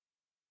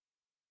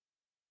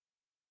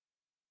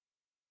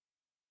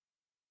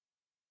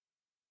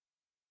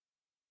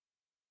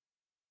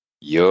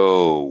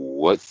Yo,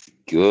 what's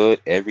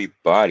good,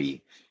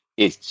 everybody?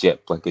 It's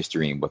Jet Black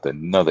Extreme with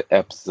another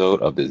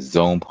episode of the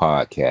Zone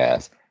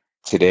Podcast.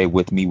 Today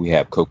with me we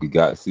have Koku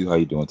Gatsu. How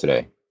you doing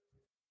today?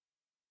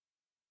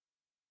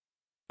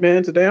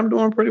 Man, today I'm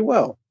doing pretty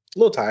well. A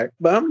little tired,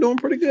 but I'm doing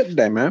pretty good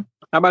today, man.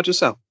 How about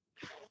yourself?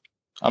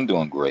 I'm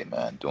doing great,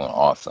 man. Doing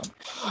awesome.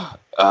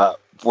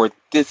 For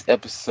this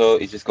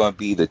episode, it's just going to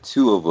be the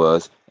two of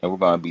us, and we're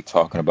going to be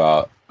talking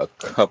about a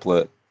couple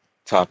of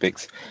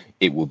topics.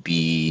 It will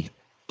be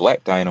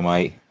Black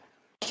Dynamite,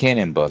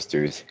 Cannon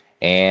Busters,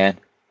 and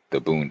the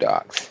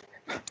Boondocks.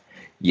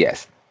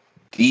 Yes,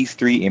 these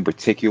three in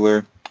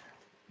particular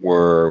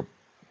were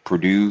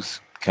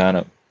produced kind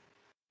of,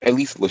 at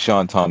least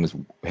LaShawn Thomas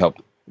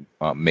helped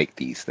make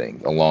these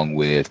things, along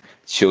with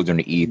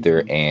Children of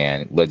Ether Mhm.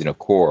 and Legend of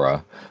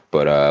Korra.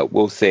 But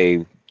we'll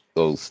save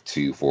those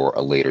two for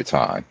a later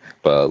time.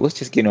 But let's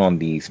just get on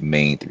these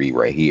main three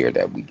right here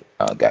that we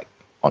got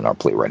on our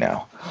plate right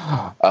now.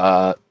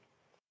 Uh,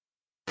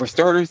 for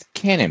starters,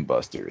 Cannon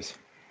Busters.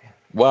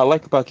 What I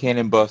like about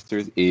Cannon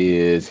Busters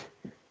is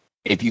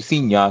if you've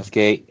seen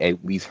Yasuke,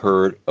 at least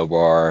heard of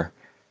our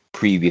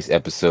previous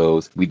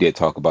episodes, we did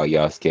talk about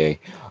Yasuke.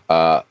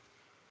 Uh,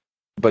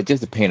 but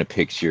just to paint a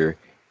picture,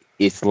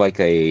 it's like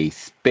a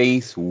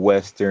space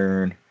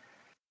western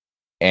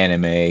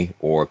anime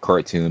or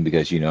cartoon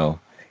because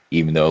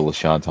even though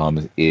LaShawn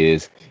Thomas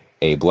is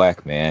a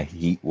black man,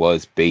 he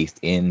was based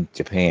in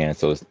Japan,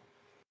 so it's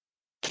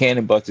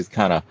Cannon Busters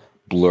kind of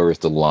blurs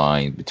the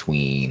line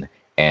between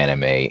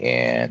anime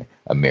and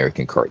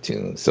American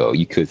cartoons. So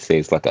you could say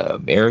it's like an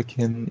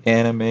American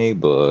anime,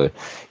 but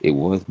it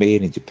was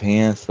made in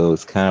Japan, so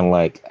it's kind of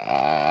like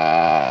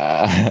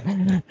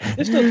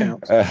It still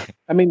counts.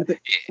 I mean,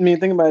 the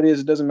thing about it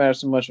is, it doesn't matter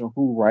so much on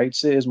who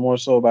writes it. It's more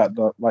so about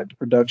the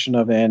production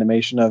of it,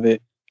 animation of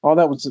it. All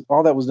that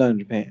was done in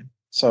Japan.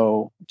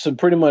 So to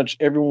pretty much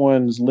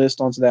everyone's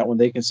list onto that one,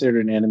 they consider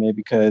it an anime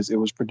because it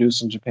was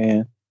produced in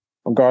Japan,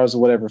 regardless of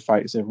whatever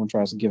fights everyone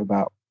tries to give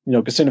about.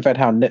 Considering the fact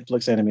how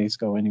Netflix animes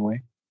go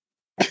anyway.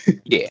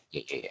 yeah.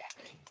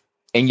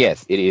 And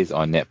yes, it is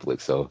on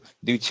Netflix, so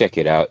do check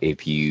it out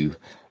if you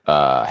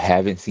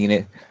haven't seen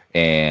it.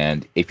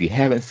 And if you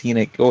haven't seen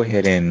it, go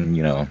ahead and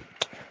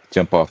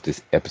jump off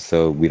this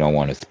episode. We don't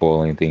want to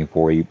spoil anything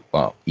for you,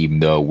 even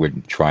though we're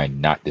trying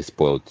not to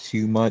spoil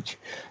too much,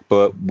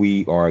 but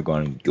we are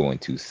going to go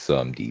into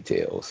some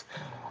details.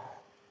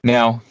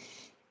 Now,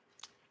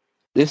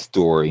 this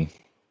story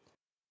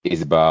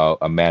is about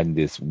imagine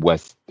this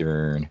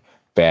Western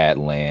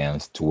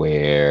Badlands to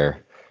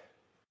where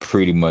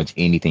pretty much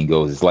anything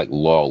goes. It's like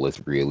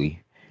lawless,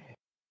 really.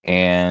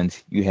 And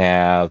you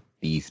have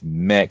these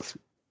mechs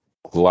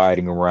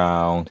gliding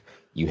around,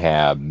 you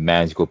have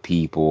magical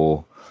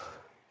people,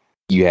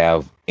 you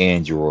have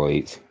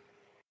androids,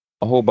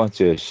 a whole bunch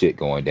of shit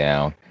going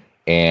down,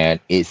 and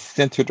it's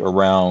centered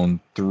around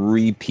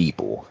three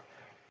people.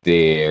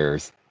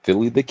 There's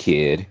Philly the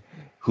Kid,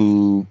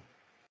 who,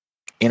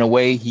 in a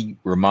way, he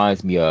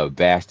reminds me of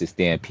Vash the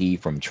Stampede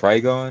from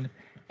Trigon,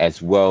 as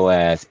well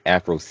as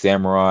Afro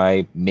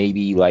Samurai,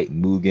 maybe like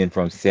Mugen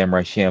from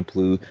Samurai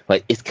Champloo.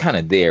 Like, it's kind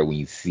of there when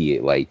you see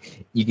it.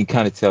 Like, you can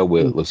kind of tell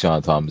with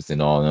LaShawn Thomas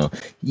and all them.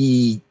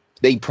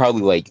 They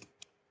probably like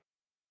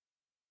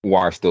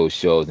watch those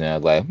shows and I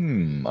was like,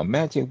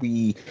 imagine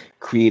we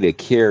create a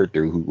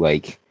character who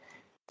like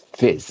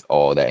fits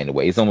all that in a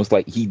way. It's almost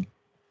like he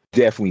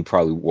definitely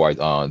probably watched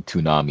on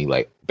Toonami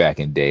like back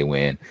in the day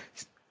when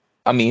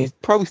I mean it's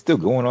probably still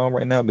going on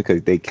right now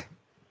because they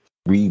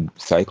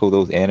recycle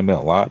those anime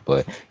a lot,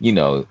 but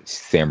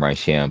Samurai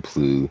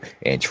Champloo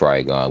and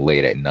Trigon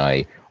late at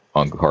night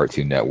on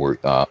Cartoon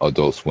Network,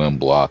 Adult Swim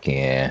block,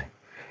 and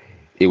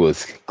it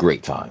was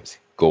great times,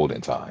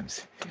 golden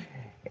times.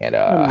 And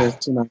I miss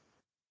tonight.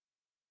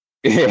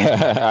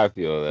 yeah, I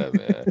feel that,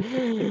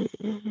 man.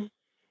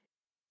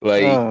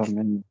 Oh Like,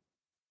 man.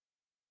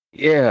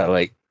 yeah,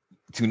 like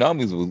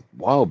Toonami was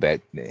wild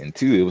back then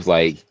too. It was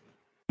like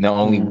not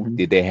only Hmm.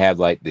 did they have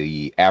like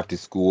the after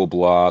school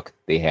block,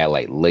 they had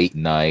like late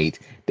night.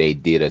 They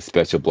did a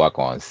special block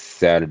on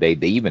Saturday.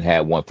 They even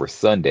had one for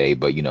Sunday,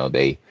 but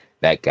they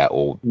that got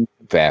old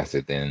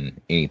faster than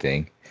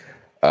anything.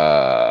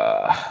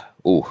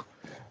 Ooh,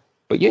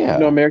 but yeah,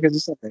 America's a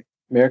Sunday.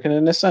 American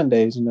and the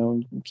Sundays.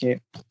 You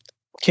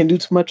can't do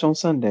too much on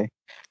Sunday.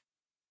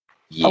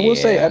 I will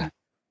say, yeah.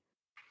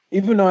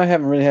 even though I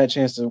haven't really had a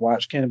chance to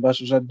watch Cannon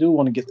Busters, I do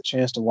want to get the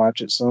chance to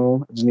watch it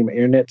soon. I just need my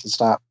internet to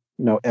stop,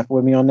 f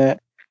with me on that.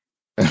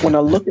 When I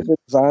look at the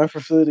design for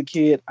Philly the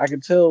Kid, I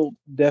can tell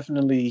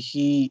definitely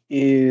he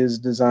is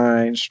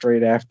designed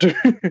straight after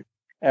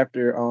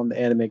after the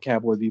anime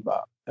Cowboy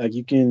Bebop. Like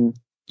you can, I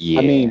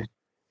Yeah, mean,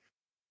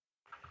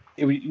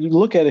 if you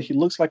look at it, he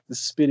looks like the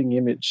spitting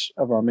image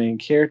of our main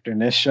character in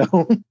that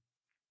show.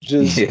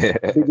 Just yeah.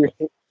 bigger,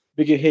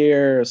 bigger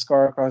hair, a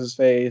scar across his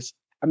face.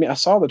 I mean, I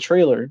saw the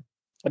trailer.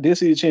 I did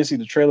see the chance to see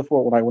the trailer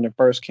for it when it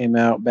first came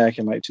out back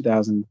in like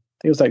 2000. I think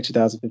it was like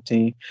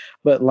 2015.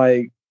 But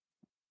like,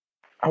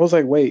 I was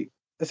like, wait.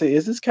 I said,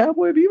 is this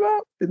Cowboy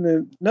Bebop?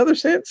 In another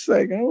sense,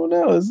 like I don't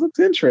know. This looks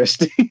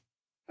interesting.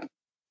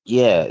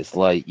 Yeah, it's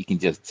like you can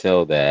just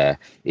tell that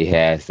it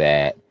has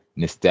that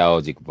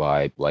nostalgic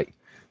vibe. Like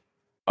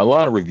a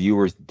lot of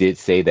reviewers did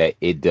say that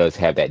it does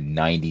have that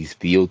 90s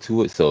feel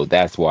to it, so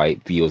that's why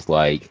it feels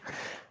like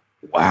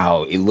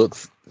wow, it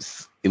looks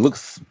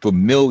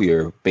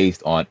familiar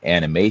based on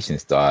animation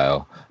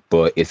style,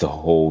 but it's a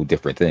whole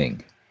different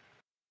thing.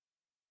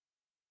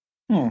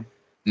 Hmm.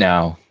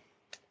 Now,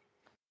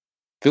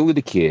 Philly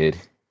the Kid,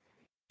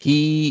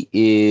 he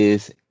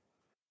is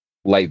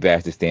like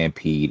Vaster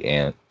Stampede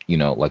and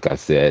like I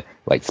said,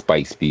 like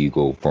Spike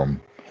Spiegel from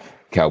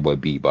Cowboy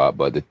Bebop.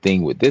 But the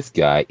thing with this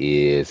guy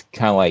is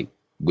kind of like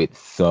with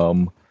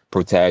some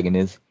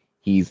protagonists,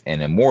 he's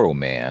an immortal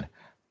man.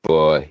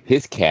 But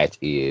his catch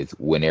is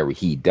whenever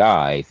he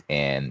dies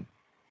and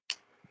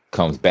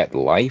comes back to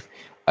life,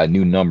 a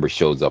new number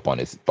shows up on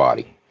his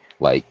body.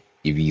 Like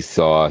if you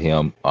saw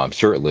him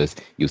shirtless,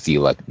 you'll see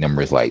like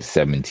numbers like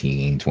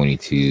 17,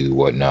 22,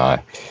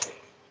 whatnot.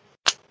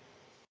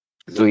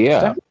 So yeah,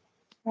 That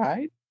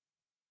right?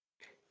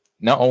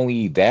 not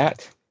only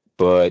that,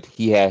 but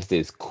he has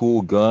this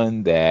cool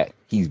gun that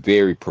he's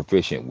very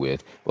proficient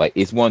with. Like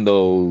it's one of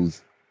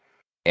those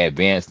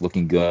advanced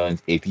looking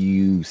guns. If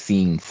you've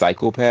seen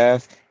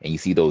Psychopaths and you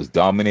see those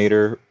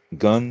Dominator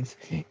guns,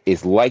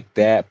 it's like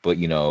that, but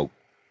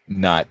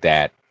not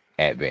that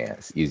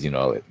advanced. Is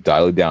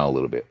dial it down a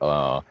little bit.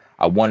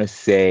 I want to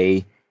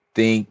say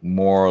think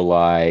more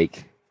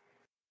like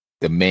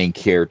the main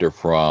character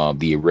from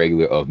the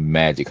irregular of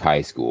Magic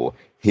High School.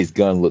 His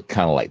gun looked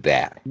kind of like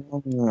that.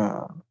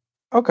 Yeah.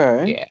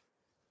 Okay, Yeah.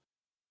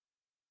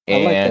 I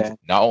like And that.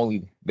 not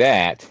only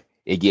that,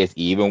 it gets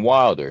even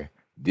wilder.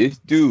 This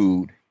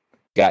dude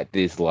got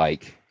this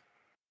like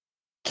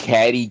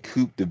caddy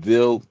coupe de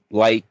ville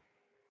like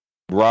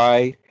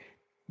ride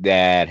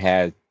that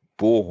has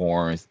bull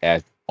horns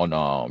as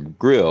on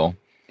grill.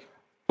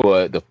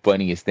 But the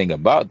funniest thing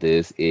about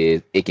this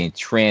is it can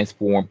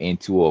transform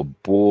into a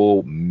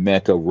bull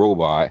mecha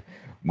robot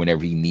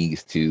whenever he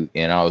needs to.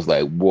 And I was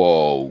like,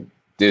 whoa,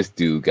 this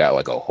dude got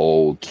like a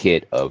whole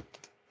kit of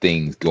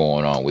things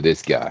going on with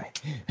this guy.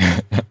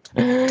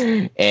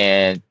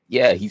 And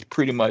yeah, he's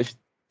pretty much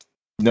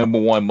number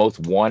one most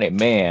wanted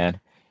man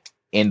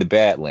in the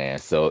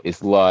Badlands. So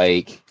it's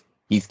like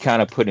he's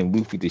kind of putting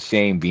Luffy to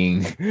shame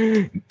being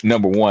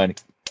number one.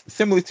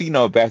 Similar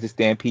to, Bastard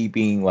Stampede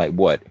being like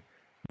what?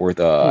 Worth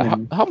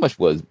Hmm. how much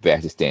was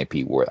Bastard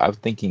Stampede worth? I was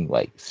thinking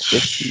like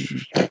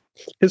 50.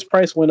 His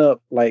price went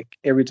up like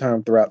every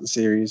time throughout the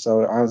series,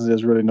 so honestly,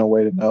 there's really no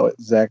way to know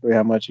exactly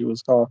how much he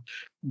was cost.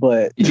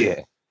 But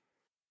Yeah.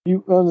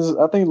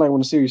 I think like when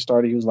the series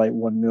started, he was like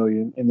 1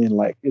 million, and then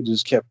like it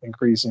just kept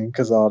increasing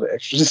because all the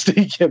extras that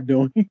he kept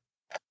doing.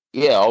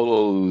 Yeah, all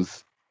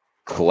those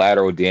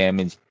collateral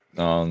damage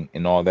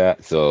and all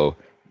that. So,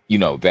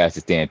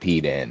 Bastard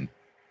Stampede and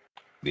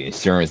the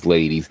insurance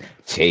ladies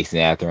chasing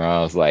after him.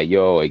 I was like,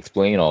 yo,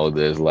 explain all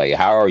this. Like,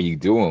 how are you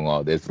doing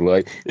all this?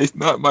 Like, it's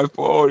not my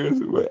fault. It's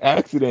an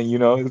accident,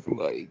 It's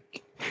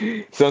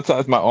like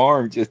sometimes my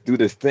arm just do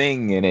this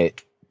thing and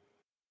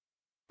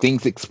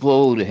things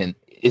explode and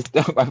it's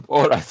not my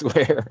fault, I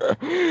swear.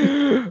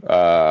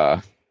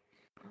 uh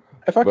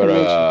If I but can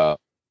mention,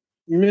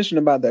 you mentioned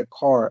about that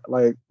car,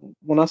 like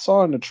when I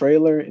saw it in the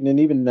trailer, and then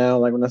even now,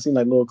 like when I see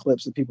like little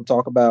clips that people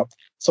talk about.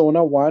 So when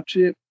I watch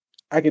it,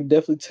 I can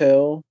definitely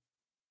tell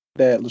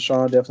that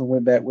LaShawn definitely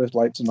went back with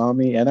like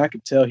Tsunami, and I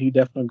could tell he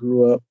definitely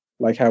grew up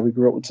like how we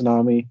grew up with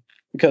Tsunami.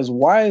 Because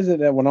why is it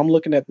that when I'm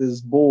looking at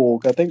this bull,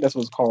 'cause I think that's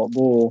what's called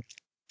bull,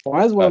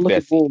 why is when I look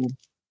at Bessie. bull,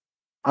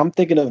 I'm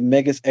thinking of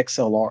Megas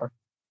XLR.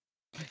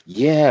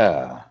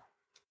 Yeah.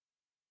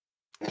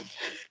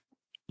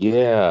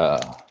 Yeah.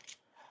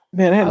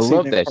 Man, I I hadn't seen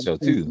love that that show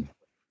cartoon too.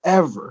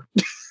 ever.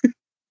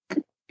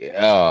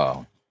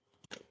 Yeah.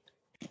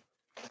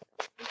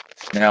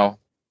 Now,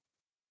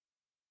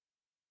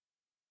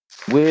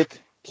 with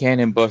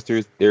Cannon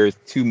Busters, there's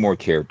two more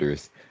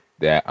characters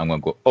that I'm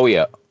gonna go. Oh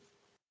yeah,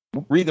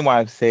 reason why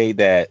I say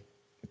that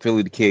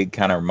Philly the Kid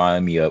kind of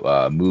reminded me of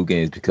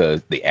Mugen is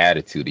because the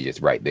attitude is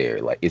just right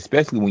there. Like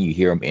especially when you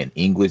hear him in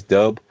English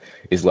dub,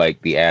 it's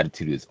like the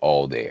attitude is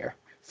all there.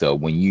 So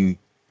when you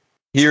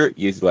hear it,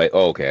 it's like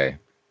oh, okay,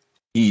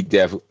 he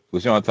definitely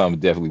LaShawn Thomas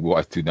definitely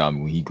watched Toonami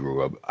when he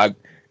grew up. I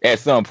at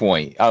some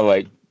point I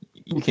like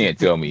you can't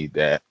tell me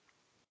that.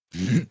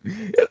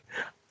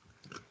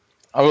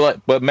 I was like,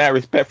 but mad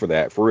respect for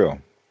that for real.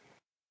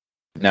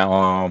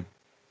 Now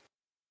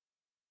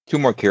two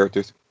more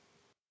characters.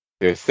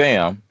 There's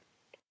Sam.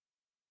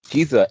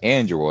 She's an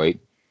android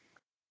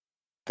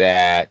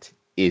that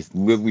is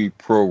literally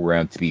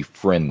programmed to be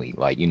friendly,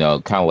 like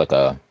kind of like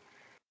a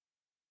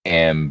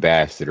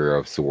ambassador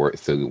of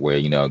sorts, so where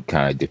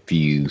kind of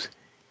diffuse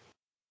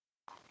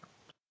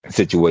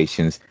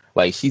situations.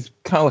 Like she's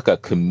kind of like a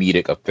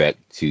comedic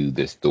effect to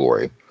the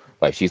story.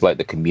 Like she's like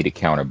the comedic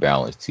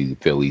counterbalance to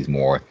Philly's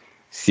more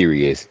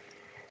serious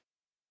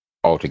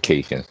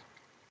altercations.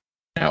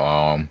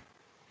 Now,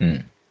 hmm.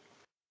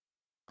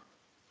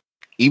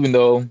 Even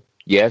though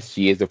yes,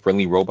 she is a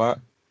friendly robot,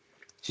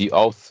 she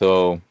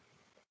also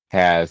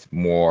has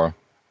more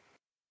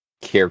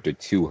character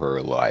to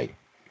her. Like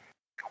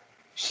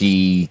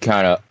she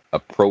kind of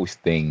approached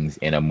things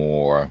in a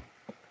more,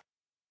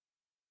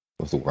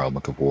 what's the word I'm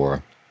looking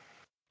for,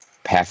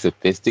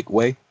 pacifistic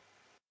way.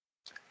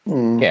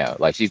 Hmm. Yeah,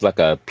 like she's like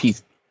a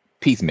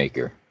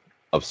peacemaker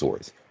of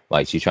sorts.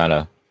 Like she's trying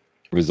to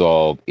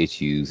resolve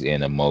issues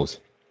in the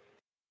most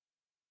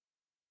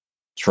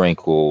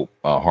tranquil,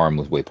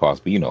 harmless way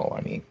possible. You know what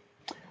I mean.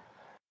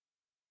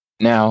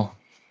 Now,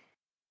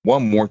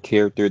 one more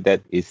character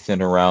that is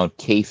centered around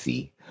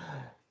Casey.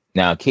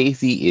 Now,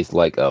 Casey is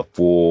like a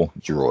full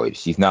droid.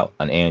 She's not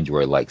an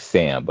android like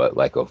Sam, but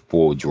like a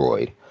full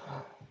droid.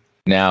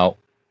 Now,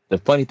 the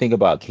funny thing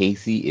about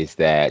Casey is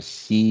that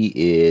she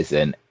is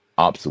an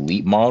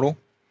obsolete model,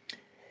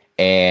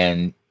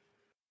 and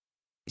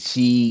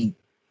she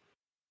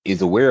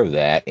is aware of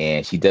that,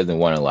 and she doesn't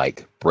want to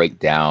like break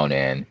down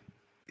and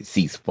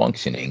cease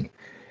functioning.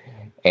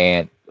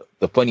 And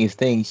the funniest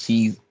thing,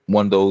 she's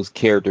one of those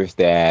characters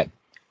that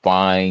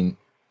find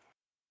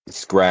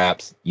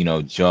scraps,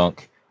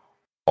 junk,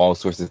 all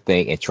sorts of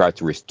things, and try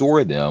to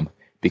restore them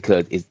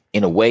because it's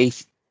in a way,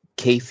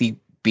 Casey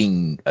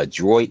being a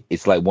droid,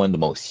 it's like one of the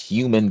most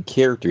human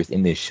characters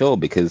in this show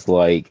because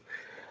like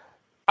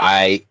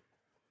I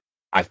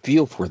I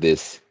feel for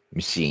this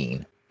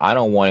machine. I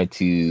don't want it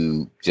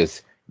to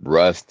just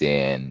rust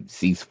and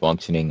cease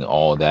functioning and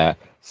all that.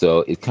 So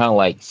it's kind of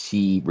like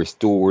she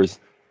restores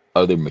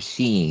other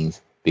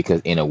machines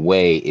because in a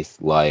way it's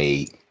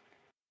like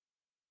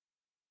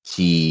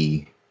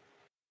she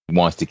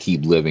wants to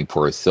keep living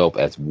for herself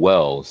as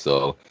well.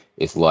 So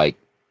it's like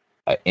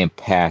an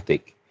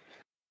empathic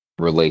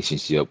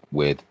relationship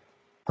with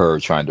her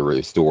trying to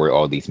restore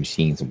all these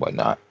machines and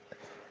whatnot.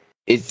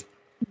 It's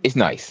it's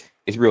nice.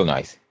 It's real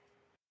nice.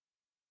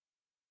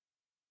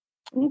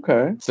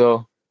 Okay.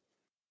 So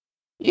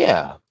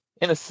yeah,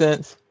 in a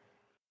sense,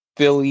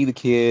 Philly the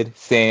kid,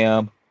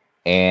 Sam,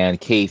 and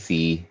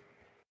Casey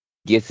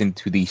gets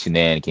into these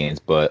shenanigans,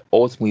 but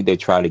ultimately they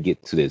try to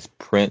get to this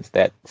prince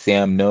that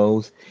Sam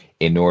knows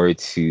in order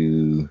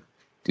to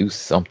do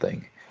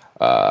something.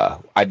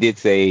 I did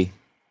say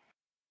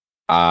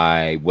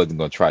I wasn't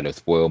gonna try to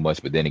spoil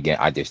much, but then again,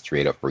 I just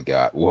straight up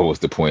forgot what was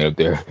the point of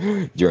their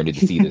journey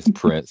to see this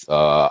prince.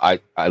 I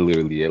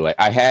literally did like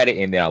I had it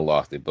and then I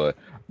lost it, but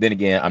then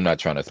again, I'm not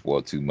trying to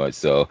spoil too much,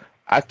 so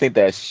I think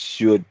that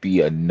should be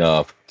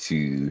enough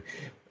to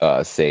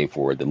say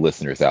for the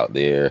listeners out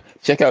there.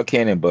 Check out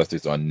Cannon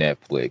Busters on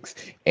Netflix,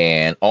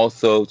 and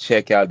also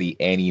check out the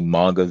Anime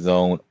Manga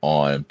Zone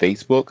on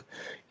Facebook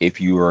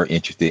if you are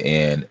interested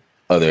in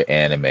other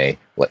anime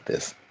like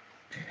this.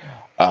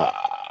 Uh,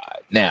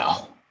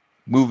 Now,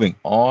 moving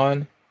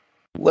on,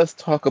 let's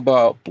talk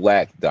about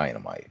Black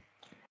Dynamite.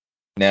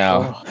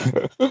 Now,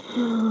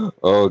 Oh.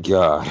 oh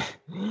God,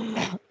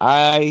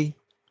 I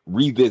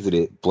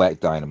revisited Black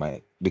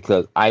Dynamite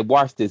because I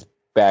watched this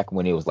back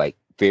when it was like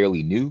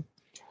fairly new,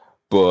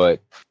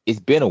 but it's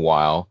been a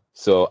while.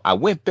 So I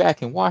went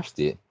back and watched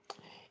it.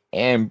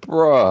 And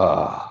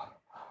bruh,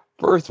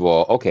 first of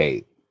all,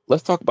 okay,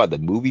 let's talk about the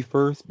movie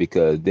first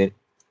because then,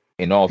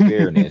 in all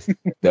fairness,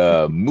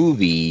 the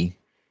movie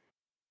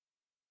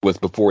was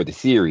before the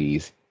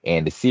series,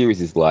 and the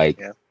series is like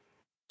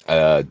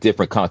Yeah.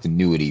 different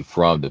continuity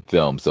from the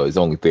film, so it's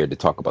only fair to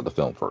talk about the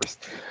film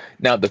first.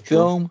 Now, the True.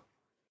 film,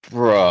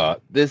 bruh,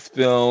 this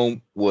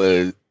film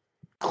was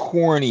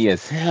corny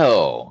as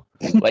hell.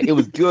 Like it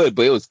was good,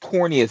 but it was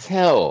corny as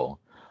hell.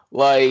 I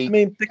Like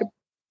mean, think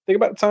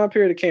about the time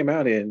period it came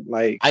out in.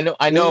 Like I this is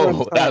around know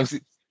the that time. was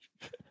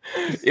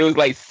it was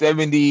like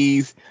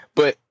 70s,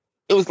 but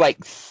it was like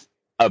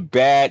a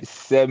bad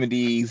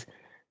 70s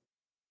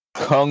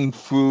kung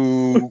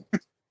fu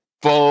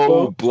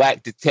Well, faux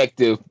black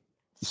detective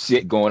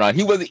shit going on.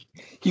 He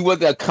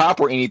wasn't a cop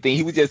or anything.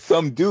 He was just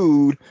some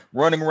dude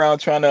running around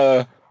trying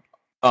to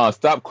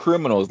stop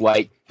criminals.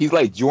 Like he's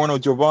like Giorno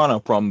Giovanna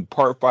from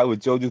Part Five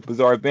with JoJo's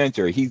Bizarre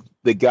Adventure. He's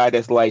the guy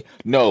that's like,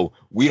 no,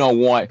 we don't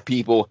want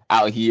people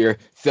out here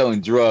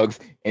selling drugs.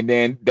 And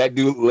then that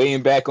dude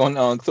laying back on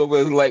sofa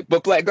is like,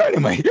 but Black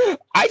Dynamite,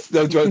 I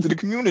sell drugs to the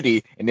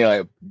community. And they're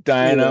like, yeah.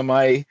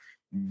 dynamite,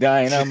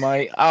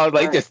 dynamite. I was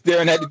like, just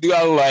staring at the dude.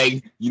 I was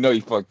like,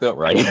 you fucked up,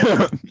 right?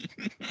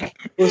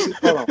 Well, see,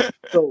 hold on.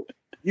 So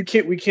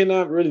we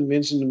cannot really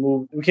mention the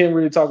movie. We can't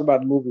really talk about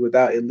the movie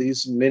without at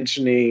least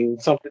mentioning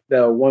something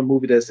that one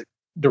movie that's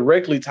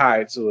directly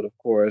tied to it. Of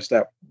course,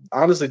 that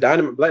honestly,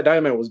 Black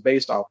Dynamite was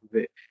based off of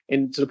it,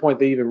 and to the point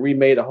they even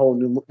remade a whole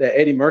new that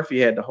Eddie Murphy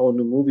had the whole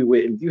new movie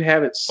with. And if you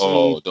haven't seen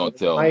Oh, don't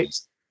tell me.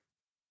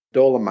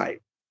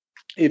 Dolomite.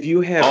 If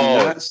you have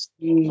Oh, not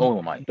seen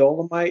Dolomite.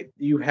 Dolomite,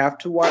 you have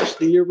to watch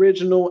the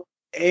original,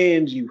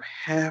 and you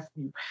have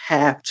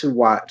to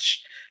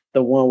watch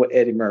the one with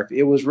Eddie Murphy.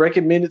 It was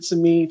recommended to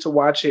me to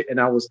watch it, and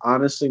I was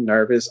honestly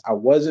nervous. I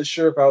wasn't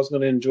sure if I was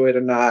going to enjoy it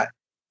or not.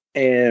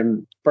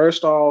 And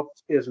first off,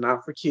 it's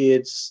not for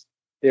kids.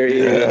 There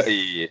is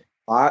Yeah.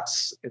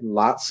 lots and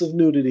lots of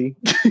nudity.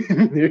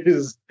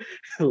 There's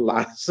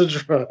lots of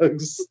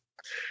drugs.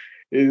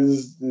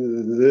 Is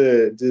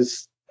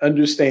just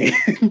understand.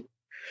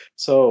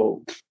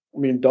 So I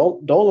mean,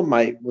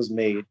 Dolomite was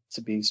made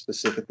to be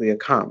specifically a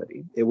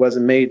comedy. It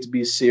wasn't made to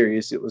be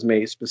serious. It was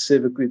made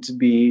specifically to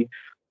be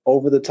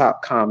over the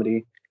top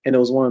comedy. And it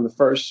was one of the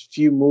first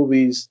few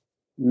movies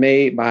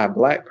made by a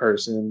black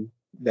person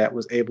that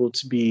was able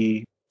to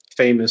be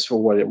famous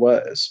for what it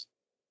was.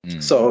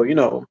 So,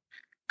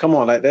 come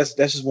on, like that's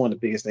just one of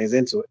the biggest things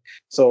into it.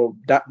 So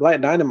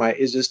Black Dynamite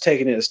is just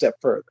taking it a step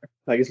further.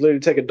 Like it's literally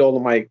taking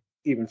Dolomite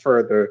even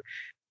further,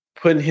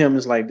 putting him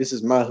as like, this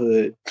is my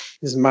hood,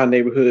 this is my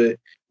neighborhood.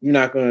 You're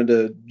not going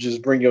to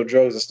just bring your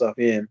drugs and stuff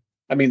in.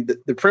 I mean,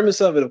 the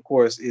premise of it, of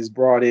course, is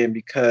brought in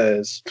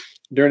because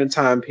during the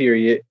time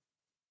period,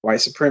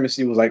 white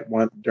supremacy was like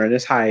during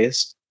its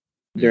highest.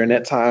 During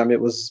that time, it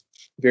was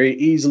very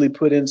easily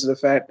put into the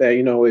fact that,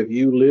 if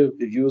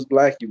you was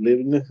black, you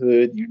lived in the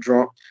hood, you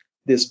drunk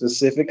this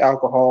specific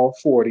alcohol,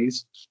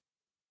 40s.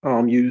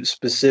 You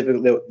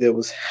specifically, there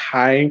was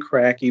high in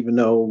crack, even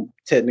though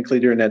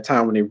technically during that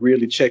time when they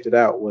really checked it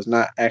out was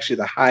not actually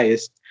the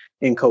highest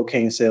in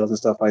cocaine sales and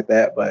stuff like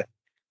that. But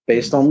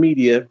based on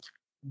media,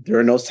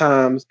 during those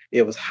times,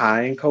 it was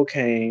high in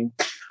cocaine,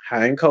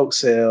 high in coke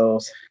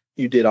sales.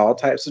 You did all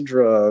types of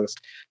drugs.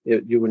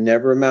 You would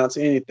never amount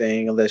to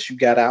anything unless you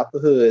got out the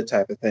hood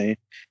type of thing.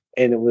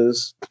 And it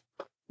was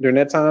during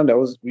that time that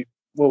was,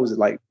 what was it,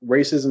 like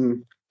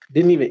racism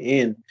didn't even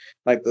end.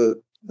 Like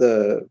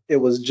it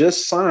was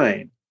just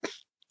signed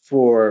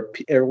for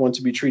everyone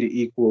to be treated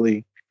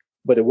equally,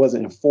 but it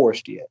wasn't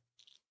enforced yet.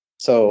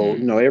 So,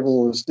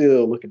 everyone was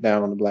still looking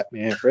down on the black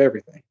man for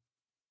everything.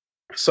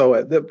 So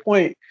at that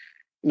point,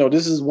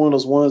 this is one of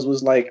those ones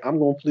was like, I'm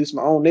going to police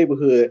my own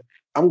neighborhood.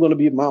 I'm going to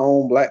be my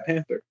own Black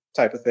Panther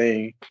type of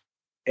thing.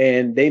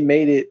 And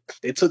they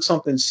took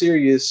something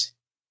serious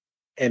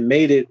and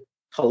made it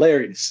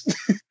hilarious.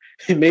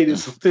 It made it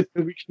something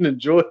that we can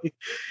enjoy.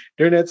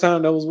 During that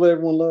time, that was what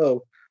everyone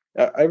loved.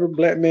 Every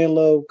black man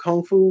loved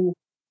Kung Fu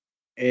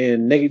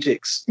and naked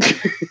chicks.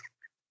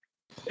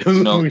 There's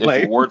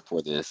a word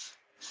for this.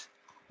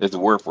 There's a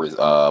word for it.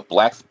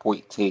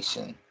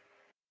 Blaxploitation.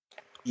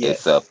 Yes.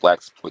 It's a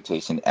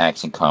blaxploitation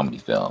action comedy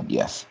film.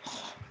 Yes.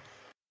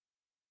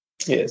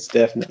 Yes,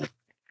 definitely.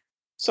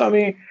 So I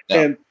mean,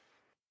 and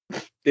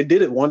they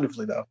did it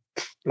wonderfully though.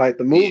 Like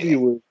the movie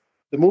was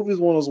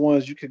one of those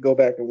ones you could go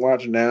back and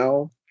watch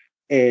now,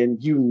 and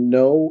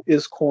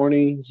it's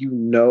corny.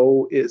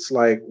 It's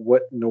like,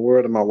 what in the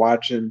world am I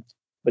watching?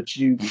 But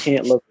you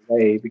can't look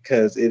away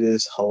because it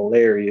is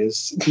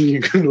hilarious.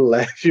 You're gonna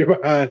laugh your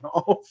behind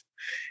off.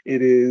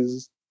 It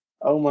is.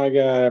 Oh my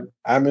God,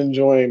 I'm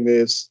enjoying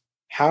this.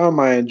 How am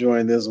I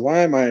enjoying this? Why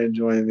am I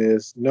enjoying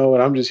this? No,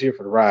 I'm just here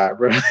for the ride,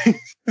 bro.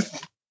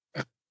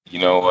 You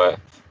know what?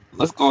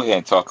 Let's go ahead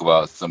and talk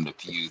about some of the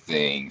few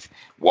things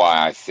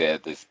why I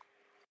said this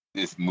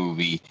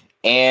movie.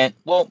 And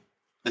well,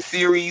 the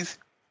series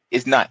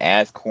is not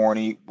as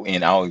corny,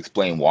 and I'll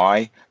explain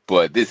why.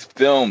 But this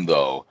film,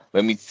 though,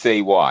 let me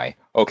say why.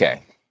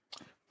 Okay.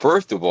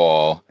 First of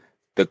all,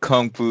 the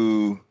Kung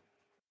Fu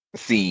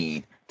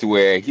scene to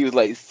where he was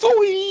like,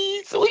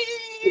 sweet,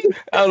 sweet.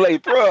 I was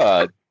like,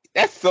 bruh,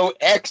 that's so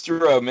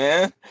extra,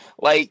 man.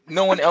 Like,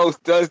 no one else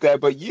does that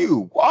but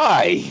you.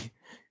 Why?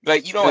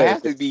 Like, you don't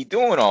have to be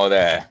doing all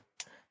that.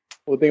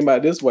 Well, think about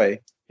it this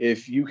way.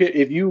 If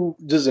you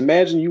just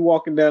imagine you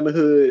walking down the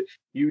hood,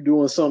 you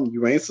doing something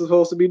you ain't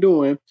supposed to be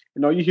doing,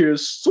 and all you hear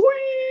is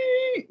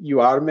sweet,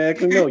 you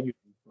automatically know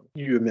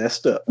you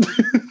messed up.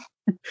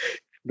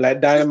 Black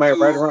Dynamite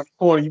right around the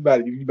corner, you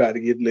about to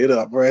get lit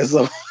up, right?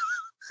 So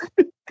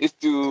this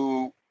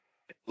dude,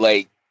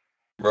 like,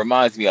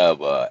 reminds me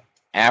of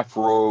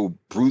Afro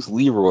Bruce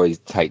Leroy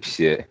type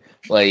shit.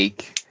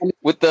 Like,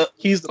 with the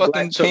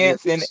fucking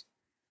pants and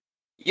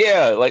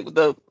like with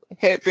the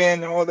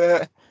headband and all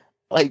that.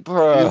 Like,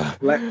 bro,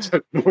 Black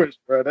Chuck Norris,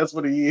 bro. That's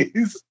what he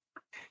is.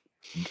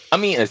 I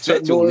mean,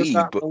 essentially,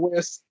 but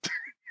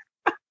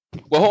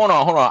well, hold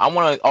on. I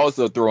want to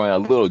also throw in a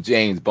little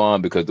James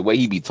Bond, because the way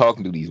he be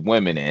talking to these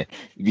women and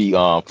be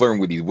flirting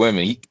with these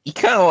women, he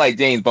kind of like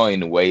James Bond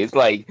in a way. It's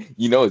like,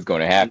 it's going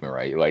to happen,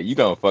 right? Like, you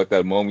don't fuck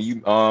that moment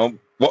you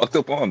walked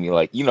up on me,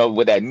 like,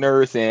 with that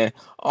nurse and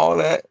all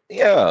that.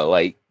 Yeah,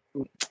 like,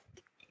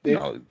 they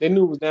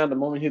knew it was down the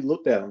moment he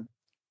looked at him.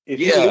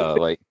 He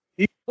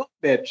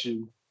looked at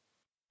you.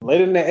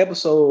 Later in that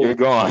episode, you're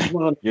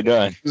gone. You're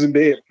done. He was in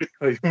bed.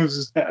 He was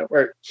just at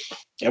work.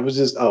 It was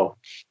just, look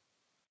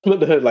at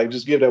the hood, like,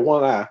 just give that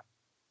one eye.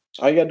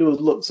 All you gotta do is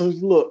look. As soon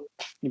as you look,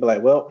 you be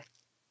like, well,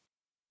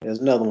 there's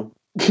another one.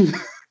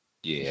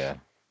 Yeah.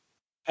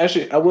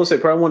 Actually, I will say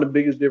probably one of the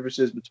biggest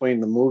differences between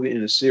the movie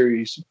and the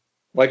series,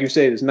 like you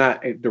said, it's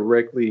not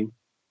directly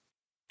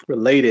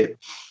related.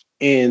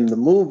 In the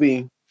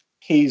movie,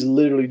 he's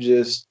literally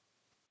just,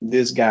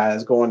 this guy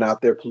is going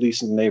out there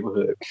policing the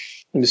neighborhood.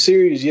 In the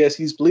series, yes,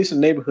 he's policing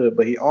the neighborhood,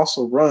 but he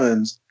also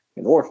runs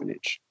an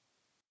orphanage.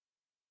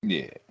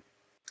 Yeah.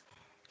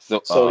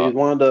 So he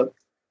wound up.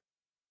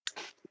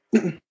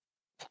 I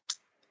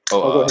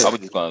was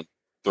just gonna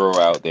throw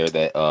out there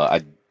that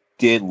I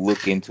did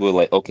look into it.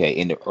 Like, okay,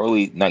 in the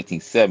early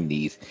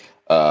 1970s,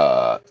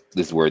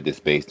 this is where this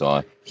based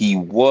on. He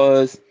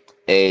was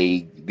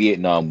the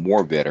Vietnam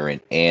War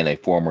veteran and a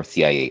former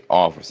CIA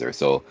officer.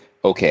 So,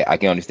 okay, I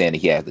can understand that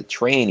he has the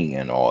training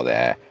and all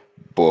that.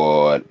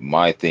 But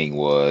my thing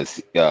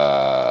was,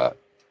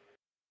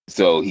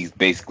 so he's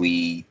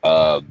basically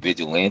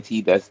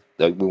vigilante. That's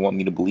that we want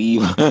me to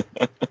believe.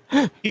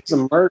 He's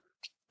a merc.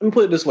 Let me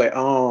put it this way.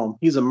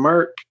 He's a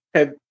merc.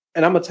 And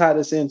I'm gonna tie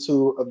this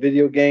into a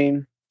video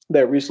game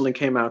that recently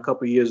came out a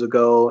couple years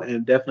ago,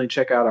 and definitely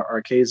check out our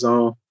Arcade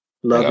Zone.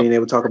 Love Yep. being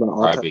able to talk about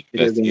all types of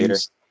video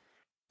games.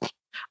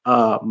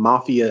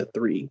 Mafia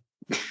 3.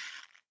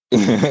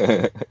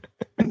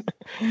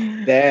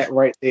 That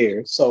right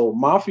there. So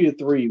Mafia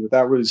 3,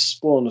 without really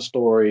spoiling the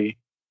story,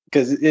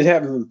 because it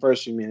happens in the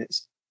first few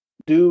minutes.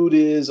 Dude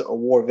is a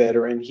war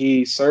veteran.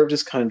 He served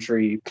his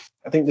country.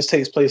 I think this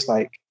takes place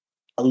like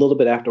a little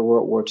bit after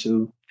World War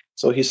II.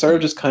 So he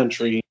served his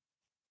country.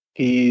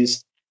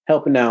 He's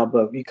helping out,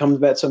 but he comes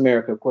back to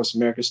America. Of course,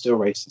 America's still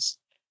racist.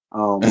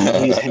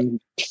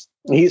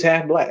 He's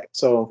half black.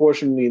 So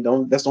unfortunately,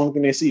 that's the only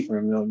thing they see from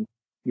him. You know,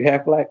 you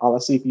half black. All I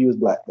see for you is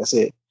black. That's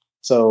it.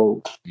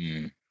 So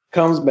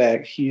comes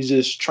back. He's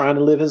just trying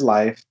to live his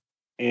life,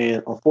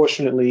 and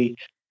unfortunately,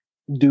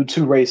 due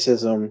to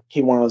racism,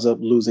 he winds up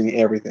losing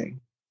everything.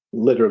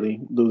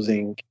 Literally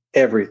losing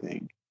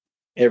everything.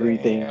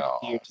 Everything.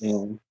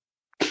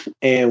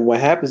 And what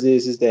happens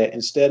is that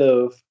instead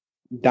of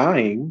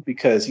dying,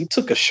 because he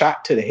took a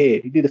shot to the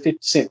head, he did a 50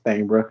 Cent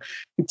thing, bro.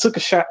 He took a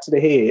shot to the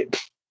head,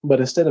 but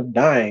instead of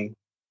dying,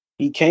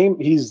 he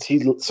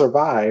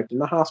survived in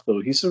the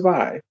hospital. He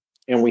survived.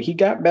 And when he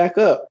got back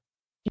up,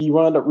 he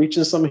wound up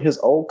reaching some of his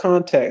old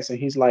contacts, and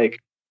he's like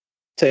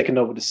taking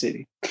over the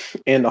city.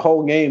 And the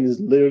whole game is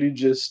literally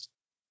just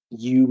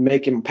you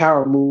making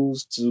power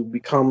moves to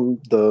become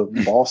the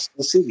boss of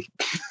the city.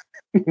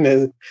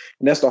 And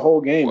that's the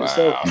whole game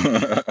itself.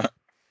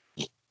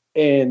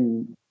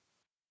 And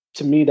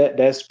to me,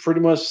 that's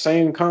pretty much the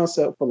same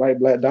concept for like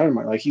Black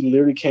Dynamite. Like he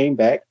literally came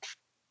back.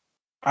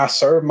 I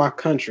served my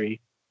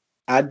country.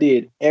 I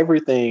did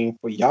everything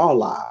for y'all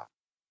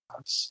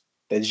lives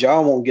that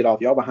y'all won't get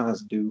off y'all behinds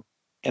to do.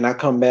 And I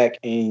come back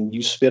and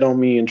you spit on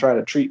me and try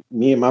to treat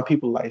me and my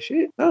people like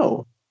shit.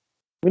 No,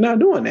 we're not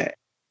doing that.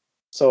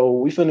 So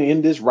we finna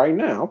end this right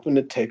now. I'm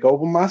finna take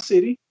over my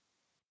city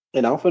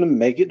and I'm finna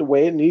make it the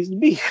way it needs to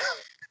be.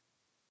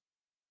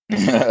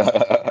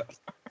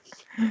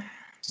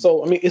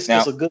 So I mean, it's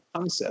a good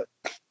concept.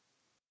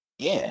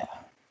 Yeah.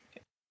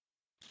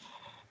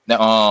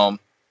 Now,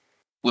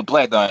 with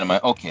Black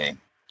Dynamite, okay,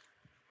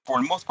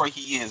 for the most part,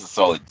 he is a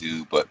solid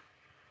dude. But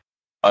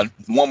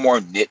one more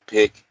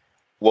nitpick,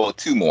 well,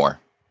 two more,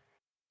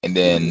 and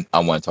then I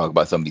want to talk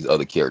about some of these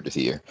other characters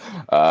here.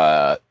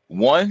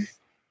 One,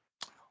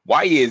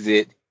 why is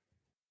it,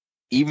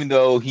 even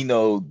though he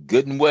knows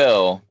good and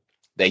well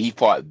that he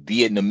fought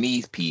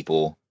Vietnamese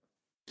people,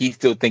 he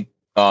still think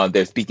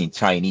they're speaking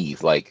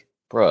Chinese? Like,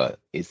 bruh,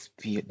 it's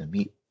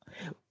Vietnamese.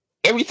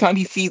 Every time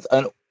he sees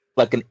an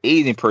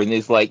Asian person,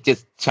 it's like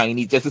just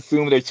Chinese. Just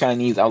assume they're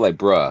Chinese. I'm like,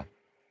 bruh,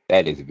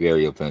 that is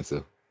very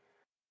offensive.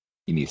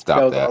 You need to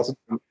stop that.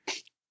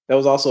 That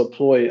was also a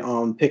ploy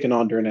picking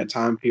on during that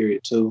time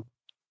period too.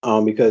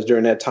 Because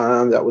during that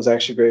time, that was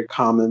actually very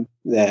common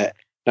that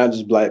not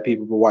just Black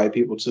people, but white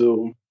people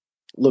too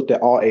looked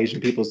at all Asian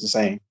people as the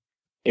same.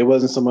 It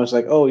wasn't so much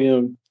like, oh,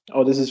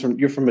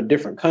 you're from a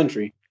different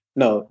country.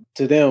 No,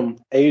 to them,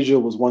 Asia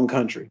was one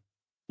country.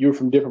 You were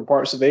from different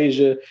parts of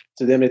Asia.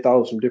 To them, they thought it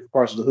was from different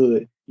parts of the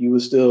hood. You were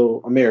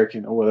still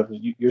American or whatever.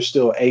 You're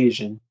still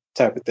Asian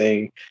type of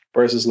thing.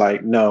 Versus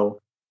like, no,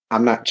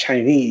 I'm not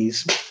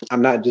Chinese.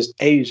 I'm not just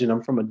Asian.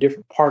 I'm from a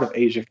different part of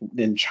Asia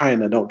than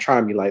China. Don't try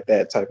me like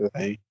that type of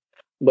thing.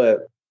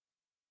 But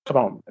come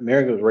on,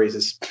 America was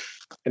racist.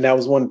 And that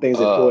was one of the things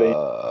they played.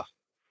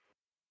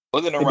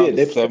 Wasn't around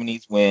the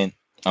 70s when,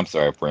 I'm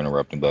sorry for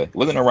interrupting, but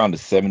wasn't around the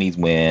 70s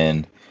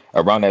when,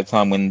 around that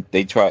time when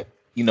they tried,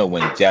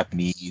 when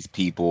Japanese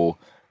people,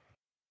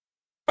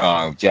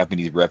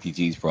 Japanese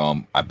refugees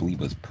from, I believe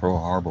it was Pearl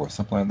Harbor or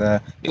something like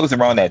that. It was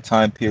around that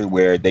time period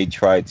where they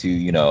tried to,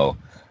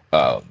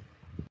 I'm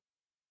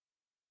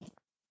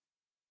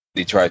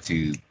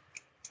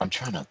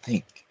trying to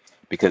think,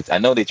 because I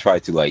know they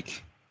tried to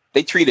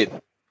they treated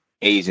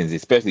Asians,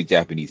 especially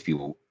Japanese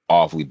people,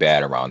 awfully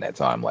bad around that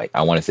time. Like,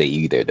 I want to say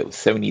either the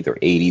 70s or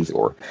 80s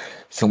or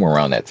somewhere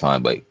around that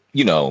time, but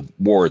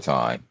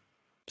wartime,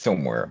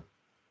 somewhere.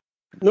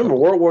 Remember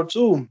World War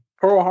II,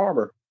 Pearl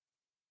Harbor.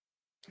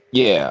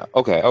 Yeah.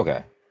 Okay.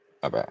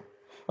 My bad.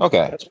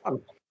 Okay. That's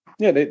fine.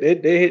 Yeah, they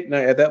hit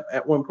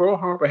when Pearl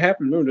Harbor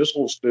happened. Remember,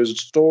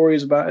 there's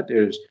stories about it.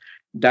 There's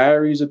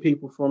diaries of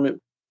people from it.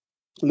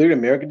 Literally,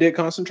 America did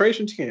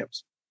concentration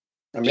camps.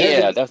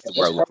 That's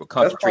where I look for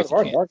concentration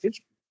camps. Dark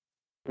history.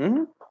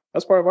 Mm-hmm.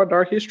 That's part of our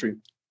dark history.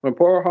 When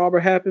Pearl Harbor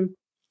happened,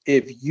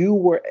 if you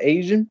were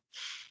Asian,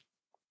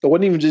 it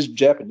wasn't even just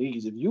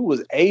Japanese. If you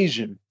was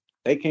Asian,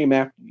 they came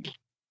after you.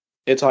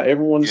 It's how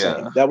everyone's the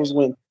same. That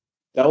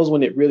was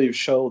when it really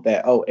showed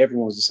that, oh,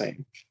 everyone's the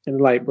same. And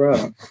like,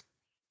 bro,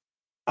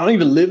 I don't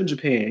even live in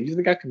Japan. You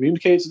think I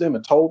communicated to them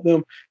and told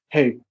them,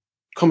 hey,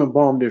 come and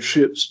bomb their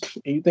ships?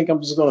 And you think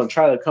I'm just gonna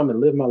try to come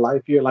and live my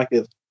life here like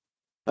if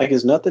Like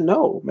it's nothing.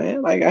 No,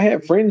 man. Like I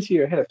had friends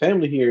here, I had a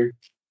family here.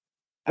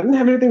 I didn't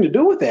have anything to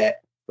do with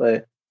that,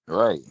 but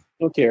Right.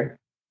 no care.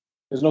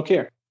 There's no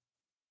care.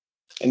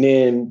 And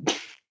then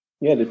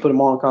yeah, they put them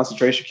all in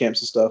concentration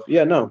camps and stuff.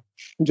 Yeah, no.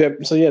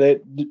 So yeah, they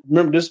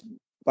remember this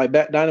like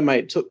that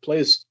Dynamite took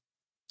place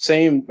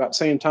about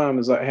same time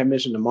as I had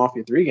mentioned the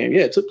Mafia 3 game.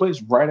 Yeah, it took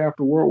place right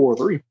after World War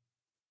 3.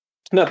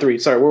 Not 3,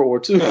 sorry, World War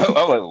 2. I was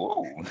like,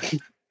 whoa.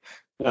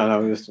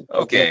 No,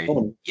 Okay.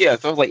 Yeah,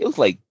 so it was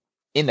like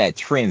in that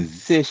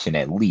transition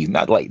at least,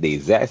 not like the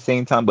exact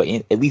same time, but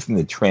at least in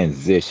the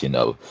transition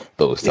of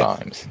those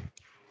times.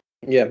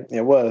 Yeah,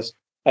 it was.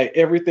 Like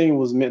everything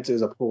was meant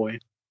as a ploy.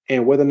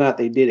 And whether or not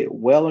they did it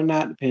well or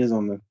not depends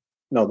on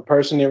the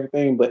person and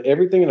everything. But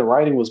everything in the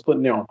writing was put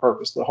in there on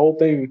purpose. The whole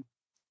thing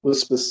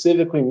was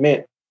specifically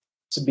meant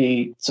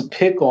to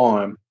pick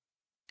on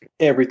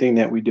everything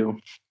that we do.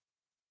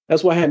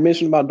 That's why I had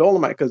mentioned about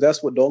Dolomite, because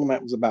that's what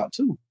Dolomite was about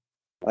too.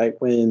 Like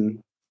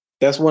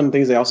that's one of the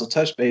things they also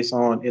touched base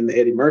on in the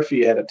Eddie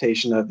Murphy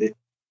adaptation of it,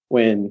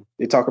 when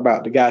they talk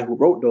about the guy who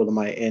wrote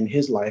Dolomite and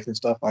his life and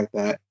stuff like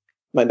that.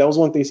 Like that was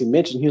one of the things he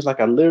mentioned. He was like,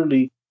 I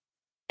literally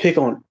pick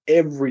on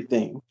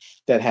everything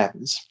that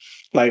happens.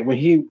 Like when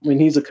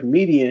he's a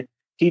comedian,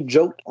 he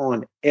joked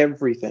on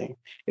everything.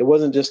 It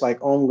wasn't just like,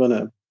 oh, I'm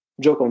gonna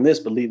joke on this,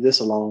 but leave this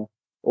alone,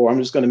 or I'm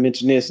just gonna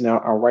mention this and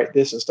I'll write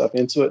this and stuff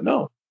into it.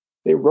 No,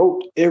 they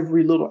wrote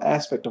every little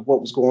aspect of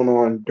what was going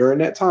on during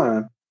that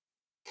time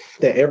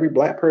that every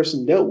Black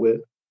person dealt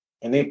with,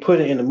 and they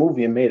put it in the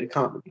movie and made it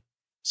comedy.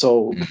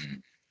 So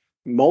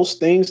most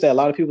things that a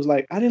lot of people was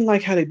like, I didn't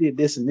like how they did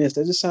this and this.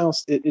 That just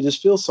sounds, it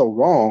just feels so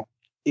wrong.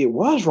 It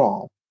was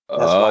wrong.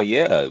 Oh,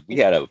 yeah. We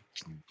had a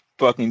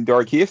fucking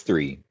dark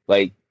history.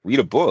 Like, read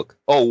a book.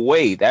 Oh,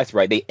 wait, that's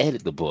right. They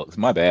edit the books.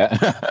 My bad.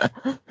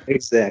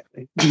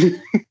 Exactly.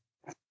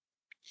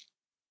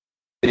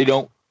 They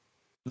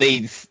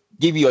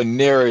give you a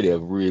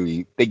narrative,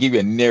 really. They give you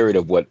a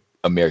narrative what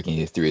American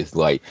history is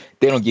like.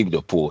 They don't give you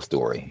the full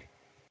story.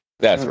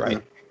 That's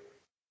right.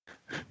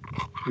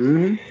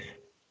 Mm-hmm.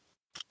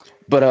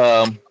 But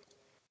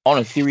on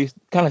a serious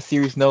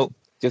note,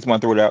 just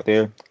want to throw it out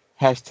there.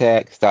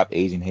 Hashtag stop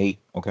Asian hate.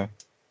 Okay,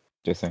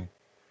 just saying.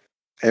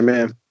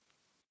 Amen.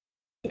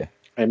 Yeah.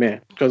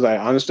 Amen. Because I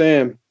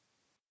understand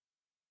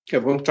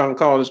if we're trying to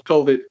call this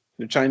COVID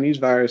the Chinese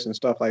virus and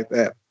stuff like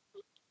that,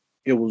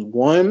 it was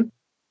one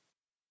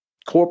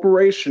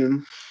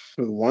corporation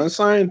with one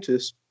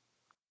scientist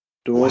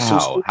doing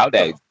wow, how'd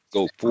that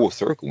go full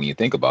circle when you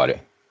think about it?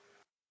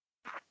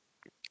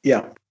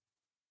 Yeah,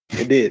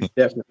 it did,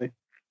 definitely.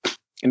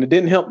 And it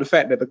didn't help the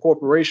fact that the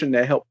corporation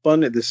that helped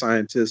funded the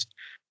scientist,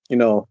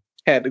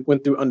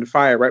 went through under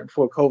fire right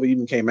before COVID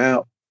even came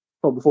out,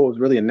 or before it was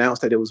really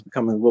announced that it was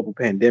becoming a global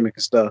pandemic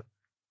and stuff,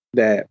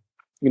 that,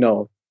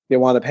 they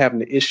wound up having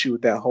the issue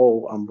with that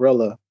whole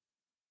umbrella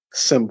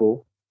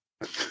symbol.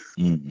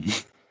 Mm-hmm.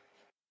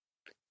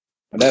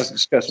 But that's a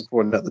discussion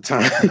for another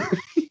time.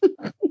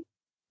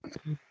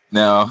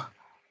 Now,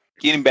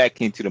 getting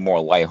back into the more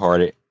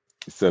lighthearted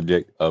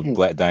subject of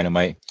Black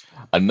Dynamite,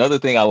 another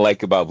thing I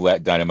like about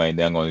Black Dynamite, and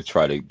then I'm going to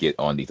try to get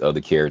on these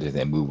other characters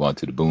and move on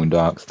to the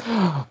Boondocks.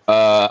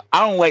 I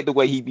don't like the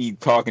way he be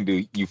talking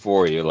to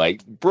Euphoria.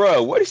 Like,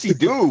 bro, what does she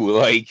do?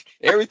 Like,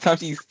 every time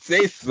she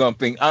says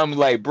something, I'm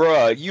like,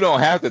 bro, you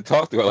don't have to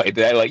talk to her like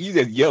that. Like, you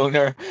just yelling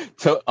her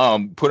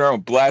to put her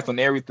on blast on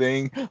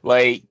everything.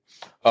 Like,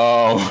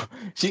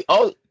 she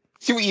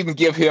would even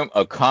give him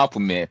a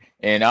compliment,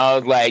 and I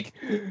was like,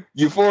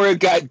 Euphoria,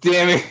 God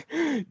damn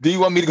it, do you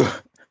want me to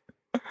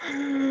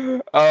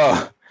go?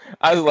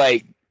 I was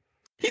like,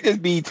 he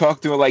just be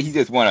talking to her like he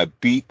just want to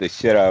beat the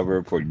shit out of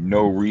her for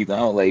no reason.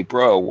 I was like,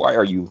 bro, why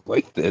are you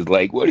like this?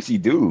 Like, what does he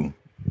do?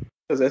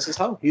 Because that's his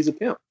hoe. He's a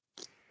pimp.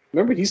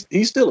 Remember, he's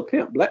still a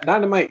pimp. Black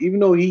Dynamite, even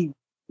though he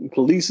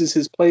polices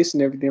his place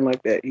and everything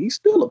like that, he's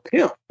still a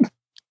pimp.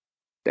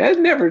 That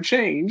never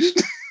changed.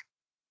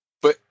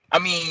 But I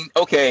mean,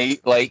 okay.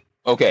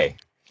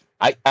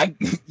 I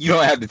you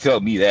don't have to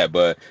tell me that,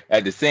 but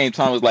at the same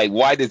time, it's like,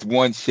 why this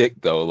one chick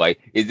though? Like,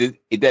 is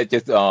that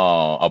just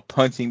a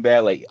punching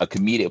bag, like a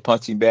comedic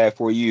punching bag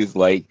for you? It's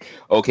like,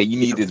 okay, you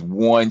need this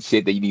one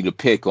chick that you need to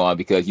pick on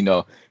because you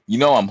know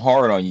I'm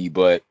hard on you,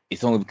 but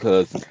it's only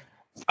because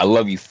I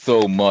love you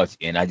so much,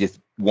 and I just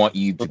want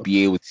you to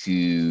be able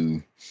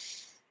to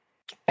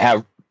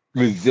have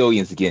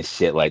resilience against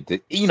shit like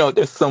this.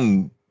 There's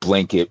some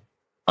blanket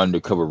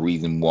undercover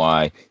reason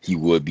why he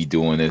would be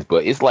doing this,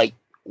 but it's like,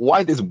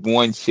 why this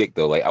one chick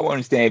though? Like, I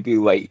understand if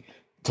you like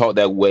talk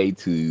that way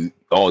to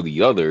all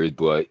the others,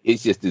 but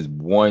it's just this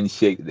one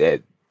chick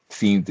that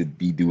seems to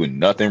be doing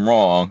nothing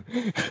wrong.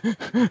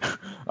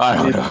 I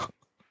don't know.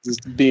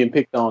 Just being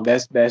picked on.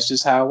 That's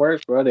just how it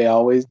works, bro. They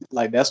always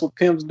that's what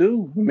pimps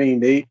do. I mean,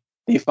 they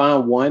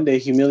find one, they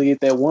humiliate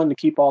that one to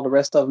keep all the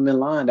rest of them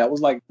in line. That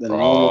was like the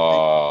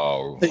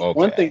normal thing. Okay.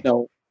 One thing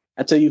though,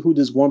 I tell you who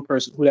that one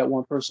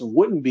person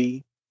wouldn't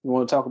be. You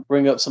want to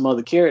bring up some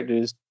other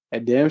characters.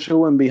 That damn sure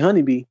wouldn't be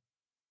Honeybee.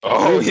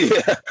 Oh,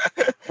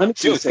 yeah.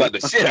 She would slap the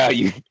shit out of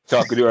you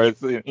talking to her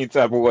any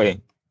type of way.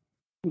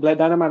 Black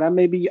Dynamite, I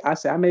may be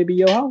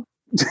your hoe.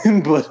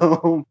 But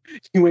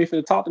you ain't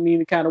finna talk to me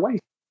any kind of way.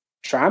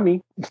 Try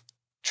me,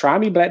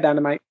 Black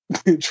Dynamite.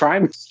 Try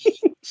me.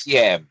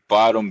 Yeah,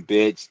 bottom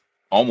bitch,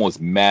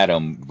 almost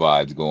madam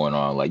vibes going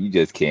on. Like you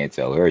just can't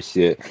tell her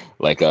shit.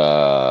 Like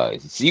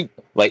she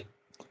like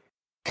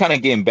kind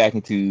of getting back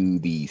into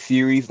the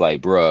series.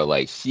 Like bruh,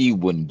 like she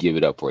wouldn't give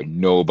it up for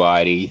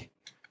nobody.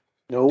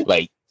 Nope.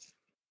 Like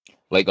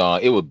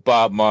it was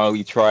Bob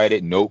Marley tried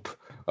it. Nope.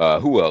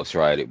 Who else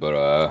tried it?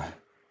 But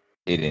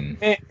it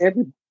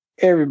didn't.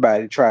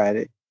 Everybody tried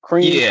it.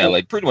 Cream Yeah, corn.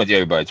 like pretty much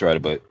everybody tried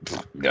it, but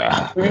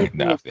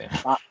nothing.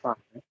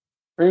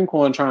 Cream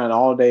corn trying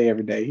all day,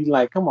 every day. He's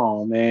like, come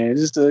on, man,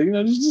 just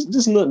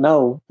look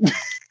no.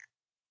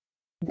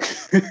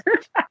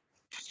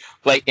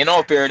 Like in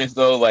all fairness,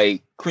 though,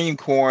 like Cream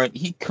Corn,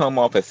 he come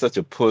off as such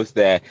a puss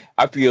that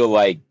I feel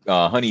like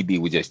Honeybee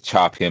would just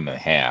chop him in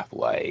half.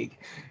 Like,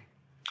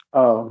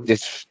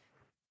 just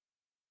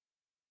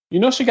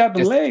she got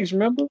the legs.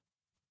 Remember?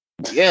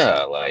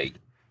 Yeah, like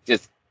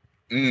just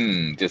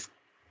just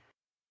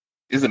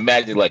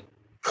imagine like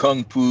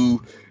kung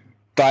fu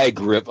thigh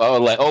grip. I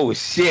was like, oh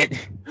shit,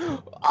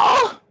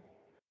 ah.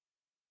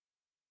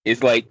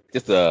 It's like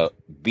just a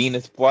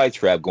Venus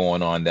flytrap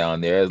going on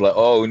down there. It's like,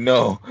 oh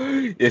no,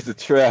 it's a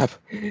trap.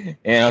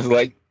 And I was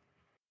like,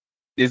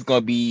 it's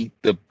gonna be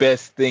the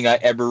best thing I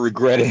ever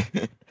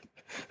regretted.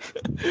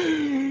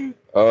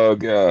 Oh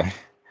god.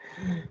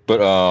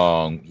 But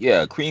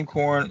yeah, cream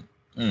corn.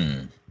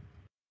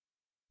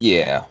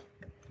 Yeah.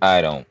 I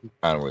don't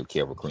really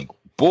care for cream corn.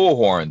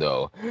 Bullhorn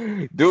though.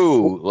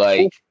 Dude,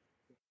 like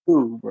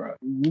Ooh, bro.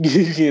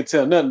 You can't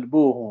tell nothing to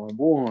Bullhorn.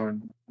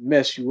 Bullhorn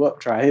mess you up,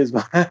 try his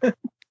mind.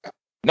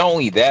 not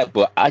only that,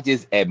 but I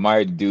just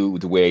admire the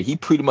dude to where he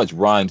pretty much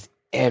rhymes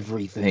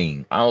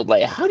everything. I was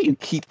like, how do you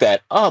keep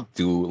that up,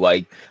 dude?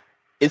 Like,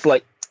 it's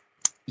like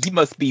he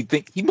must be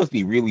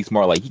really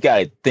smart. Like he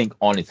gotta think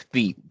on his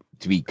feet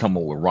to be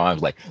coming with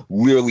rhymes. Like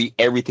literally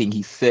everything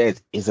he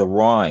says is a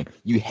rhyme.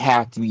 You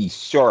have to be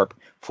sharp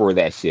for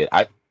that shit.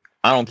 I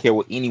don't care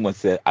what anyone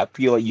said. I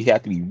feel like you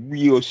have to be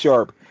real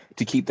sharp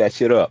to keep that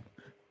shit up.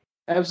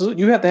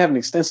 Absolutely. You have to have an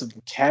extensive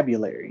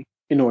vocabulary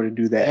in order to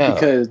do that, Yeah.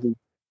 because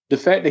the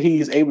fact that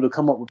he's able to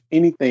come up with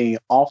anything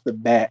off the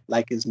bat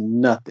like is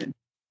nothing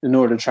in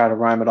order to try to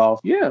rhyme it off.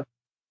 Yeah.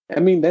 I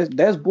mean,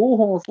 that's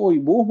Bullhorn for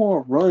you.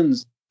 Bullhorn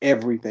runs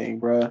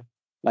everything, bruh.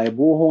 Like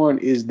Bullhorn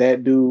is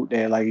that dude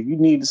that, like, if you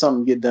need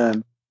something to get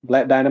done,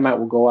 Black Dynamite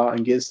will go out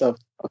and get stuff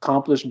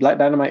accomplished. Black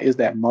Dynamite is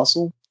that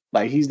muscle.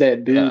 Like he's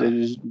that dude that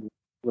is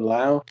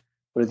rely on.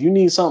 But if you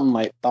need something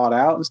like thought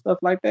out and stuff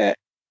like that,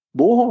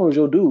 Bullhorn was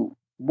your dude.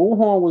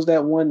 Bullhorn was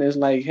that one that's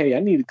like, hey,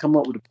 I need to come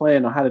up with a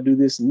plan on how to do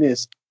this and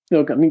this.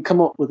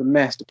 Come up with a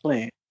master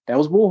plan. That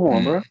was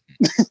Bullhorn, bro.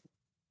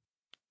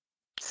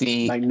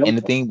 See, like, and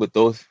the thing with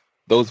those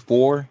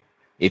four,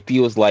 it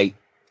feels like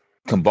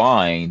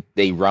combined,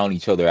 they round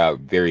each other out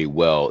very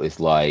well. It's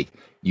like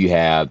you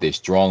have this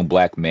strong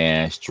black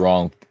man,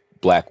 strong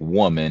black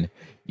woman.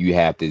 You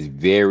have this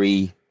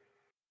very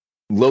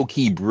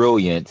low-key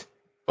brilliant,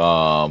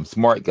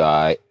 smart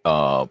guy,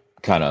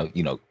 kind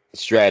of,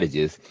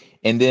 strategist.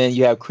 And then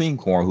you have Cream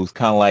Corn, who's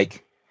kind of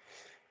like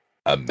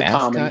a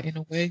mascot in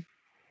a way.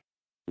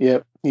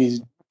 Yep,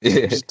 he's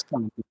just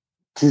kind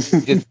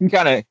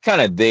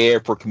of there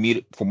for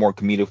more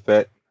comedic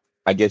effect,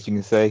 I guess you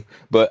can say.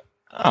 But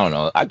I don't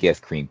know. I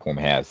guess Cream Corn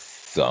has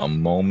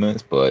some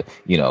moments, but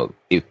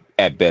if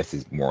at best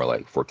it's more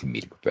like for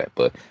comedic effect.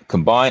 But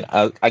combined,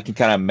 I can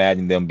kind of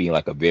imagine them being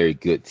like a very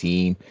good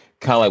team,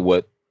 kind of like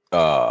what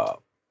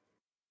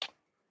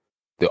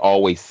the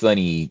Always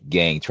Sunny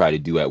gang tried to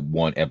do at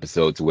one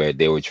episode, to where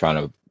they were trying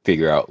to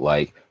figure out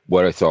like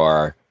what is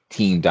our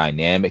team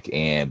dynamic,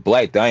 and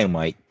Black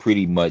Dynamite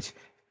pretty much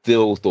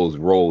fills those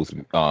roles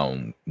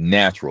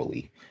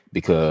naturally,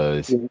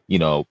 because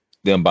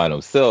them by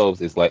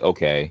themselves, it's like,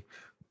 okay,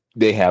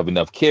 they have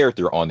enough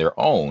character on their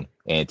own,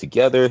 and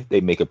together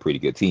they make a pretty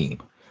good team.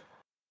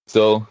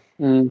 So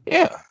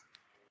yeah,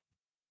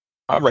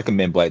 I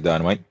recommend Black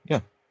Dynamite.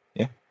 Yeah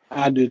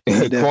I do.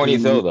 Corny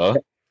as hell though.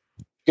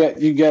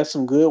 You got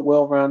some good,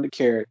 well-rounded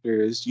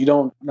characters. You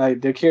don't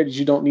like their characters.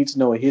 You don't need to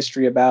know a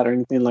history about or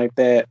anything like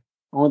that.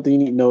 Only thing you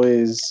need to know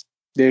is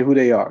they're who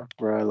they are,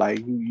 bro. Like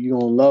you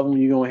gonna love them,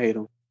 you gonna hate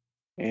them,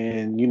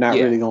 and you're not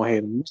really gonna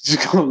hate them. You're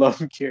just gonna love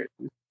them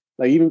characters.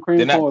 Like even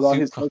Cream Corn with all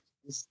his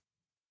characters,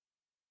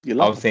 I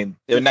was saying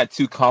they're not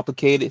too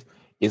complicated.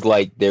 It's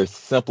like they're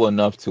simple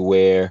enough to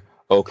where,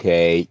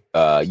 okay,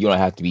 you don't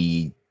have to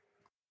be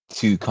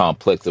too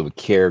complex of a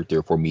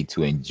character for me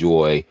to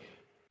enjoy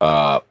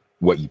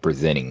what you're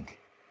presenting,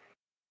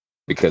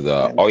 because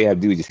all you have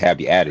to do is just have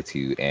the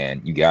attitude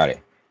and you got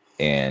it,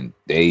 and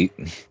they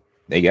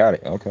got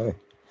it. Okay.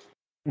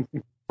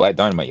 Black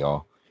Dynamite,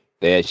 y'all.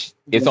 It's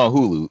on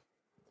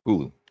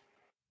Hulu.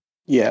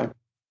 Yeah.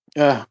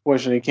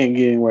 Fortunately, can't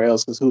get anywhere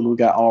else because Hulu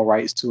got all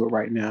rights to it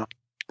right now.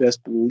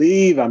 Best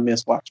believe I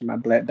missed watching my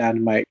Black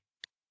Dynamite.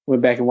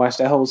 Went back and watched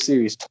that whole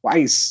series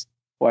twice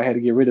before I had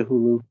to get rid of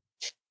Hulu.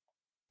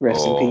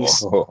 Rest in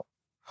peace.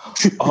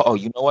 Oh,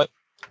 you know what?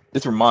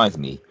 This reminds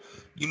me.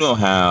 You know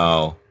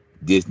how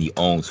Disney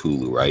owns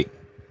Hulu, right?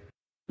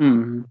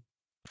 Mm-hmm.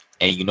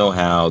 And you know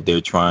how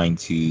they're trying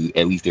to,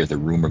 at least there's a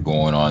rumor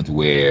going on to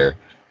where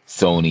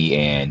Sony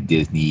and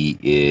Disney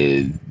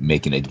is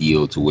making a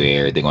deal to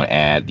where they're going to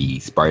add the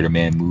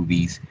Spider-Man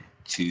movies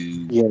to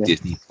Yeah.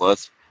 Disney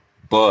Plus,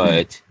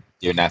 but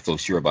they're not so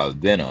sure about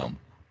Venom.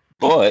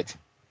 But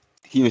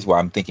here's what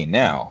I'm thinking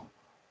now.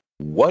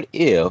 What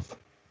if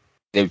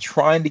they're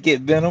trying to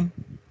get Venom,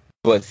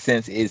 but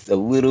since it's a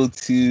little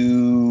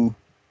too,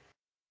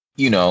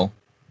 you know,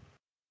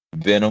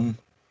 Venom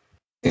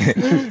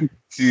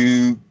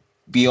to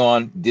be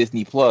on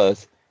Disney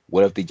Plus,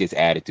 what if they just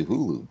add it to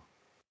Hulu?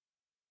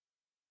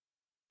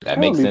 That That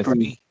would makes be sense to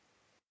pretty. me.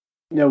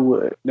 That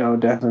would. That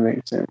would definitely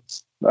make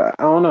sense. But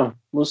I don't know.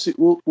 We'll see.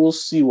 We'll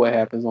see what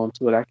happens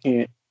onto it. I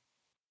can't.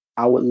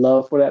 I would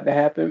love for that to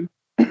happen,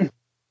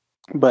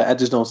 but I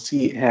just don't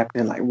see it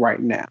happening like right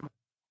now.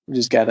 We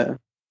just gotta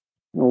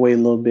wait a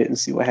little bit and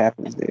see what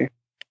happens there.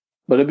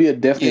 But it'd be a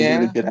definitely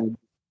really Yeah, good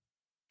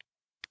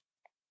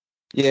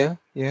idea.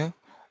 yeah.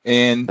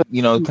 And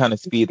kind of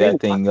speed that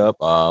thing up.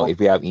 If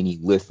we have any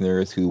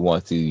listeners who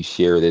want to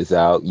share this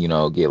out,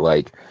 get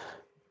like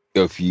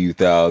a few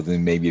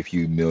thousand, maybe a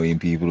few million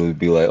people to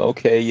be like,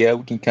 okay, yeah,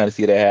 we can kind of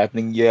see that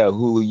happening. Yeah,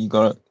 who are you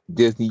gonna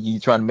Disney? You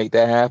trying to make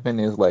that happen?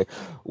 And it's like,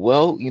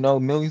 well,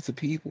 millions of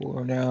people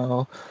are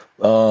now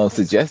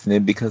suggesting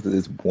it because of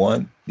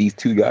these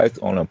two guys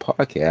on a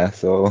podcast.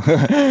 So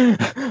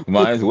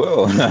might as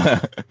well,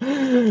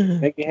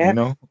 Make it you happen.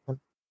 know.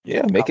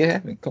 Yeah, make it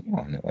happen. Come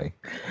on, like.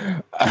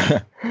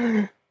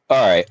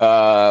 All right.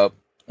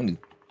 Let me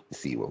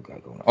see what we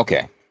got going on.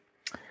 Okay,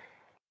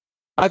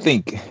 I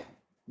think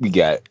we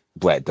got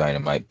Black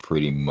Dynamite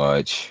pretty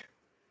much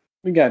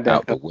We got that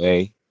out the covered.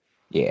 way.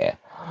 Yeah.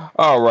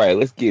 All right,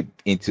 let's get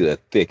into the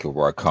thick of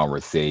our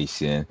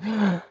conversation.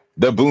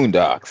 The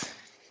Boondocks.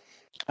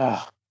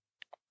 Ah,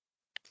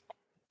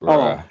 hold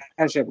on. Bruh.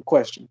 I actually have a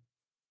question.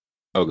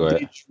 Oh, go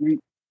ahead.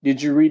 Did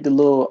you read the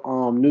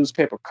little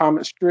newspaper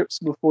comic strips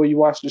before you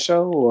watched the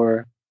show,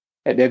 or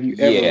have you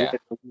ever read Yeah,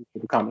 the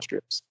newspaper comic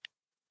strips?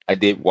 I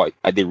did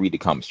read the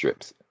comic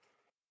strips.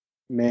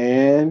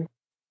 Man,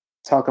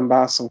 talking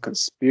about some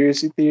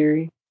conspiracy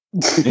theory.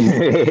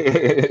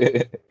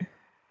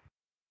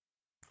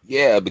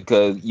 Yeah,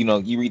 because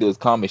you read those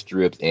comic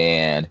strips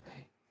and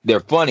they're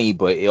funny,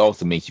 but it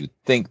also makes you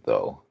think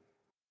though.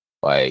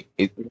 Like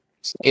it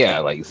Yeah,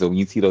 like so when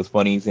you see those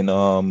funnies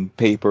in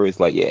paper, it's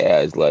like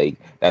it's like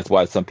that's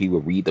why some people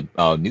read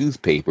the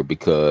newspaper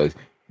because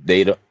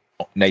they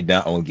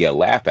not only get a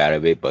laugh out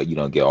of it, but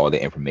get all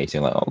the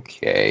information. Like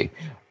okay,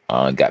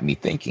 got me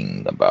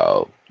thinking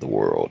about the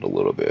world a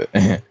little bit.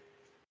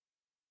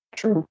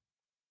 True,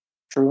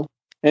 true.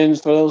 And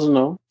for those who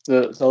know,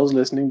 those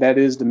listening, that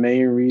is the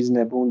main reason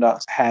that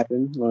Boondocks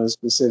happened. Was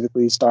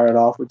specifically started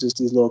off with just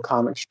these little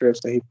comic strips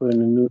that he put in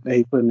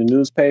the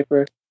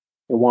newspaper.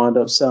 It wound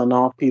up selling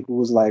off. People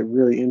was like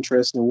really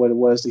interested in what it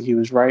was that he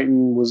was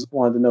writing.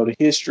 Wanted to know the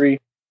history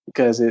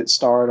because it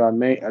starred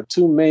our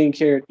two main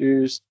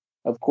characters,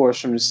 of course,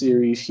 from the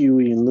series,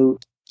 Huey and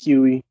Luke.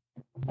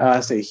 I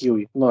say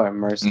Huey. Lord have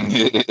mercy.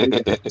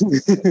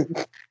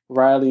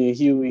 Riley and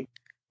Huey,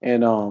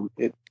 and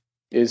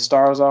it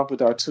stars off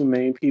with our two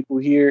main people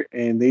here,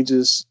 and they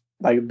just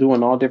like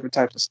doing all different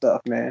types of stuff,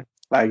 man.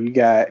 Like you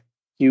got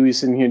Huey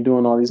sitting here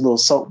doing all these little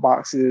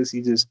soapboxes.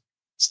 He just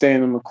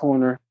standing in the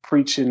corner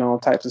preaching all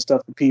types of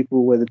stuff to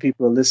people, whether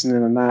people are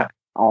listening or not.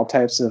 All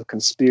types of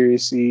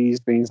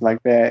conspiracies, things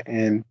like that,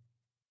 and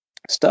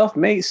stuff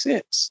made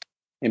sense.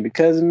 And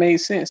because it made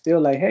sense, they're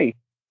like, "Hey,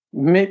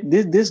 make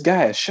this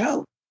guy a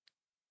show."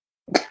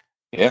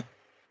 Yeah,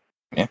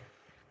 yeah.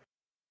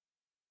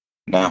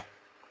 Now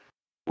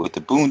with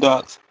the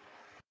Boondocks,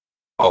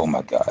 oh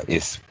my God,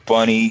 it's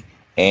funny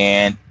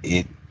and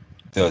it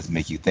does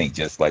make you think,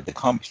 just like the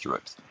comic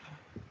strips.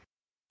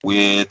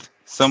 With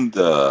some of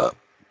the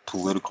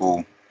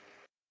political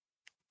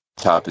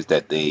topics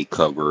that they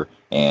cover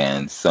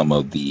and some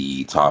of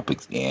the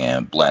topics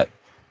in Black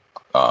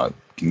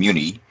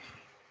community,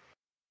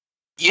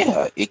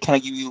 yeah, it kind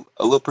of gives you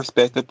a little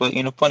perspective, but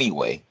in a funny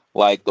way.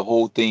 Like the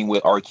whole thing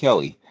with R.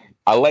 Kelly.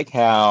 I like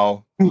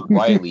how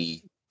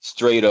Riley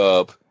straight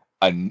up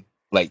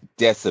like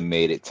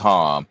decimated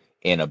Tom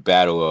in a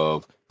battle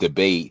of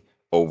debate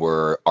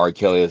over R.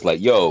 Kelly. It's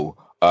like, yo,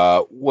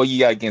 what you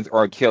got against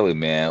R. Kelly,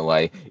 man?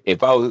 Like,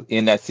 if I was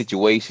in that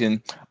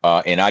situation,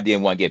 and I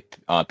didn't want to get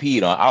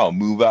peed on, I'll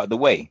move out the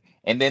way.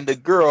 And then the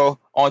girl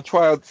on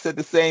trial said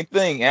the same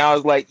thing, and I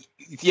was like,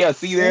 yeah,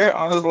 see there?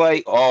 I was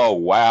like, oh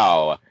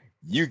wow,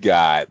 you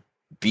got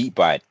beat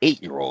by an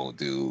 8-year-old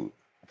dude.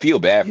 Feel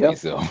bad for Yep.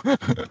 yourself.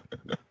 The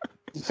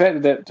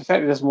fact that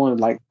that's one of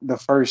like the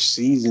first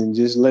season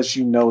just lets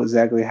you know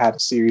exactly how the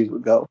series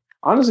would go.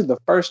 Honestly, the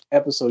first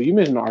episode you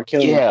mentioned R.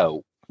 Kelly, Yeah,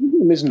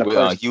 you mentioned the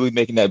first, Huey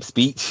making that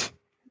speech.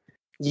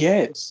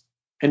 yes,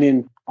 and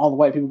then all the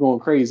white people going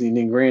crazy, and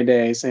then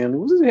Granddad saying,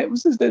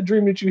 Was this that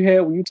dream that you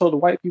had when you told the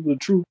white people the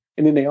truth?"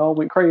 And then they all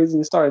went crazy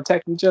and started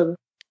attacking each other.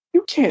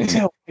 You can't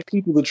tell white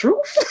people the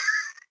truth.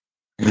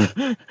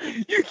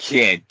 You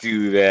can't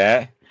do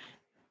that.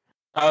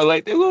 I was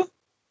like, well,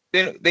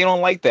 they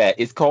don't like that.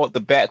 It's called the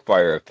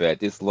backfire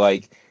effect. It's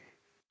like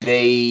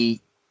they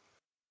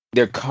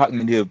their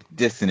cognitive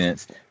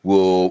dissonance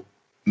will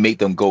make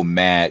them go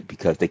mad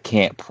because they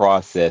can't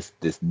process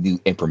this new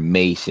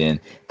information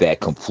that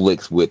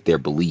conflicts with their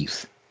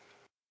beliefs.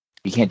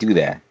 You can't do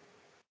that.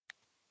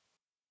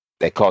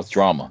 That causes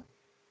drama.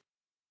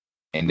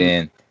 And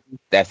then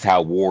that's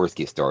how wars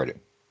get started.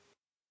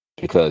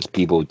 Because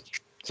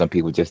some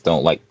people just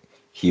don't like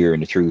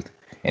hearing the truth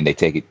and they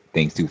take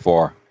things too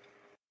far.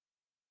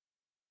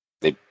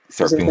 They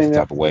start feeling some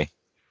type of way.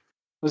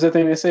 What's that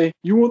thing they say?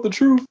 You want the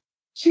truth?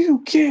 You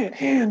can't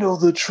handle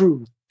the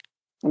truth.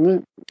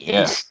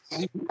 Yeah.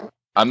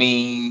 I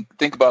mean,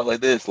 think about it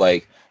like this.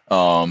 Like,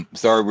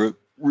 sorry, we're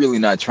really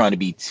not trying to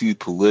be too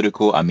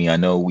political. I mean, I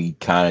know we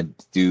kind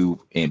of do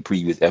in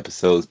previous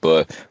episodes,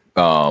 but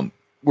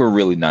we're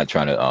really not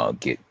trying to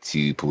get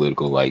too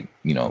political, like,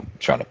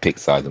 trying to pick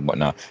sides and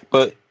whatnot.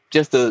 But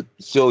just to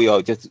show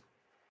y'all, just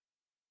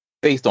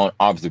based on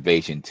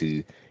observation,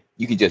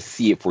 you can just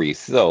see it for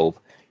yourself.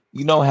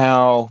 You know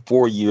how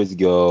 4 years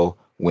ago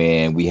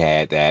when we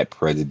had that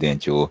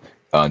presidential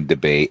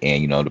debate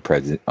and the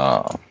president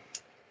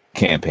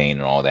campaign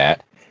and all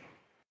that,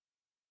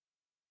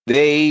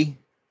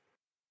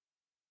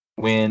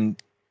 when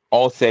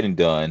all said and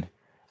done,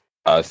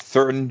 a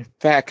certain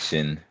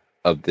faction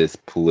of this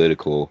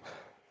political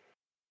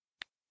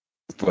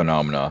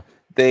phenomena,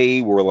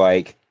 they were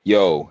like,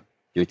 yo,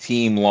 your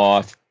team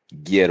lost,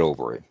 get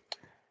over it.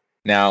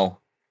 Now,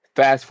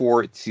 fast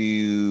forward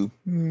to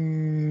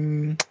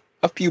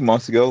a few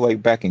months ago,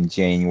 like back in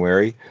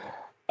January,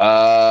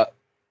 the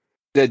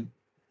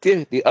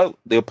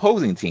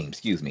opposing team,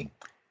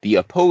 the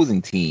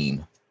opposing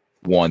team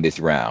won this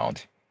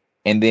round.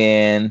 And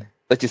then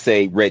let's just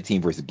say red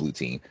team versus blue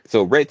team.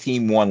 So red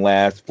team won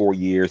last 4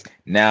 years.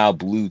 Now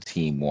blue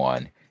team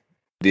won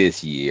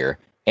this year.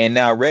 And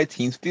now red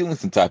team's feeling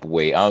some type of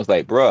way. I was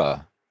like,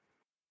 bruh,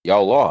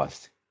 y'all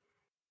lost.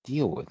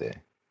 Deal with it.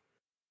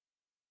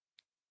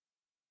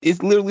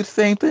 It's literally the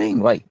same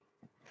thing. Like,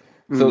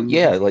 so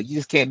yeah, like you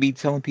just can't be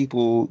telling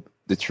people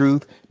the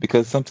truth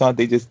because sometimes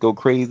they just go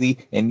crazy,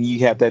 and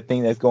you have that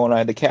thing that's going on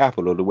at the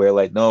Capitol to where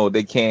like, no,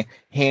 they can't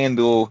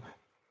handle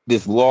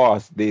this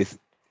loss. This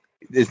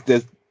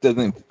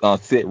doesn't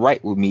sit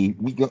right with me.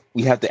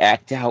 We have to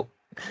act out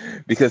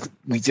because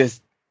this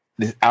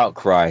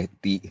outcry,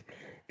 the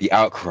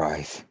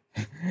outcries.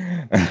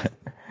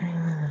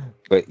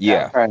 But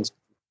yeah, outcries.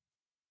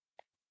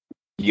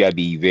 You gotta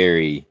be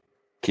very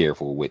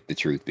careful with the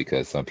truth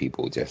because some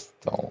people just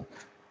don't.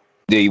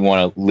 They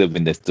want to live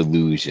in this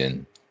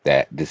delusion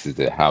that this is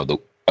a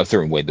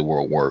certain way the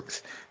world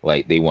works.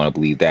 Like they want to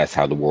believe that's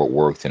how the world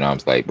works, and I'm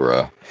just like,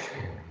 bruh,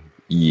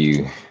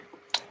 you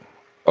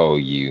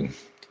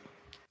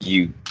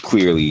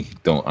clearly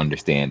don't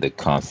understand the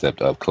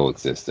concept of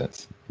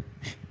coexistence.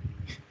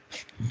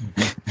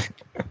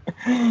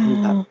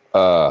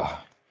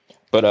 But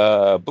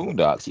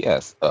Boondocks,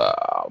 yes.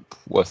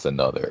 What's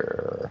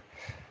another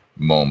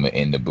moment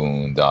in the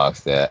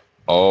Boondocks that?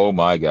 Oh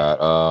my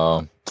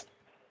God.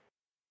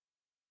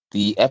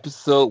 The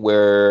episode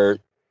where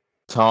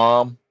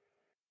Tom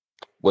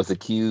was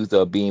accused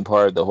of being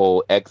part of the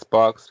whole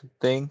Xbox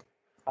thing.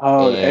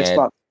 Oh, the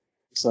Xbox.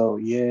 So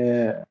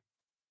yeah.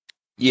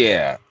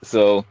 Yeah.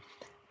 So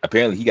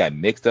apparently he got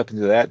mixed up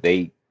into that.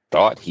 They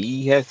thought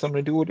he had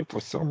something to do with it for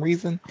some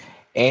reason,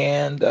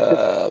 and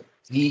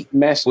he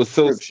was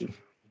so.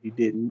 He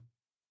didn't.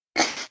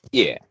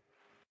 Yeah.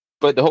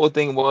 But the whole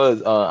thing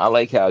was, I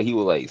like how he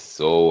was like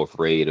so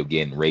afraid of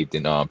getting raped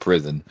in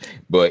prison.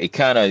 But it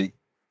kind of,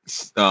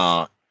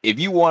 if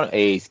you want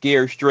a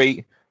scare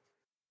straight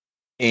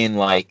in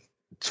like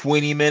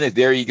 20 minutes,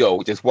 there you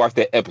go. Just watch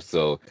that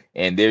episode,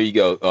 and there you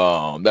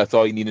go. That's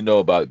all you need to know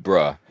about it,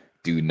 bruh.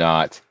 Do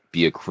not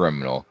be a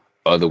criminal,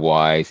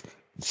 otherwise,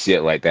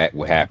 shit like that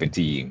will happen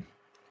to you.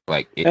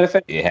 Like it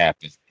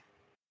happens.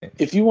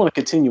 If you want a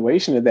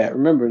continuation of that,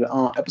 remember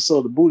the episode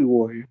of the Booty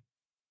Warrior.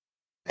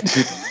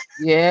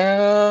 Yeah,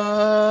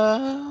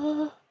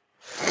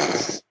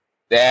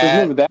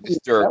 that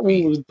disturbed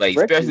me. Like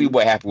especially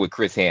what happened with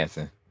Chris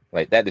Hansen.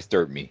 Like that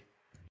disturbed me.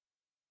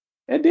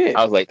 It did.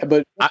 I was like,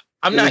 but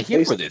I'm not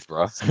here for this,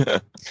 bro.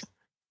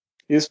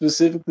 It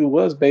specifically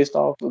was based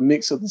off a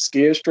mix of the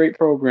Scared Straight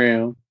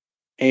program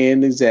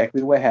and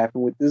exactly what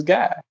happened with this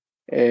guy,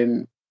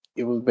 and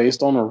it was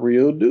based on a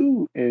real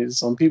dude. And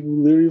some people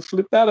literally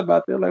flipped out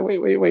about that. Like,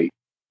 wait,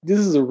 this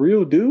is a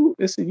real dude?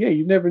 They said, yeah,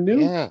 you never knew.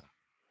 Yeah.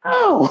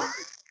 Oh.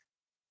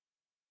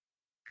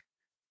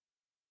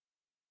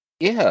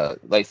 Yeah,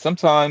 like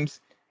sometimes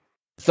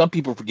some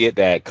people forget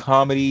that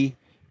comedy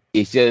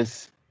is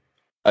just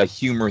a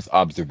humorous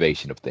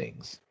observation of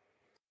things.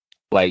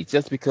 Like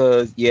just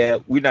because,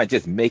 we're not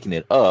just making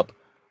it up,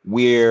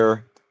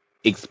 we're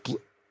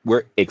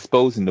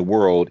exposing the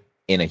world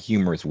in a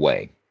humorous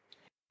way,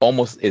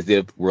 almost as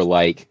if we're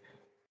like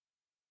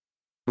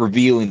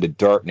revealing the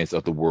darkness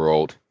of the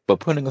world,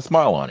 but putting a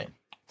smile on it.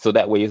 So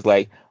that way, it's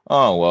like,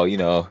 oh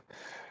well,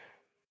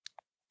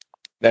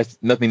 that's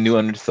nothing new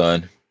under the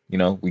sun.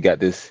 We got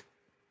this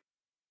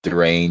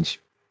deranged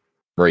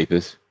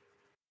rapist,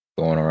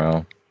 going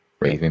around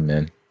raping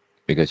men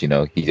because he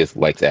just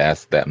likes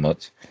ass that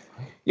much.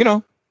 You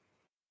know,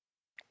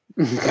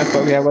 that's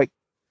why we have like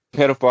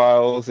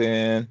pedophiles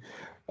and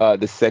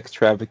the sex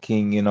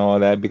trafficking and all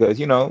that because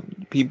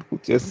people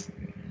just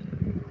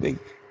they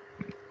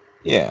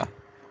yeah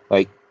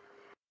like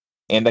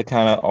and that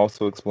kind of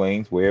also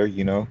explains where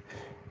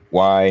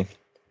why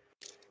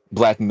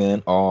black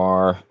men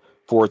are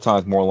 4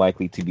 times more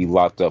likely to be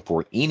locked up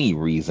for any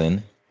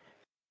reason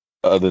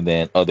other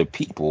than other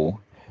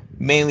people,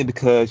 mainly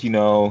because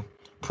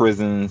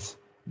prisons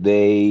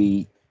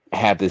they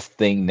have this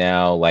thing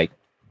now like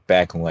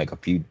back in like a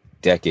few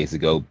decades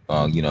ago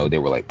they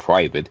were like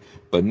private,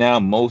 but now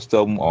most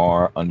of them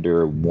are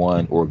under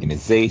one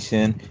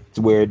organization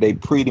to where they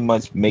pretty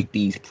much make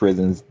these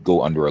prisons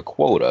go under a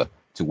quota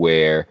to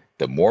where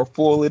the more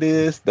full it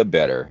is the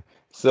better.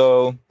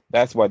 So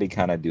that's why they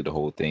kind of do the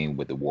whole thing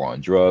with the war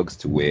on drugs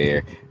to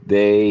where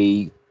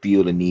they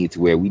feel the need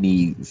to where we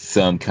need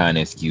some kind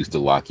of excuse to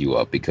lock you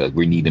up because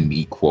we need to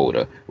meet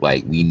quota.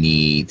 Like we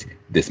need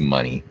this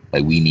money.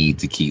 Like we need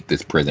to keep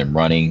this prison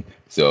running.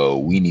 So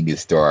we need to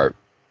start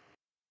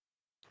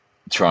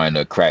trying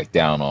to crack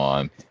down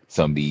on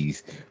some of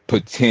these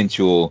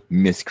potential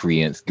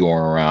miscreants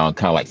going around,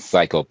 kind of like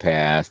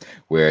psychopaths,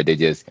 where they're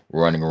just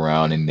running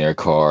around in their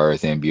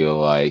cars and be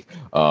like,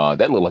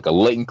 that looked like a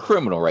latent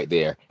criminal right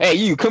there. Hey,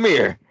 you come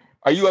here.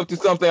 Are you up to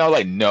something? I was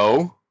like,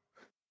 no.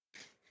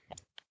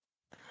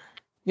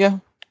 Yeah.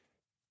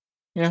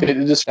 Yeah.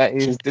 That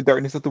is the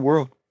darkness of the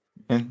world.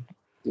 And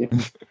yeah.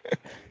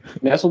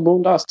 That's what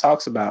Boondocks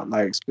talks about,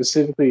 like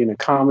specifically in a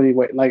comedy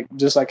way, like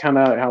just like kind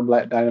of how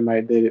Black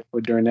Dynamite did it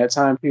for during that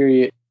time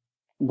period.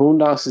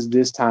 Boondocks is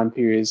this time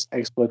period's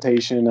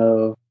exploitation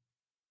of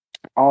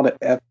all the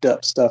effed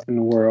up stuff in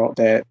the world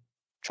that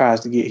tries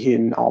to get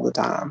hidden all the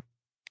time.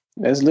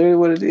 That's literally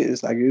what it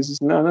is. Like it's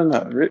just no.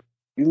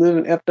 You live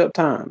in effed up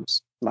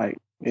times. Like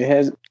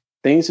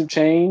things have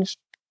changed.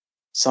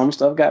 Some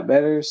stuff got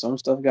better, some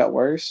stuff got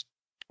worse.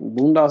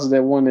 Boondocks is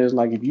that one that's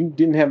like if you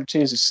didn't have a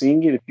chance to see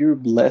it, if you're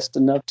blessed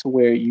enough to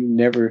where you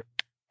never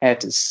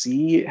had to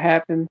see it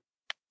happen,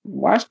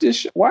 watch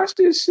this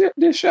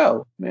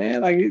show,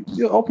 man. Like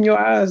you'll open your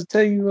eyes and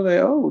tell you like,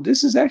 oh,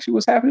 this is actually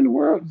what's happening in the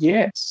world.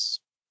 Yes.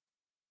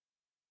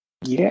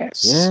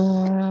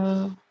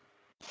 Yeah.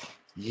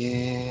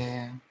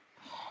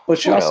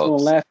 But you're also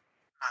gonna laugh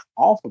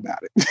off about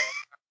it.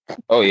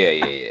 Oh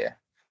yeah.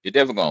 You're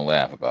definitely gonna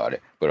laugh about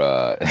it.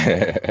 But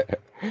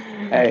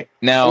hey,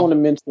 now I want to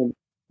mention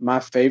my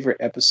favorite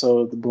episode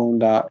of the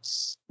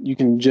Boondocks. You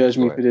can judge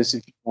me for this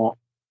if you want.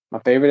 My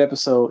favorite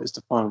episode is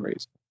the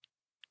fundraiser.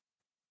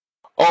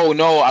 Oh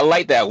no, I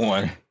like that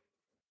one.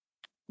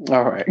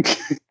 All right.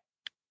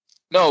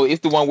 No,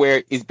 it's the one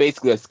where it's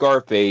basically a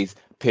Scarface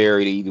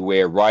parody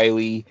where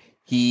Riley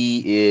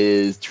he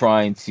is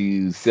trying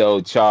to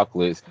sell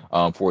chocolates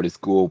for the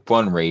school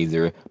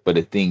fundraiser, but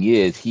the thing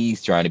is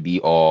he's trying to be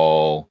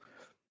all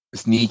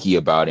sneaky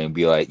about it and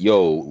be like,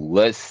 yo,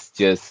 let's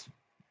just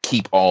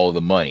keep all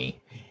the money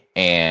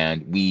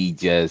and we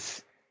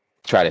just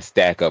try to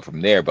stack up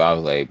from there. But I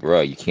was like,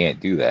 bro, you can't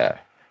do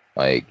that.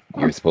 Like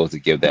you're supposed to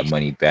give that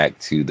money back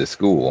to the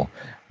school.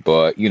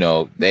 But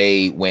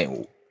they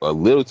went a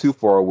little too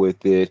far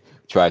with it,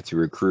 tried to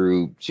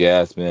recruit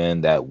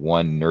Jasmine, that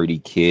one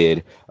nerdy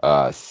kid,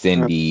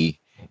 Cindy,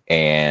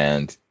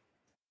 and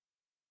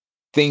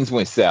things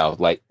went south.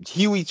 Like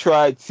Huey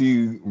tried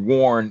to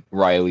warn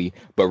Riley,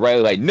 but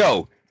Riley like,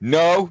 no.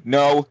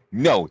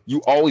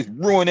 You always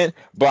ruin it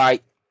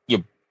by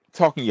your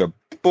talking your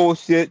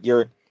bullshit,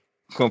 your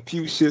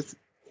Confucius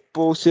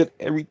bullshit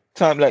every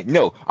time. Like,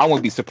 no, I want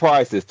to be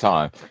surprised this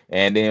time.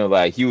 And then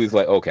like Huey's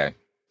like, okay,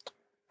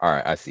 all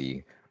right, I see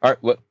you. All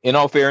right, well, in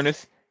all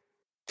fairness,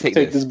 take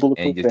this and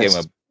he just gave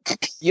him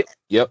a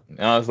yep.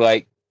 And I was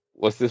like,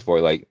 what's this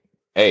for? Like,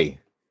 hey,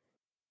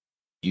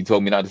 you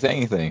told me not to say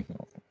anything.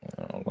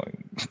 I was like,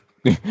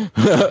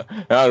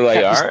 all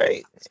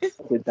right.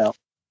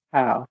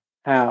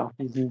 How?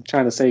 He's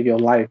trying to save your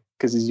life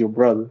because he's your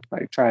brother.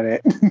 Like, try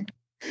that.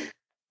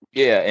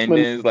 Yeah, and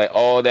then it's like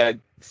all that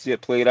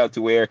shit played out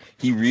to where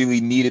he really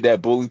needed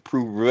that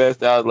bulletproof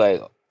vest. I was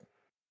like,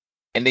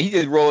 and then he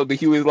just rolled, but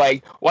he was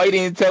like, why you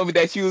didn't tell me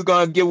that she was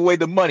going to give away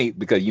the money?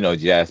 Because,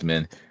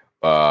 Jasmine,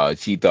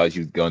 she thought she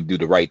was going to do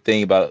the right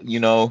thing about,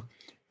 the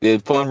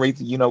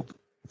fundraiser,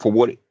 for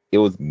what it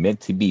was meant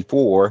to be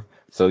for.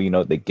 So,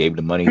 they gave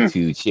the money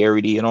to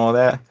charity and all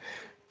that.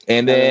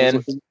 And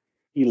then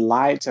he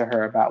lied to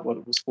her about what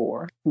it was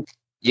for.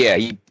 Yeah,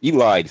 he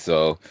lied.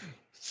 So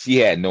she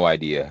had no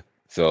idea.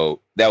 So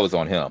that was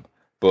on him.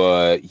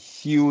 But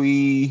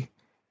Huey,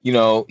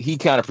 he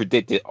kind of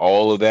predicted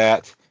all of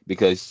that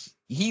because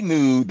he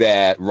knew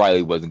that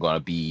Riley wasn't going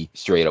to be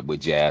straight up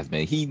with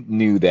Jasmine. He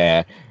knew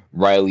that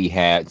Riley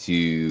had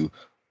to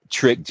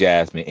trick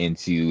Jasmine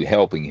into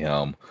helping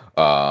him.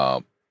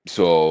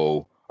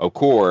 So, of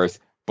course,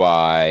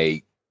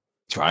 by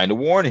trying to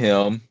warn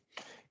him,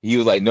 he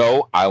was like,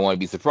 no, I want to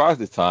be surprised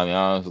this time. And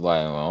I was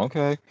like, well,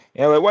 okay.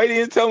 And like, why didn't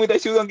you tell me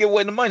that she was going to give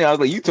away the money? I was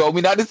like, you told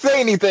me not to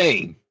say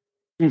anything.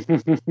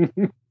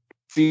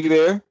 See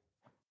there?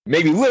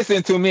 Maybe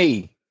listen to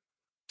me.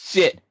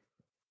 Shit.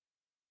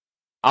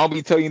 I'll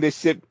be telling you this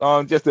shit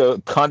just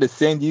to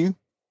condescend you.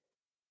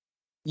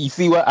 You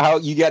see how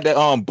you got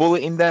that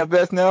bullet in that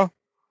vest now?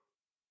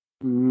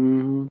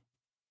 Mm,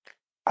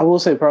 I will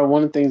say probably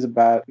one of the things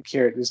about the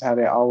characters how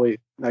they always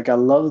like. I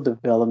love the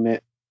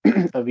development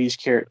of each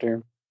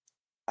character.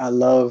 I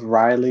love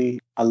Riley.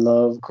 I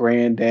love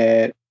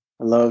Granddad.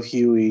 I love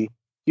Huey.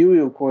 Huey,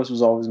 of course,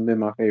 was always been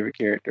my favorite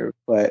character,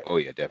 but Oh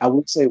yeah, I definitely.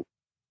 would say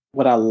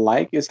what I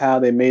like is how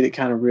they made it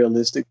kind of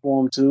realistic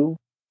for him too.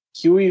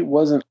 Huey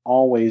wasn't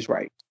always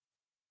right.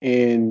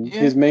 And Yeah.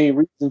 his main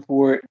reason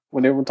for it,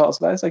 when everyone talks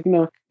about it, it's like,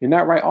 you're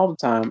not right all the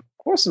time. Of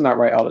course I'm not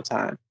right all the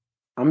time.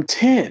 I'm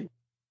 10.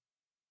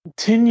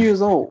 10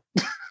 years old.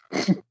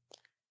 I'm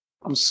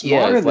Yeah,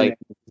 smarter it's than like,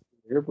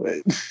 that,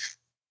 but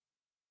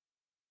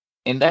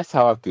and that's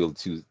how I feel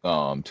to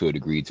a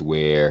degree to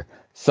where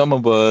some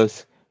of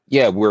us,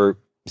 yeah, we're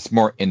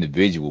smart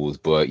individuals,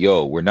 but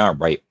yo, we're not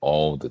right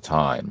all the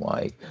time.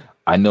 Like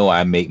I know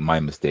I make my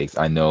mistakes.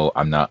 I know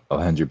I'm not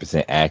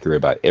 100% accurate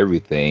about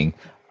everything.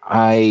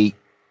 I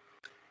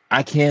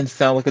I can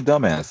sound like a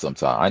dumbass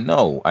sometimes.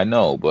 I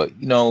know, but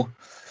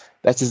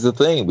that's just the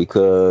thing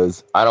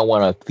because I don't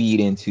want to feed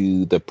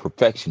into the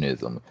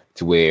perfectionism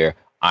to where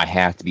I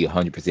have to be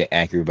 100%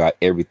 accurate about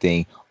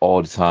everything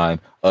all the time.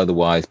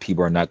 Otherwise,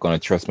 people are not going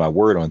to trust my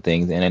word on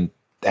things. And then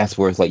that's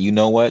where it's like, you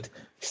know what?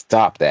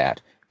 Stop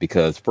that.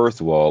 Because,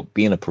 first of all,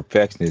 being a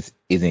perfectionist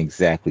isn't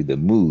exactly the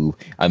move.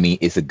 I mean,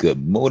 it's a good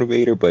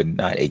motivator, but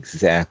not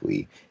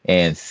exactly.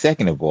 And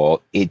second of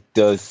all, it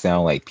does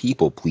sound like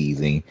people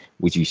pleasing,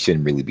 which you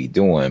shouldn't really be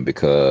doing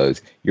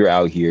because you're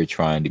out here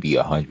trying to be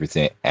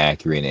 100%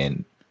 accurate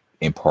and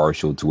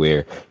impartial to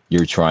where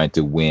you're trying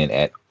to win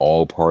at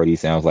all parties.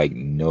 Sounds like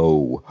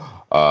no,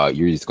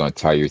 you're just going to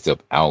tire yourself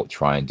out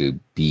trying to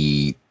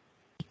be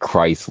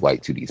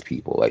Christ-like to these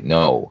people. Like,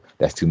 no,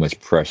 that's too much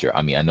pressure.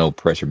 I mean, I know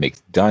pressure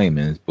makes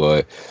diamonds,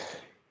 but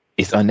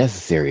it's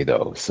unnecessary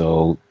though.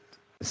 So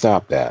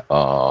stop that.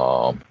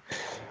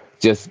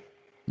 Just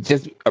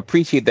just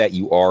appreciate that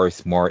you are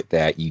smart,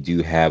 that you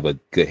do have a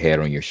good head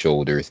on your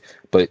shoulders,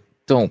 but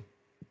don't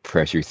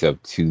pressure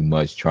yourself too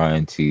much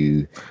trying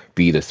to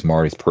be the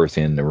smartest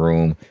person in the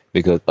room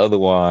because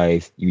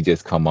otherwise you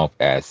just come off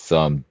as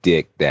some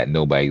dick that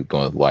nobody's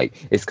gonna like.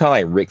 It's kind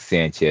of like Rick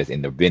Sanchez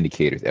in the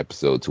Vindicators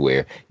episode to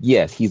where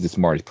yes, he's the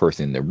smartest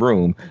person in the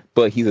room,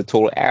 but he's a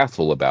total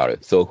asshole about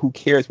it. So who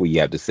cares what you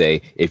have to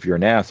say if you're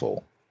an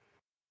asshole?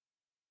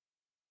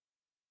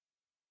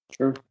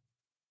 sure.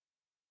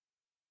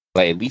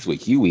 Like at least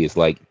with Huey, it's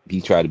like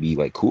he tried to be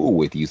like cool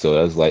with you. So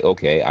I was like,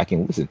 okay, I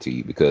can listen to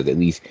you because at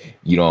least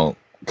you don't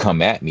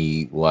come at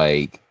me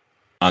like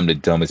I'm the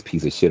dumbest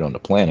piece of shit on the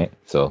planet.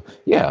 So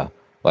yeah,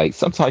 like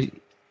sometimes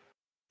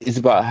it's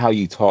about how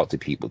you talk to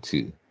people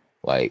too,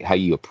 like how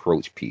you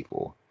approach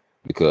people.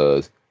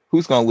 Because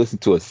who's gonna listen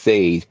to a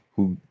sage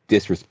who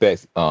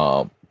disrespects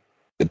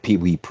the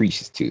people he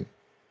preaches to?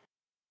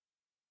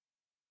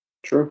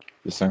 Sure.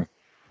 Just saying.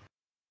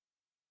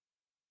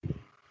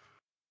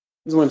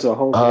 This went to a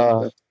whole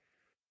Uh,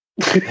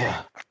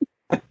 different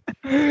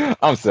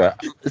I'm sorry.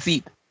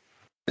 See,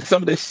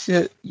 some of this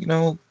shit,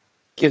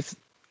 gets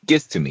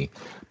gets to me.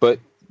 But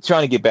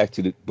trying to get back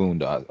to the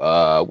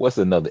Boondocks, what's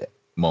another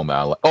moment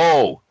I like?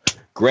 Oh,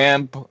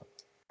 grandpa,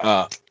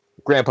 uh,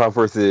 grandpa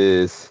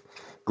versus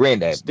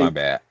granddad. My stink.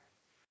 bad.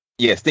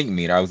 Yeah, stink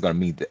meter. I was gonna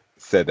meet that.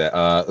 Said that.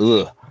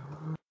 Ugh.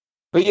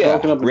 But Broken yeah,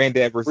 up into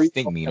granddad versus three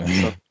stink whole meter.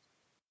 episodes.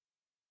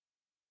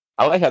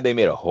 I like how they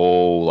made a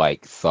whole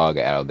like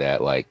saga out of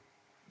that. Like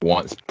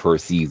once per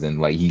season,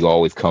 like he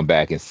always come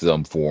back in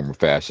some form or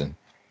fashion.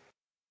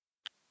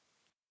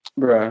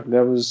 Bruh,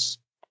 that was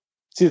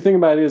see the thing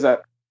about it is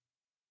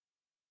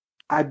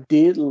I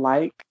did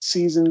like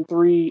season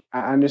three.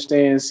 I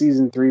understand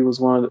season three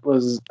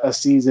was a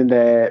season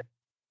that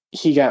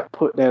he got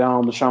put that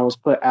Deshaun was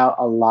put out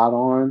a lot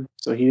on,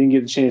 so he didn't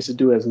get the chance to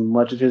do as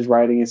much of his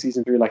writing in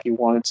season three like he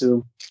wanted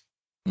to.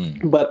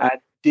 Mm. But I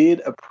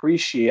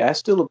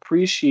still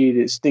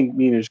appreciated Stink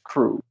Meaner's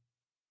crew.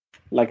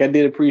 Like I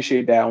did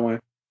appreciate that one,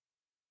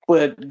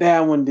 but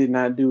that one did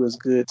not do as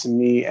good to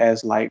me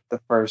as like the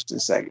first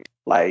and second.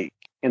 Like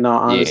in all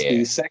honesty,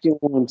 Yeah. second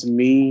one to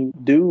me,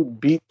 dude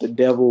beat the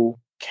devil,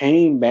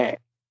 came back,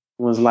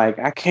 was like,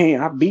 I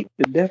beat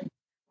the devil.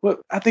 But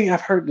I think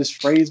I've heard this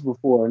phrase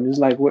before, and it's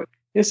like what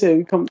it said.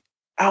 We come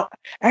out.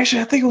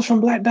 Actually, I think it was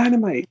from Black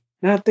Dynamite.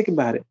 Now I think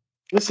about it.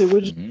 It said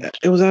Hmm.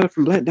 it was either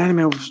from Black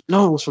Dynamite.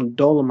 No, it was from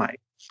Dolomite.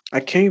 I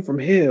came from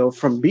hell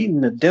from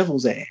beating the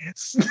devil's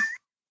ass.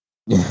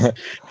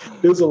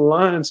 There's a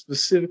line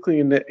specifically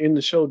in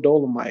the show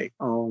Dolomite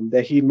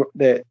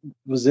that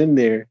was in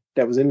there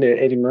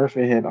Eddie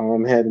Murphy had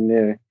in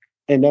there,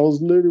 and that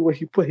was literally what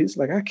he put. He's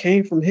like, I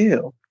came from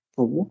hell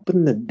for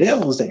whooping the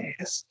devil's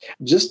ass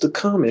just to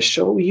come and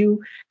show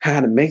you how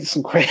to make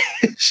some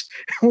crash.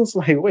 I was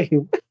like, wait,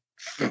 what?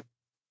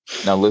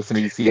 Now, listener,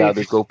 you see how And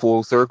this go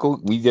full circle?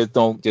 We just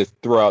don't just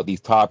throw out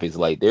these topics.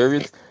 Like there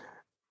is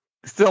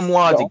some the,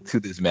 logic to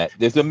this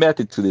There's a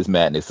method to this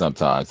madness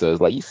sometimes. So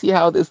it's like you see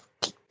how this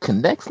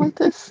connects like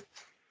this.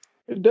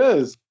 it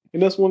does.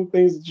 And that's one of the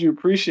things that you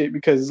appreciate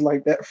because it's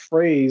like that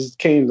phrase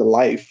came to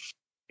life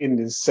in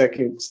the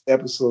second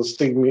episode.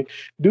 Stingman,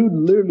 dude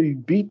literally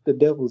beat the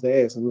devil's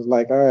ass and was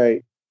like, all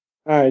right,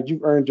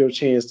 you've earned your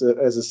chance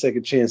as a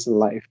second chance in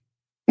life.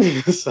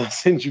 So I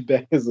send you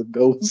back as a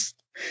ghost.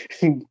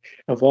 And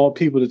of all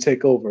people to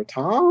take over,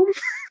 Tom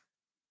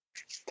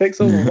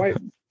takes over white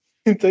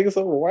takes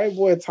over white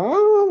boy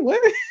Tom. What?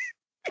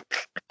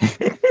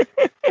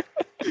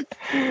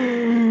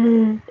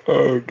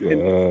 Oh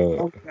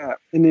god.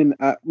 And then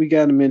we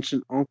got to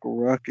mention Uncle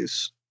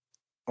Ruckus.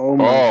 Oh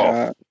my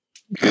god.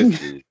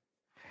 This is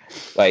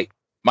like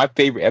my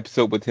favorite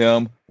episode with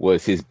him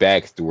was his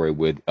backstory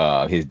with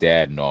his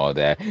dad and all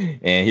that.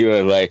 And he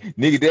was like,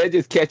 nigga, did I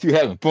just catch you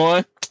having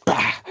fun?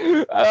 I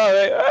was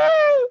like,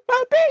 oh,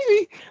 my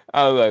baby.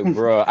 I was like,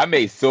 bro, I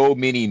made so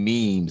many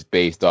memes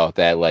based off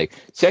that. Like,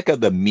 check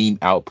out the Meme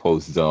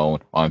Outpost Zone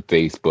on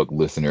Facebook,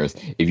 listeners,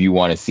 if you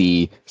want to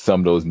see some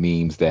of those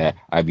memes that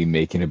I be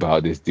making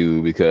about this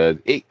dude, because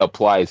it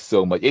applies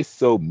so much. It's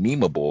so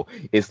memeable.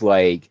 It's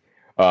like,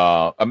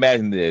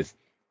 imagine this.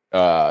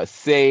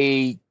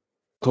 Say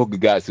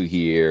Kokugatsu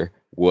here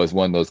was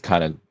one of those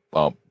kind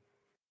of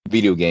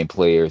video game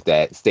players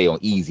that stay on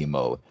easy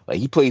mode. Like,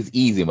 he plays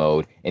easy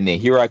mode, and then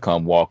here I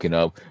come walking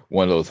up,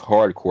 one of those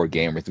hardcore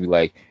gamers to be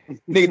like,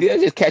 nigga, did I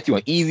just catch you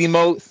on easy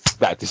mode?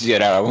 Slap the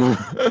shit out of him.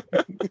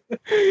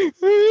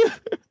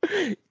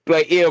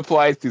 Like, it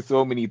applies to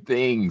so many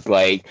things.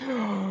 Like,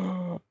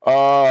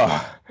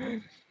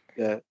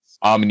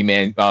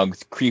 Omni-Man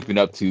creeping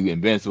up to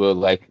Invincible,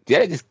 like,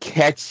 did I just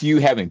catch you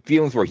having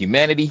feelings for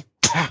humanity?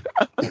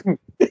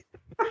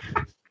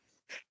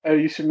 Oh,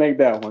 you should make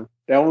that one.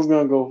 That one's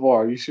gonna go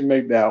far. You should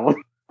make that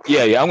one.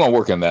 Yeah, I'm gonna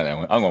work on that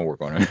one. I'm gonna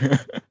work on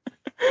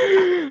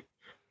it.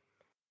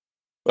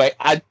 Like,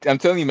 I'm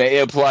telling you, man,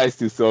 it applies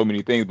to so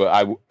many things, but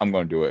I'm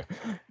gonna do it.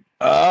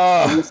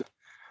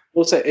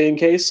 We'll say, in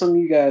case some of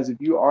you guys, if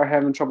you are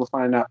having trouble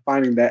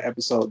finding that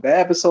episode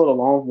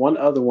along with one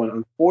other one,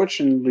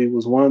 unfortunately,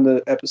 was one of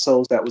the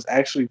episodes that was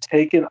actually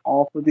taken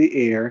off of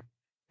the air.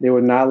 They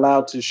were not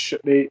allowed to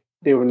showed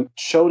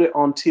it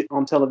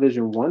on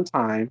television one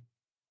time.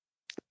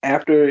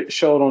 After it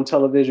showed on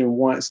television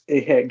once,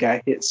 it had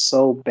got hit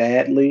so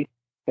badly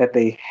that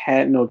they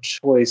had no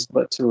choice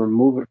but to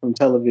remove it from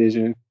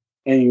television,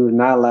 and you were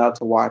not allowed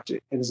to watch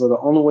it. And so the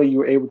only way you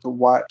were able to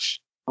watch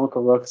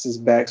Uncle Ruckus's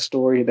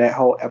backstory, that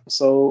whole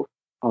episode,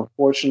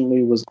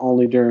 unfortunately, was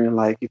only during,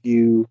 like, if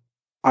you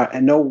I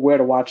know where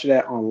to watch it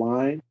at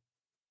online,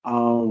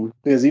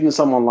 because even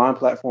some online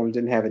platforms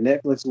didn't have it.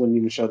 Netflix wouldn't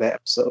even show that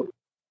episode,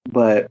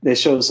 but they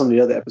showed some of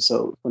the other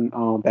episodes when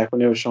back when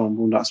they were showing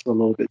Boondocks for a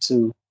little bit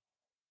too.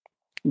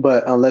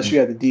 But unless you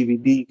had the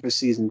DVD for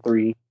season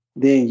 3,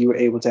 then you were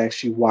able to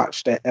actually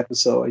watch that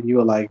episode, and you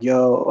were like,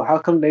 "Yo, how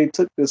come they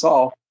took this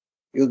off?"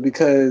 It was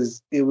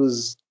because it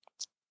was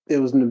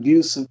an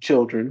abuse of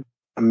children.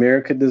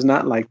 America does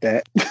not like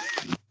that.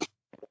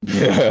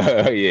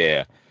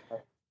 Yeah.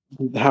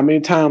 How many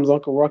times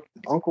Uncle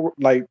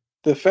like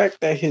the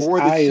fact that his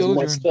eye is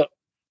messed up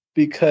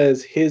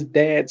because his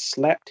dad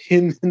slapped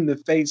him in the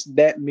face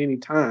that many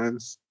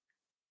times.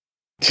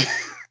 Did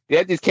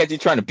I just catch you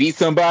trying to beat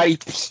somebody?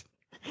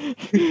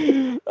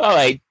 I'm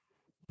like,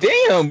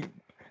 damn.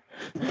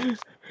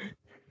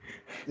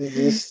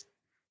 It's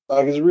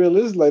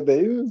realistic like that.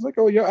 It's like,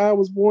 oh, your eye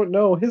was born.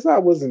 No, his eye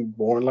wasn't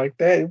born like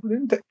that.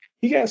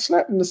 He got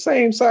slapped in the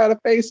same side of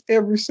the face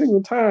every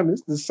single time.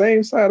 It's the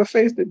same side of the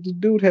face that the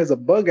dude has a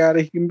bug out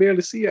of he can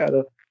barely see out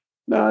of.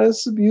 No,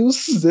 it's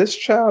abuse. That's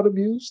child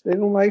abuse. They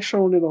don't like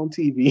showing it on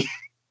TV.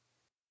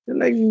 They're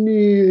like, no,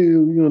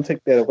 you're going to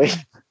take that away.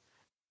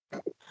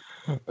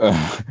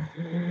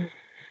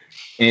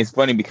 And it's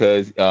funny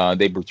because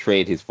they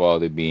portrayed his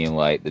father being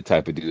like the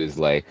type of dude is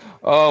like,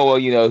 oh,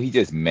 well, he's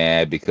just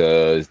mad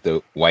because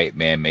the white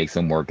man makes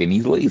him work and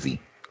he's lazy.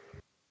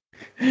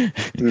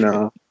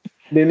 No.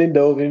 Then they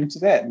dove into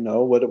that.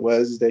 No, what it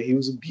was is that he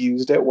was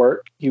abused at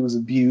work. He was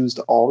abused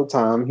all the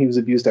time. He was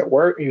abused at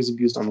work. He was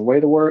abused on the way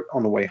to work,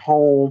 on the way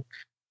home.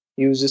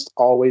 He was just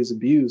always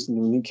abused.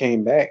 And when he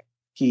came back,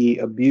 he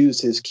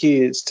abused his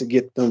kids to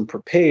get them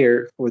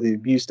prepared for the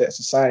abuse that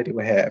society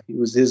would have. It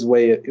was his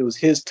way. It was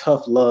his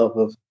tough love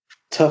of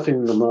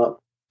toughening them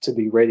up to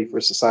be ready for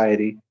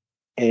society.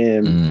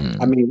 And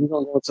I mean, we're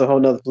going to go into a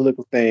whole nother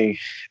political thing.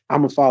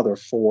 I'm a father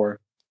of 4.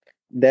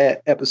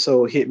 That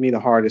episode hit me the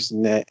hardest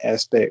in that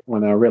aspect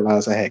when I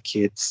realized I had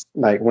kids.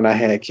 Like, when I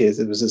had kids,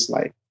 it was just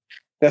like,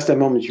 that's that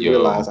moment you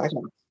realize I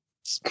got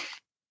kids.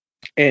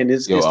 And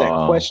it's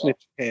that question that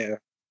you have: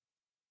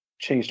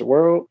 change the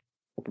world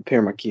or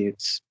prepare my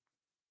kids?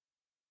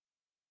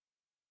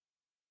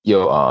 Kind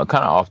of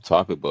off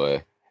topic,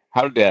 but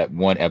how did that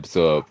one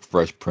episode of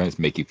Fresh Prince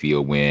make you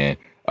feel when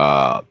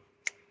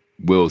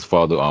Will's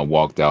father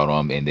walked out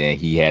on him, and then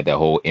he had that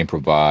whole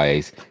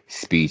improvised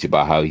speech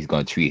about how he's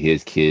going to treat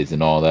his kids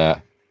and all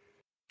that?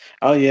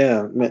 Oh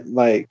yeah,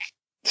 like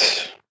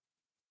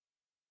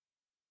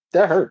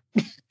that hurt.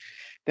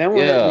 That one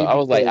hurt me. I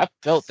was like, I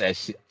felt that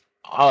shit.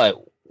 I was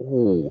like,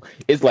 ooh,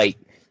 it's like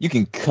you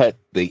can cut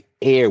the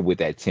air with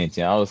that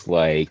tension. I was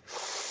like,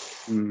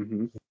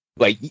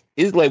 like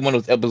it's like one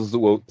of those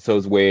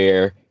episodes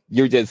where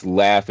you're just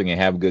laughing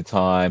and have a good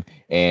time,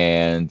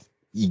 and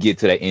you get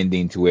to that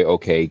ending to where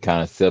okay,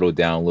 kind of settle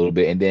down a little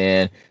bit, and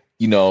then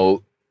you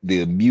know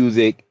the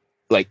music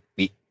like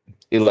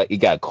it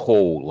got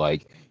cold,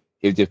 like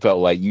it just felt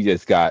like you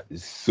just got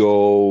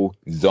so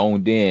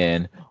zoned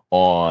in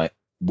on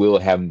Will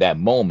having that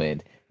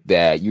moment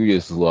that you're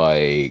just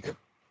like,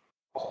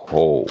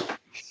 oh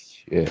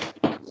shit.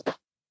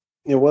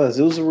 It was.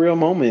 It was a real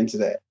moment into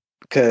that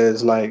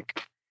because, like,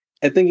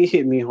 I think it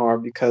hit me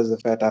hard because of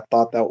the fact I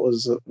thought that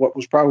was what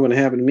was probably going to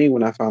happen to me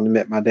when I finally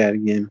met my dad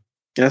again.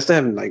 And I still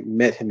haven't like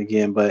met him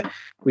again, but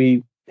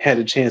we had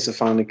a chance of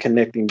finally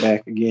connecting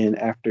back again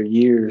after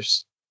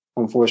years,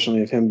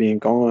 unfortunately, of him being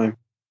gone.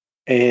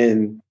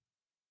 And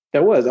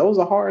that was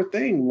a hard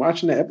thing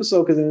watching the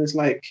episode because then it's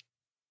like,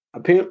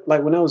 apparently,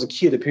 like when I was a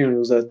kid, apparently it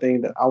was a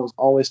thing that I was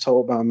always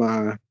told by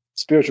my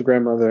spiritual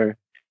grandmother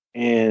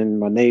and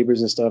my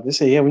neighbors and stuff. They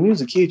say, yeah, when you was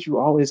a kid, you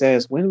always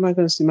ask, when am I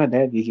going to see my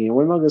daddy again?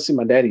 When am I going to see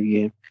my daddy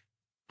again?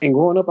 And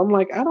growing up, I'm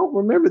like, I don't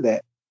remember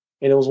that.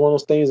 And it was one of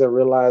those things I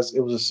realized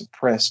it was a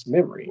suppressed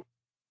memory.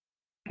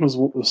 It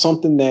was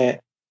something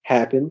that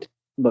happened,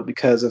 but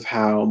because of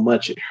how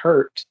much it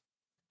hurt,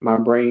 my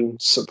brain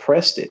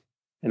suppressed it.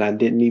 And I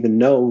didn't even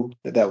know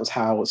that that was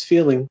how I was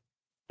feeling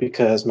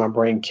because my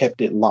brain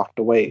kept it locked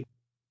away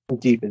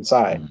deep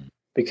inside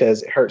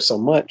because it hurt so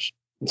much.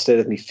 Instead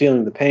of me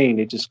feeling the pain,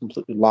 it just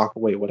completely locked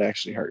away what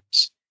actually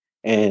hurts.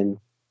 And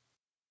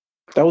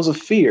that was a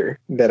fear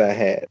that I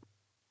had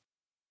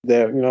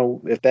that,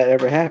 if that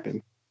ever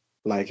happened,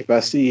 like if I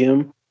see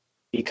him,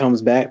 he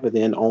comes back, but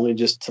then only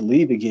just to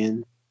leave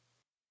again,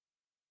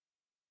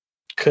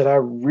 could I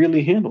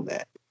really handle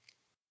that?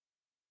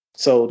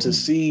 So to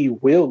see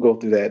Will go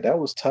through that, that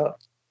was tough.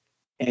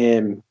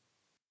 And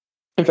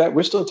in fact,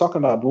 we're still talking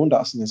about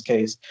Boondocks in this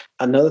case.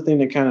 Another thing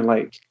that kind of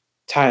like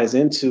ties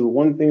into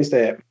one of the things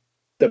that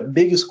the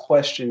biggest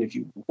question, if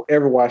you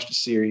ever watched the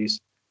series,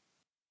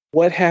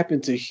 what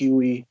happened to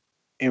Huey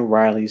and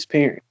Riley's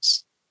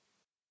parents?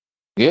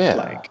 Yeah.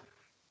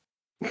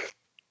 Like,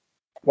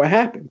 what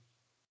happened?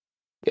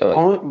 Yeah,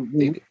 like,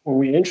 when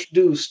we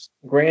introduced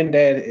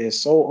Granddad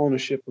as sole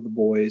ownership of the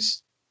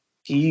boys,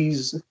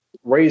 he's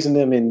raising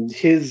them in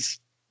his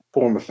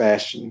form of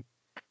fashion,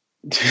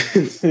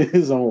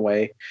 his own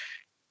way.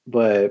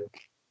 But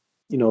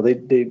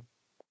they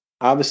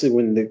obviously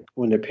when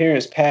their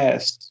parents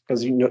passed,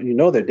 because you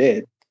know they're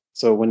dead.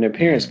 So when their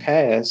parents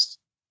passed,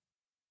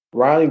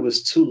 Riley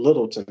was too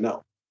little to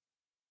know,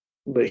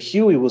 but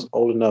Huey was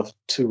old enough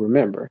to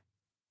remember.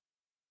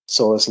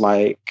 So it's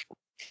like,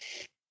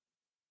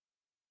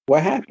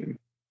 what happened?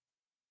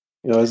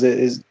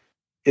 Is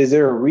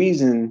there a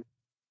reason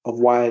of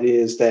why it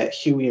is that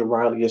Huey and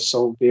Riley are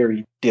so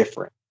very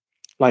different?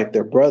 Like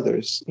they're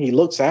brothers. He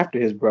looks after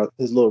his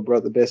little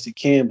brother best he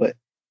can, but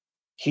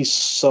he's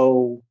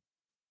so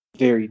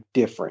very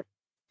different.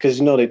 Because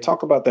they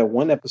talk about that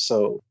one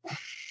episode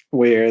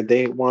where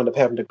they wound up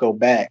having to go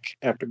back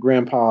after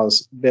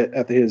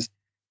after his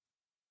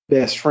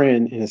best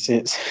friend, in a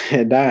sense,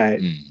 had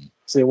died.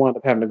 So they wound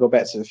up having to go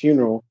back to the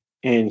funeral,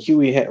 and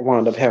Huey had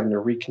wound up having to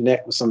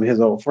reconnect with some of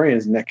his old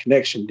friends, and that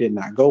connection did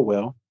not go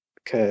well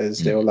because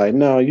they were like,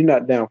 "No, you're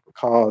not down for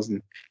cause,"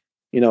 and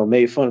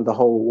made fun of the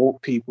whole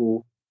woke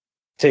people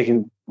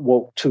taking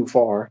woke too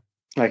far.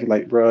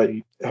 Like,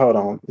 bro, hold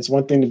on. It's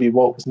one thing to be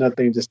woke; it's another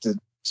thing just to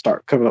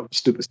start coming up with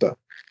stupid stuff,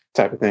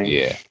 type of thing.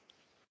 Yeah.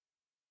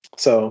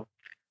 So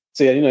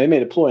yeah, they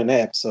made a ploy in that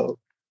episode,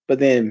 but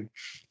then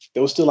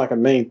there was still like a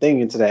main thing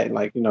into that.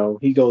 Like,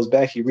 he goes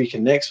back, he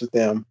reconnects with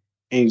them,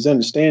 and he's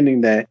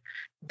understanding that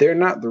they're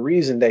not the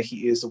reason that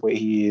he is the way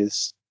he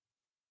is.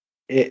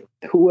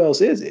 Who else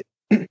is it?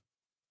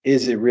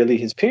 Is it really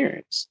his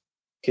parents?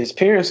 His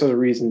parents are the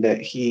reason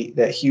that Huey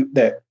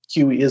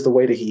is the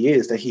way that he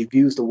is, that he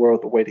views the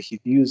world the way that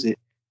he views it.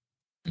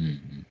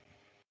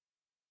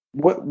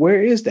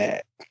 Where is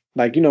that?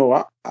 Like,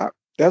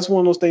 that's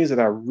one of those things that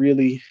I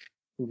really,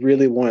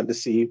 really wanted to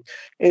see.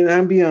 And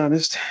I'll be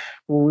honest,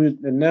 when we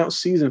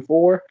announced season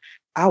 4,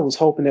 I was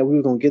hoping that we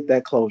were going to get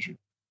that closure.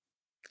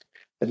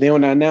 But then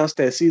when I announced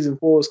that season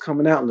 4 was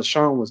coming out and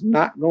LaShawn was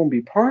not going to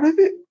be part of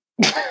it,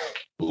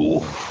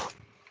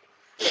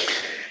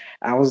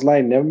 I was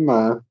like, never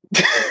mind.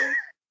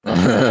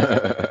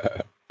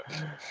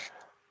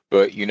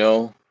 But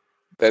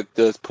that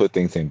does put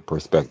things in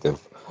perspective.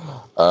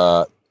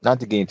 Not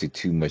to get into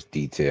too much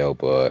detail,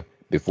 but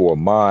before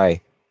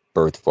my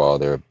birth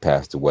father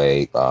passed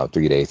away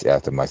 3 days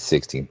after my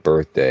 16th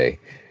birthday,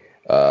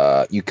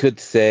 you could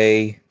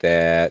say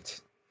that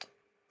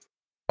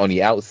on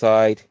the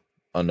outside,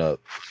 on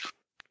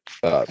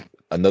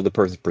another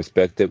person's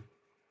perspective,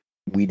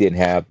 we didn't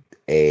have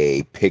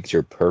a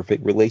picture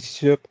perfect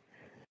relationship,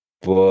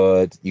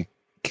 but you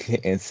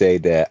can say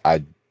that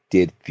I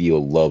did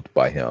feel loved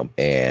by him,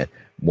 and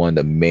one of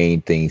the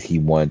main things he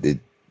wanted to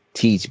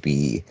teach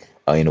me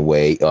in a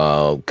way,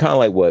 kind of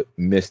like what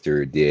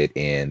Mr. did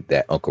in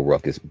that Uncle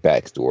Ruckus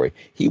backstory.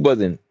 He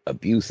wasn't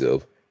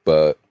abusive,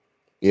 but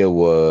it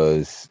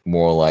was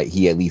more like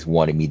he at least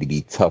wanted me to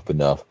be tough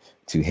enough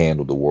to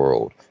handle the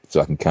world. so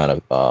I can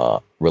kind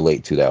of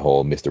relate to that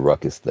whole Mr.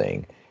 Ruckus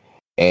thing.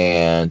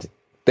 And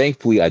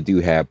thankfully, I do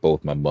have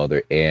both my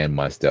mother and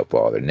my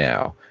stepfather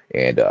now.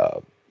 And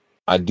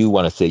I do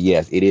want to say,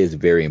 yes, it is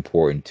very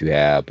important to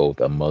have both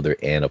a mother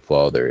and a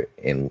father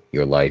in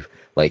your life.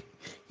 Like,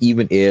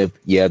 even if,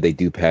 yeah, they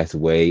do pass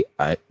away,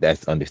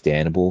 that's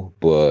understandable.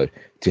 But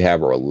to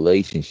have a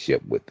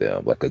relationship with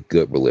them, like a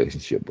good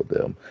relationship with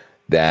them,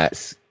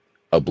 that's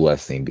a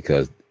blessing,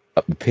 because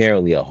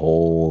apparently a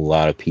whole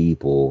lot of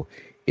people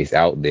is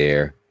out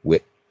there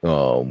with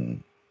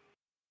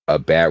a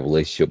bad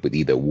relationship with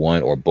either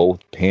one or both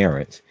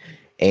parents,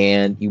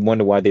 and you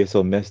wonder why they're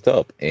so messed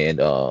up. And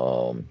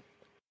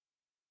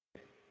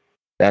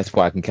that's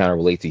why I can kind of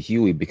relate to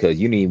Huey, because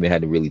you didn't even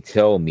have to really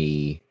tell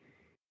me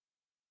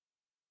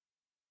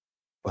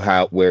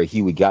where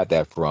Huey got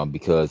that from,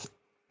 because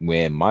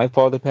when my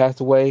father passed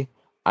away,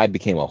 I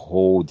became a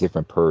whole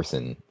different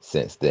person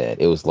since then.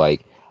 It was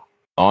like,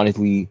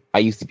 honestly, I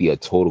used to be a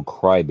total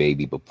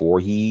crybaby before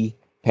he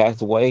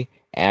passed away.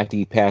 After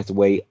he passed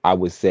away, I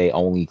would say I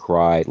only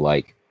cried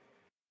like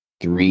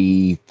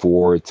 3,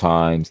 4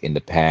 times in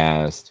the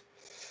past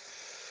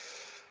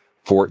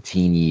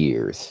 14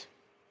 years.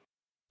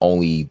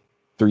 Only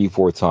 3,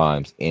 4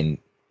 times in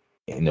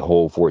the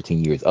whole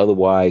 14 years.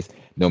 Otherwise,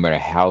 no matter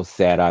how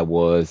sad I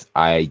was,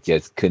 I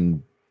just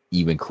couldn't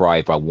even cry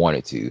if I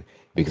wanted to,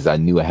 because I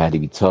knew I had to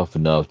be tough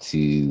enough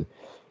to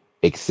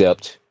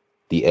accept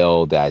the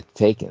L that I'd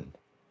taken.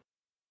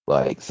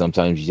 Like,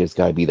 sometimes you just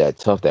gotta be that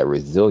tough, that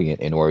resilient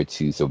in order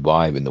to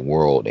survive in the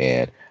world.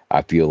 And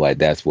I feel like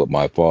that's what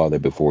my father,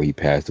 before he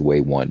passed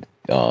away, wanted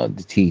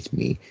to teach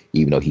me,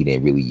 even though he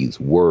didn't really use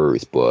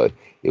words, but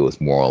it was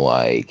more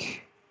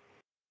like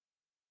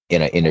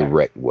in an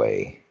indirect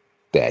way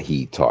that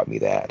he taught me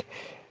that.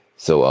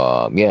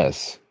 So,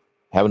 yes,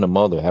 having a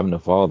mother, having a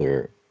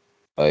father,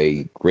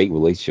 a great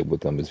relationship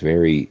with them is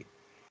very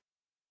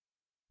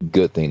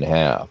good thing to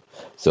have.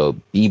 So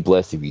be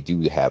blessed if you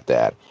do have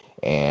that.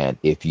 And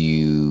if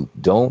you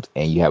don't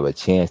and you have a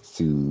chance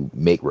to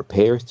make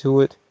repairs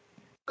to it,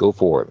 go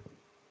for it.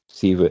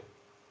 See if it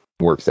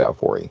works out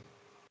for you.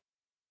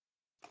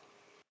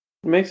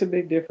 It makes a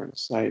big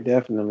difference. Like,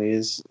 definitely,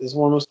 it's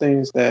one of those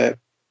things that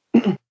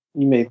you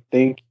may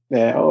think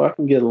that, oh, I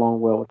can get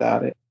along well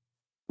without it.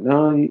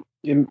 No,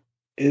 it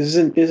is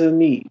a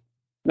need,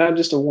 not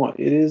just a want.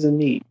 It is a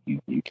need.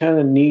 You kind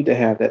of need to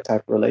have that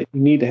type of relate.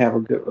 You need to have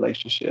a good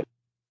relationship.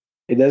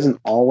 It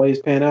doesn't always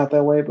pan out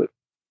that way, but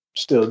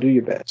still, do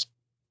your best.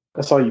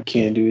 That's all you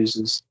can do, is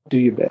just do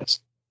your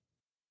best.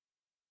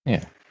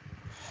 Yeah.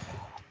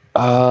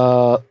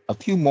 A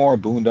few more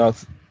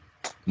Boondocks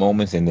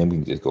moments, and then we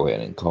can just go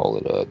ahead and call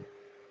it a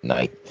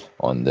night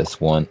on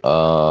this one.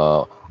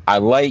 I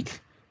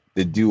like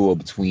the duo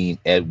between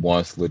Ed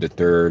Wansler the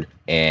third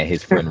and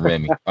his friend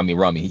Remy. I mean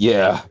Rummy.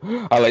 Yeah,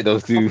 I like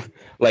those two.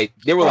 Like,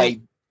 they were like,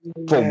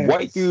 for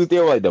white dudes, they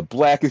were like the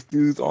blackest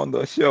dudes on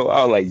the show.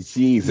 I was like,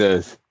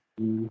 Jesus.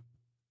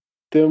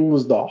 Them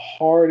was the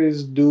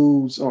hardest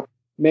dudes on,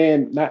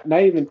 man. Not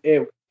even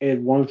Ed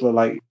Wansler.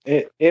 Like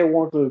Ed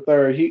Wansler the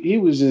third. He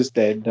was just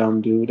that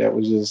dumb dude that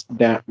was just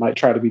down, might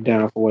try to be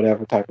down for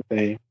whatever type of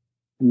thing.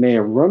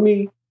 Man,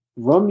 Rummy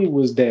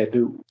was that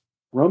dude.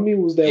 Rummy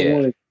was that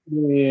one.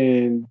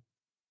 And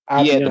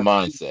he had the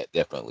mindset,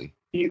 definitely.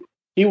 He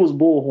was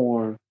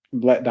Bullhorn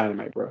Black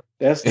Dynamite, bro.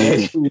 That's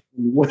who he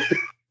was.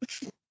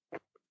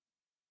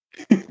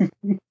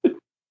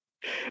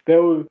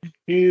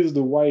 He is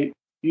the white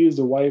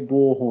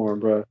Bullhorn,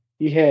 bro.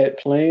 He had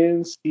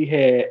plans, he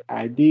had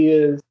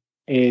ideas,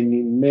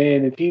 and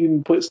man, if he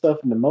didn't put stuff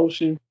into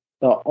motion,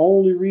 the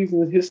only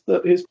reason his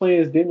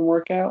plans didn't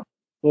work out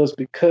was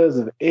because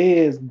of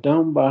Ed's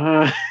dumb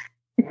behind.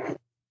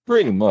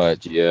 Pretty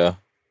much, yeah.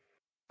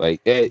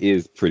 Like, Ed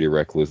is pretty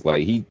reckless.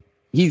 Like,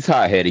 he's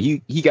hot headed.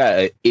 He got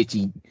an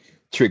itchy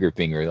trigger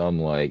finger. I'm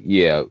like,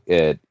 yeah,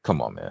 Ed,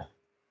 come on, man.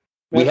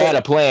 We had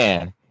a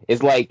plan.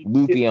 It's like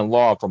Luffy and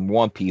Law from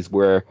One Piece,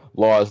 where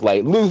Law is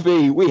like,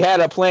 Luffy, we had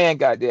a plan,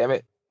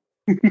 goddammit.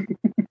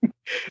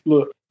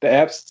 Look, the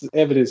absence of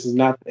evidence is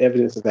not the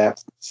evidence of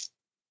absence.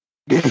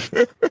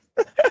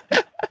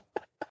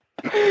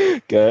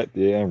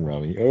 Goddamn,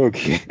 Rummy.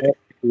 Okay. That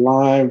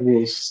line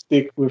will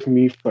stick with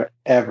me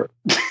forever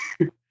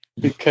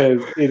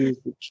because it is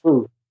the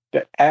truth.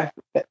 The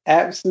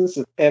absence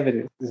of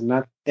evidence is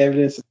not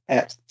evidence of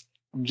absence.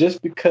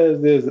 Just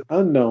because there's an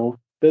unknown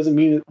doesn't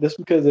mean, just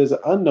because there's an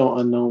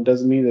unknown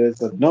doesn't mean that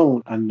it's a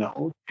known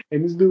unknown.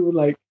 And this dude was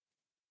like,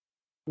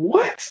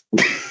 what?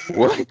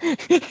 What?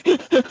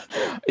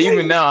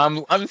 Even now,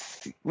 I'm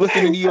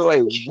listening to you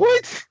like,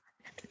 what?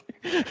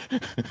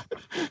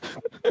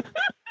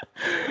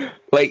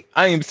 Like,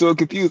 I am so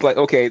confused. Like,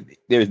 okay,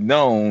 there's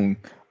known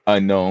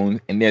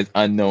unknown and there's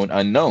unknown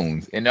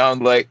unknowns, and now I'm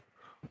like,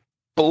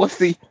 but what's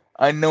the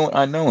unknown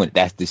unknown?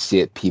 That's the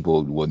shit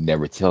people will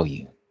never tell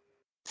you.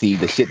 See,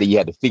 the shit that you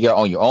have to figure out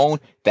on your own,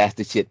 that's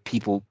the shit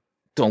people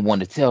don't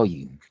want to tell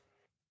you.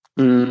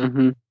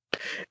 Mm-hmm.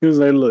 He was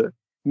like, look,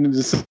 in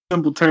just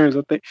simple terms,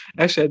 I think.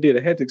 Actually, I did.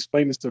 I had to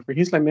explain this to him.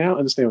 He's like, man, I don't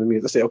understand what it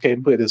means. I said, okay,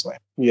 put it this way.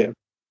 Yeah.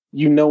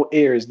 you know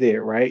air is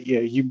there, right? Yeah,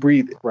 you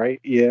breathe it, right?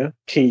 Yeah.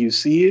 Can you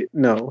see it?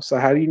 No. So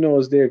how do you know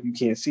it's there if you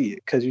can't see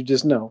it? Because you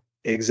just know.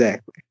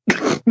 Exactly.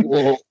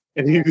 Whoa,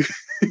 And he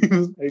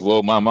was like,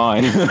 blow my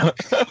mind.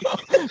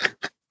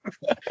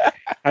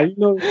 how you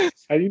know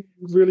how you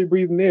really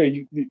breathing air?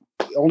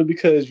 Only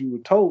because you were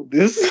told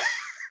this.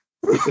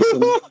 It's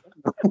a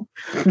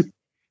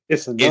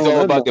it's a It's known all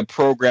unknown. about the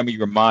programming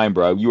your mind,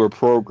 bro. You were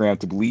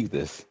programmed to believe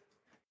this.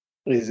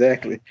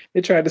 Exactly.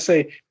 They tried to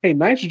say, hey,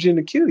 nitrogen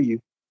to kill you.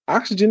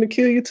 Oxygen to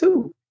kill you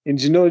too.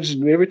 And you know,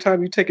 just every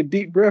time you take a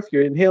deep breath,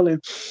 you're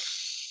inhaling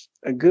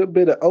a good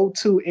bit of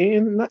O2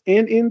 and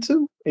N2.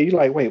 And you're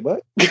like, wait,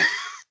 what?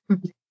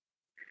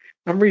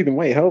 I'm breathing,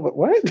 wait, hold up,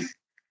 what?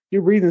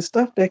 You're breathing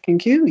stuff that can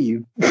kill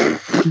you.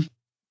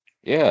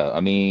 Yeah, I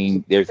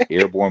mean, there's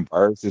airborne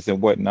viruses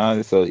and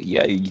whatnot. So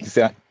yeah, you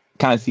can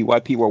kind of see why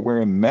people are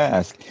wearing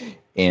masks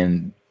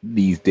in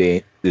these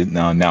days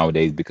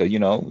nowadays because you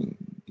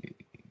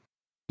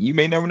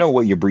may never know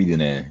what you're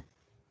breathing in.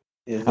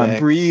 I'm Exactly.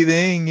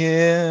 breathing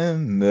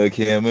in the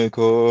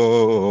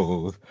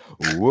chemicals.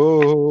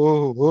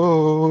 Whoa,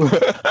 whoa.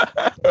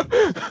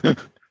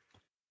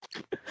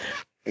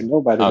 And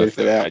nobody I'm there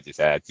for sorry, that. I just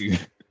had to.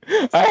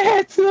 I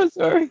had to. I'm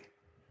sorry.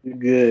 You're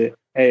good.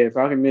 Hey, if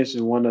I can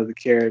mention one other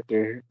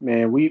character,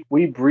 man, we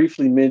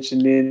briefly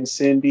mentioned in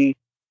Cindy,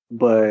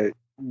 but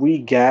we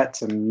got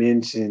to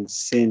mention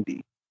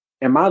Cindy.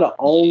 Am I the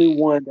only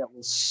one that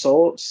was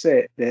so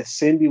upset that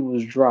Cindy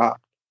was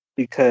dropped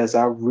because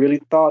I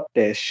really thought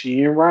that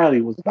she and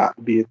Riley was about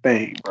to be a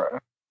thing, bro?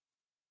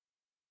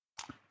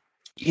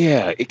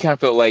 Yeah, it kind of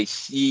felt like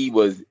she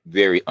was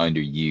very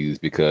underused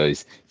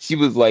because she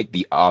was like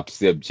the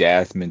opposite of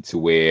Jasmine to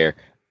where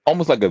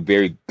almost like a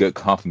very good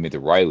compliment to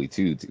Riley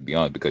too, to be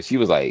honest, because she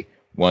was like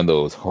one of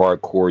those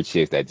hardcore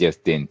chicks that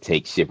just didn't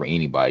take shit from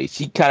anybody.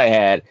 She kind of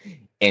had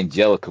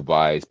Angelica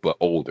vibes, but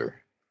older.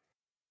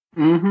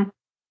 Mm-hmm.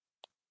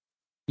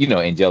 You know,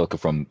 Angelica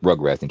from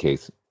Rugrats, in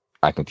case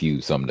I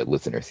confuse some of the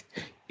listeners.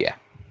 Yeah.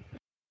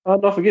 Oh,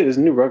 don't forget, there's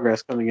new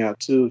Rugrats coming out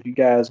too. If you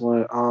guys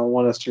want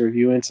us to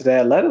review into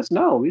that, let us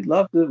know. We'd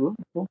love to.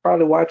 We'll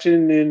probably watch it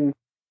and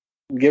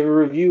give a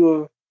review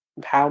of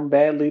how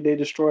badly they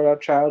destroyed our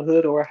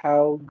childhood or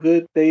how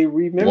good they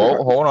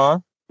Well, hold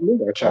on.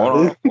 remember our Hold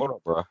childhood. on. Hold on,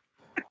 bro.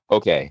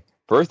 Okay.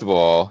 First of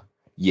all,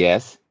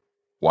 yes,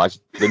 watch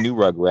the new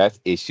Rugrats.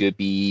 It should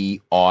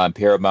be on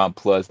Paramount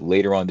Plus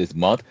later on this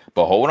month.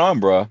 But hold on,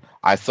 bro.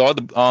 I saw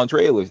the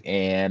trailers,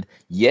 and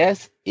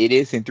yes, it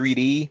is in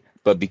 3D.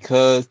 But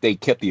because they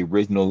kept the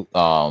original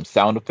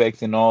sound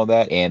effects and all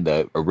that, and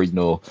the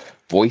original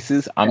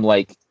voices, I'm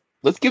like,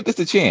 let's give this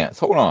a chance.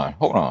 Hold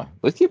on.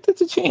 Let's give this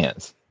a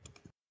chance.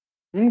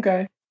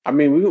 Okay. I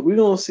mean, we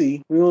gonna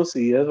see. We gonna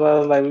see. That's why I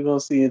was like, we're gonna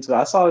see into.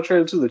 I saw the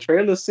trailer too. The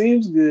trailer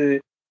seems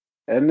good.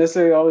 And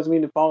necessarily always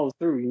mean to follow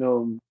through. You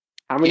know,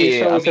 how many Yeah, I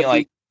shows mean, have we?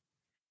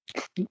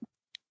 like,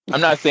 I'm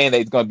not saying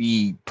that it's gonna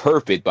be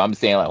perfect, but I'm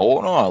saying like,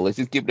 hold on, let's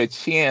just give it a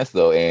chance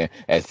though. And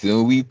as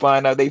soon as we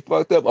find out they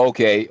fucked up,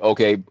 okay,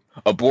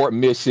 abort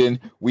mission.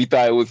 We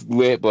thought it was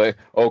lit, but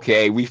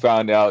okay, we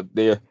found out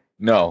there.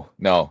 No,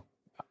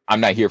 I'm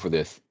not here for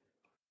this.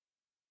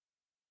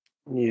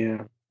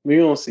 Yeah, we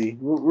gonna see.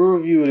 We'll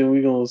review it and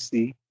we gonna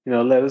see. You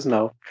know, let us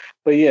know.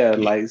 But yeah, Yeah,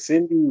 like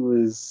Cindy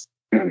was,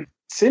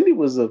 Cindy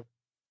was a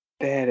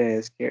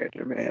badass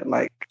character, man.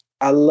 Like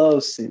I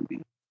love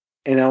Cindy,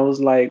 and I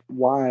was like,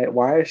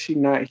 why is she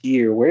not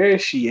here? Where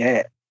is she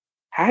at?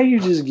 How you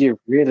just get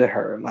rid of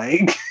her?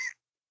 Like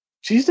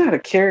she's not a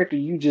character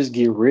you just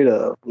get rid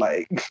of.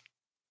 Like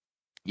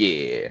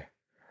yeah.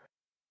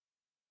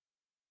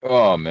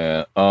 Oh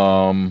man,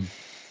 I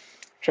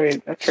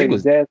she trade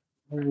was. that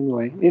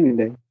anyway any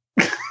day.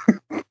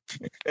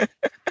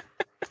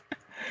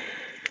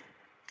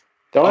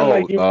 Don't act Oh,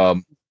 like you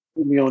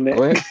put me on that.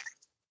 go ahead.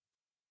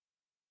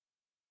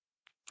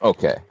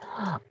 Okay.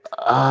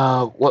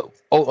 What?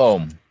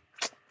 Oh,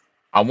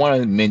 I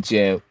want to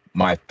mention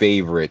my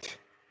favorite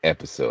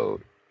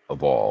episode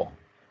of all.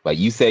 Like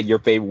you said, your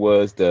favorite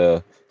was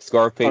the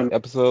Scarface Fun,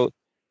 episode.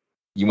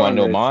 You want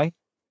to know fundraiser. mine?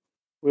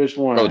 Which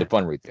Oh, the one?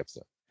 fundraiser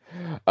episode.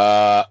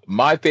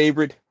 My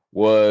favorite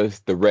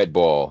was the Red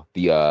Ball,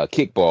 the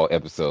kickball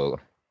episode.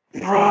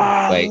 Bro,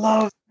 I Like,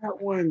 love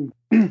that one.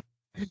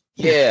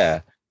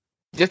 yeah,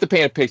 just to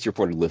paint a picture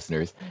for the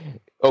listeners.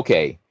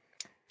 Okay,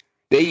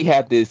 they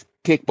have this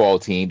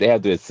kickball team. They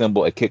have to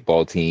assemble a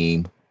kickball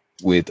team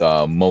with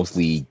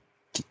mostly,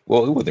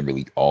 well, it wasn't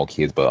really all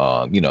kids,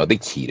 but they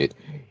cheated.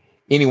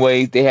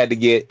 Anyways, they had to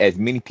get as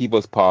many people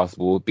as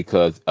possible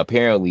because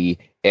apparently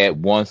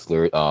Ed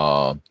Wunsler,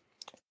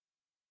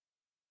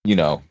 you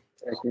know,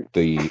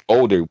 the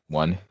older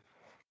one,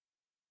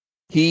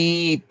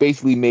 he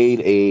basically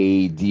made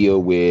a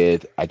deal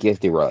with, I guess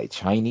they were like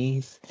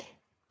Chinese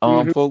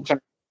Mm-hmm. folks.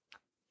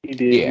 He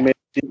did. Yeah.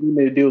 He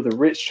made a deal with a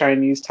rich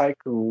Chinese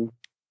tycoon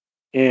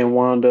and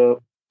wound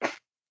up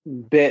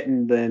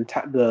betting the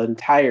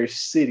entire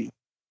city.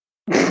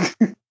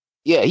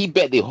 Yeah, he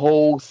bet the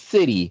whole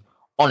city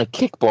on a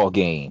kickball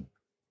game.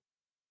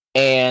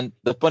 And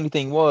the funny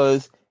thing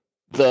was,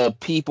 the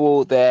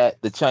people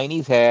that the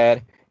Chinese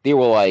had, they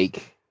were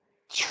like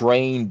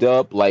trained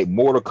up like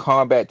Mortal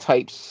Kombat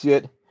type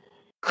shit.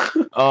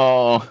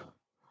 Uh,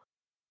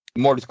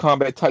 Mortal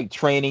Kombat type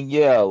training.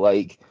 Yeah,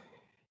 like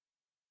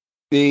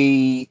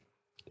they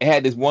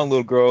had this one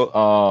little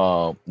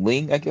girl,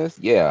 Ling, I guess.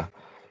 Yeah,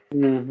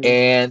 Mm-hmm.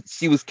 and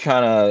she was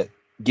kind of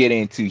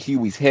getting into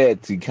Huey's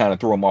head to kind of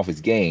throw him off his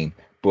game.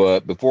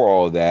 But before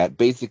all of that,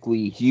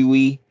 basically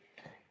Huey,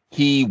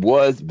 he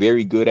was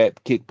very good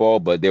at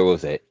kickball, but there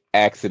was an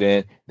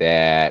accident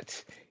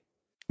that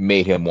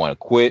made him want to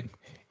quit,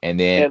 and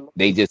then And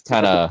they just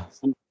kind of.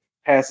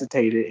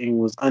 incapacitated and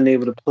was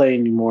unable to play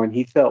anymore, and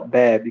he felt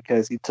bad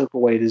because he took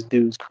away this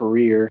dude's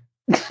career.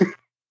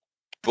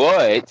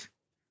 But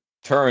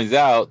turns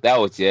out a that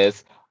was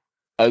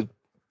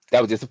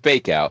just a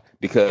fake out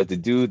because the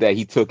dude that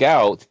he took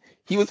out,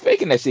 he was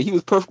faking that shit. He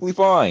was perfectly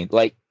fine.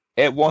 Like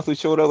Ed Wansley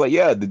showed up, like,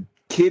 yeah, the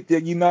kid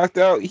that you knocked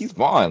out, he's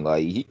fine.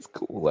 Like he's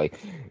cool. Like,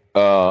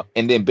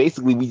 and then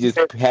basically we just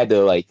had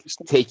to like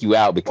take you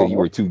out because you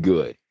were too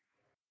good.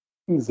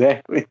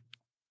 Exactly.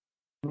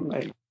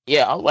 Like,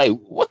 Yeah, I'm like,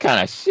 what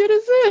kind of shit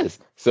is this?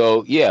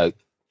 So yeah,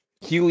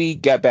 Huey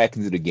got back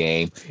into the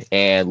game,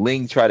 and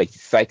Ling tried to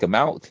psych him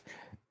out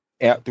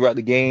throughout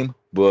the game,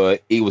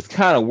 but it was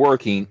kind of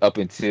working up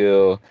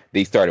until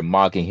they started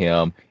mocking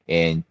him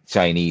in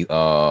Chinese,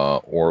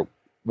 or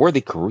were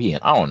they Korean?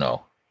 I don't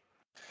know.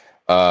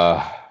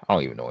 I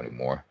don't even know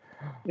anymore.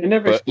 they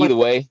never But explained. either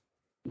way,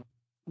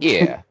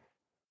 yeah.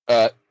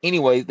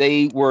 Anyway,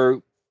 they were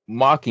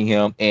mocking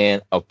him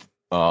in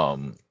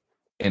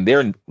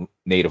their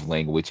native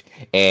language,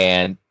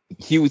 and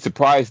he would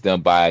surprise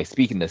them by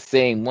speaking the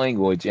same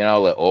language, and I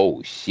was like,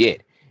 oh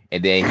shit.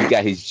 And then he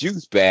got his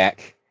juice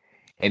back.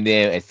 And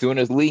then as soon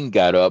as Ling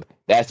got up,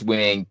 that's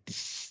when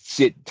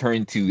shit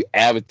turned to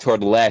Avatar: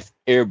 The Last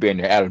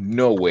Airbender out of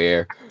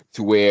nowhere,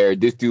 to where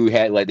this dude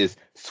had like this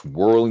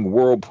swirling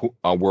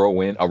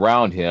whirlwind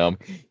around him.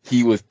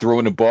 He was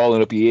throwing the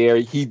ball up the air.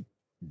 He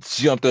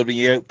jumped up in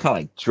the air, kind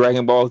of like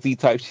Dragon Ball Z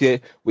type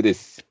shit with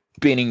his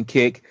spinning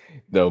kick.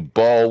 The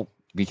ball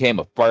became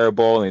a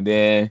fireball, and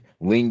then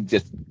Ling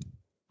just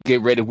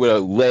get ready with a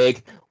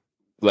leg.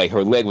 Like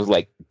her leg was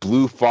like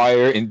blue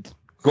fire and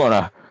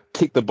gonna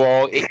kick the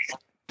ball. It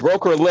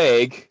broke her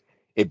leg.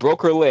 It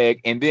broke her leg,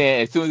 and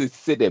then as soon as it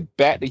said that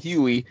back to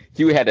Huey,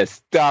 Huey had to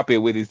stop it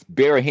with his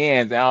bare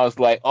hands, and I was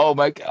like, "Oh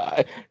my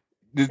god!"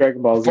 This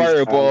Dragon Ball Z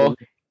fireball, style.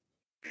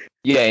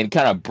 yeah, and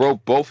kind of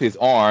broke both his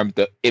arms.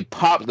 It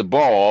popped the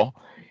ball,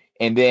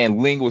 and then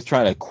Ling was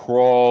trying to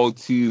crawl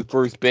to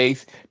first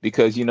base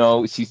because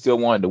she still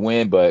wanted to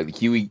win, but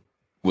Huey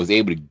was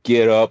able to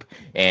get up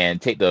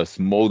and take the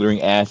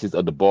smoldering ashes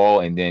of the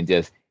ball, and then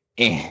just,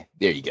 there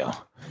you go,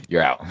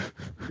 you're out.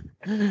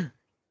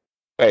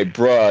 Hey,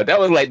 bruh, that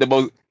was like the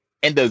most,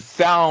 and the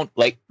sound,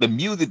 like the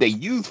music they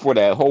used for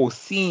that whole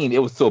scene,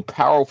 it was so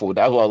powerful.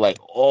 That was like,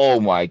 oh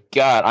my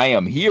god, I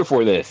am here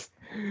for this.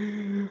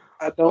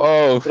 I don't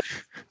Oh,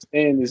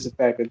 understand is the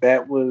fact that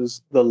that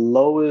was the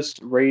lowest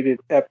rated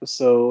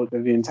episode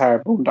of the entire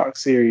Boondock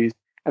series.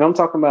 And I'm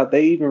talking about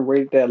they even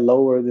rated that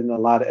lower than a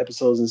lot of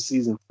episodes in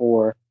season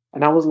 4.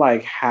 And I was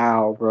like,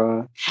 how,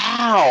 bruh?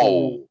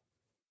 how?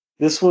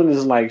 This one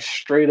is like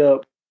straight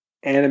up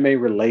anime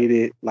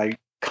related. Like,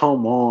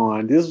 come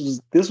on. This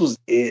was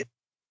it.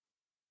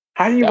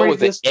 How do you That rate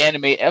was an this?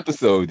 anime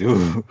episode,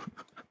 dude.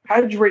 How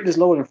did you rate this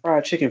lower than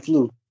Fried Chicken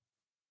Flu?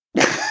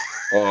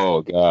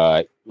 Oh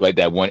god, like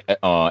that one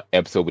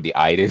episode with the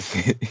itis.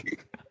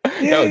 That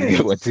was a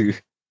good one Yes. too.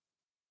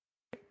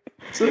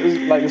 So it's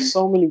like there's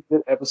so many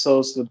good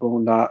episodes to the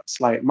Boondocks.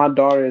 Like my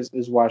daughter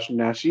is watching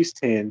now. She's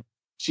 10.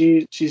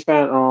 She's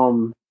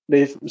found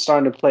they're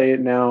starting to play it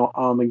now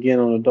again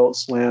on Adult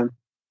Swim,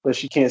 but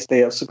she can't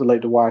stay up super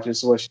late to watch it.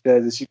 So what she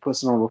does is she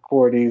puts it on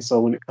recording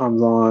so when it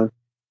comes on,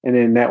 and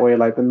then that way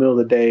like the middle of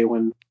the day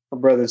when her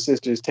brother and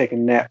sister is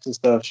taking naps and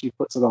stuff, she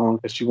puts it on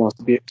because she wants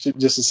to be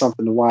just as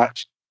something to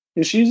watch,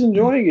 and she's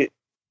enjoying it.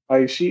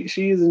 Like she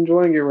is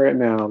enjoying it right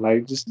now.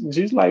 Like just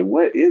she's like,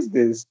 what is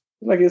this?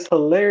 Like it's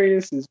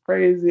hilarious. It's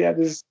crazy.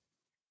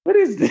 What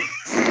is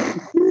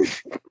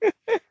this?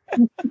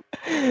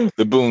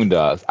 The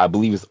Boondocks, I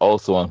believe, is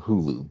also on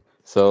Hulu.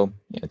 So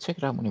yeah, check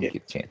it out whenever Yeah. you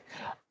get a chance.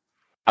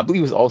 I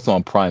believe it's also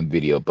on Prime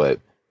Video, but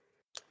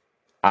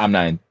I'm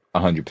not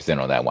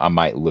 100% on that one. I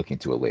might look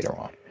into it later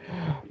on.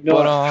 You know,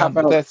 But how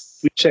about that's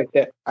we check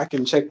that? I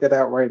can check that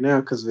out right now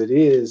because if it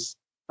is,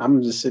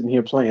 I'm just sitting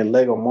here playing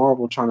Lego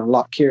Marvel, trying to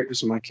lock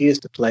characters for my kids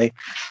to play.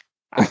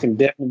 I can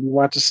definitely be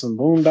watching some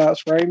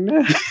Boondocks right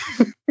now.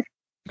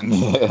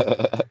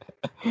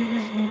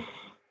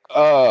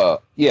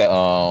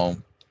 yeah,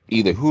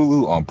 either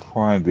Hulu or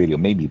Prime Video,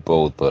 maybe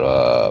both,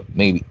 but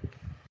maybe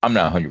I'm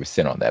not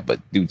 100% on that, but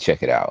do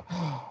check it out.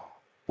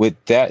 With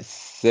that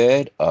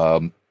said,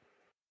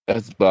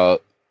 that's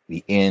about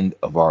the end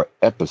of our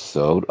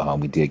episode.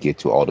 We did get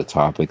to all the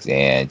topics,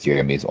 and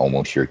Jeremy is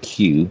almost your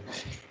cue.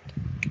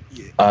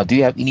 Do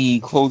you have any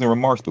closing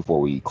remarks before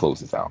we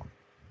close this out?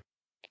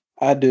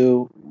 I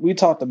do. We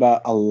talked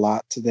about a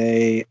lot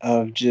today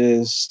of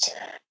just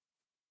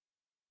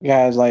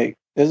guys like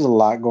there's a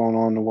lot going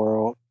on in the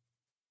world.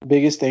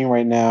 Biggest thing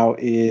right now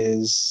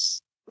is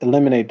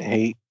eliminate the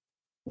hate.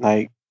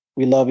 Like,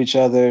 we love each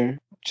other.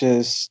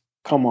 Just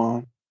come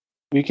on.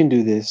 We can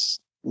do this.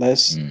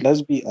 Mm.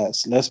 Let's be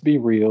us. Let's be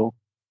real.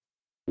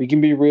 We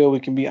can be real, we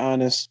can be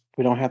honest.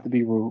 We don't have to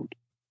be rude.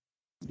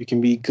 You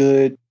can be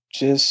good.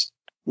 Just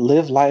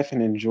live life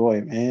and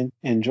enjoy, man.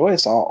 Enjoy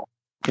us all.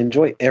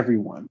 Enjoy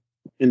everyone.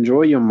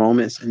 Enjoy your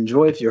moments.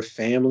 Enjoy with your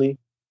family.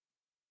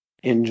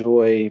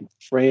 Enjoy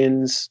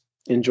friends.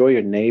 Enjoy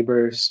your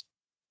neighbors.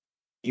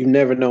 You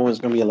never know when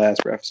it's going to be your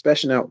last breath,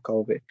 especially now with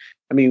COVID.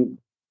 I mean,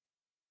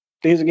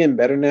 things are getting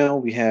better now.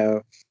 We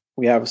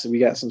obviously we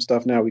got some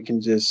stuff now we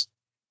can just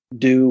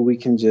do. We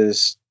can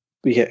just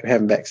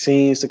having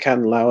vaccines to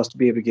kind of allow us to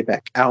be able to get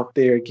back out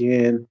there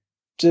again.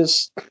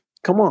 Just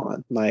come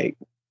on, like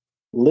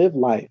live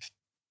life,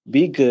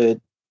 be good,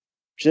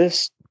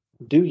 just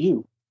do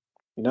you,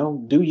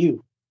 do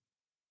you.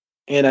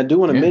 And I do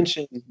want to Yeah.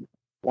 mention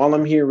while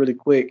I'm here really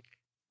quick,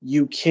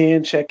 you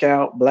can check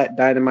out Black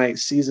Dynamite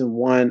season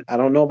 1. I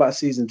don't know about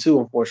season 2,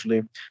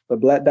 unfortunately, but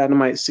Black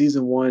Dynamite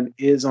season 1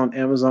 is on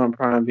Amazon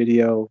Prime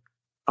Video.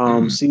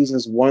 Mm.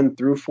 Seasons 1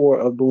 through 4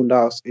 of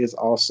Boondocks is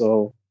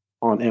also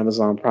on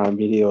Amazon Prime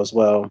Video as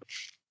well. I knew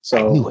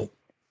So it.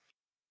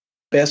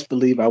 best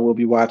believe I will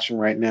be watching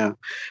right now.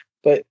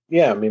 But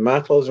yeah, I mean, my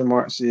closing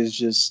remarks is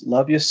just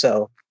love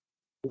yourself,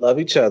 love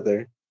each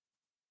other,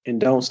 and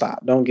don't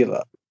stop. Don't give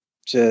up.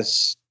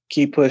 Just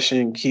keep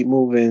pushing, keep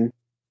moving.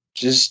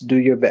 Just do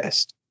your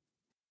best.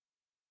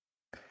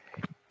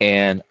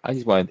 And I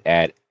just wanted to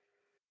add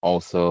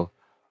also,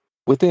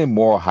 within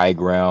moral high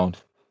ground,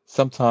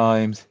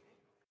 sometimes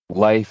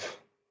life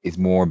is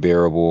more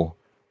bearable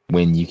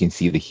when you can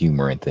see the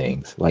humor in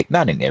things. Like,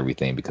 not in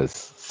everything, because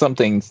some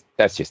things,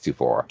 that's just too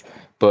far.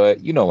 But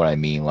you know what I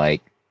mean.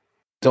 Like,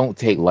 don't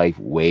take life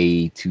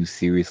way too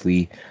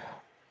seriously.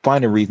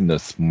 Find a reason to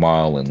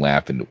smile and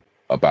laugh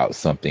about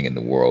something in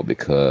the world,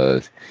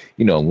 because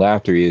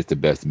laughter is the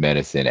best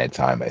medicine at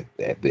time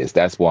at this.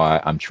 That's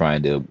why I'm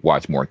trying to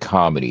watch more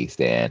comedies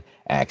than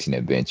action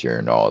adventure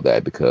and all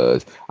that,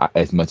 because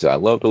as much as I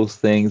love those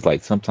things,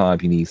 like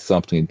sometimes you need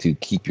something to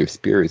keep your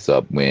spirits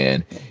up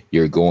when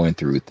you're going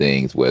through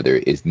things,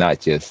 whether it's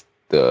not just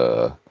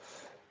the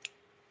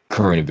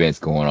current events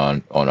going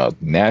on a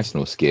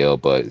national scale,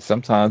 but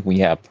sometimes when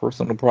you have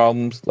personal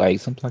problems, like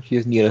sometimes you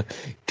just need a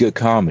good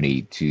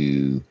comedy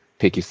to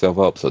pick yourself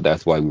up. So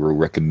that's why we were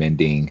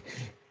recommending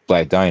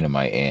Black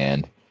Dynamite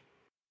and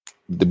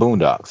the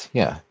Boondocks,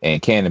 yeah,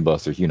 and Cannon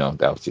Busters. That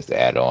was just an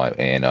add-on,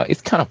 and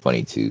it's kind of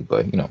funny too,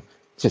 but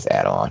just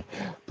add on.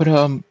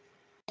 But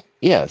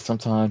yeah,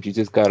 sometimes you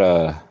just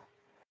gotta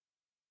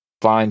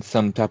find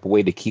some type of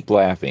way to keep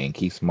laughing,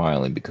 keep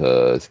smiling,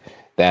 because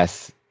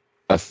that's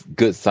a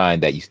good sign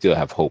that you still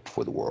have hope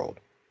for the world.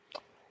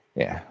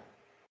 Yeah.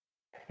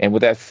 And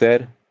with that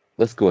said,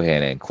 let's go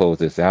ahead and close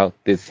this out.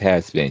 This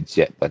has been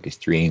Jet Like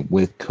Extreme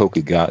with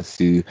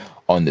Kokugatsu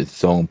on the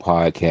Zone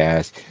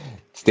Podcast.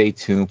 Stay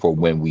tuned for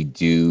when we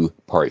do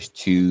parts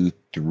 2,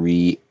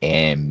 3,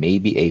 and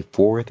maybe a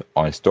fourth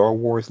on Star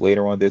Wars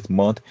later on this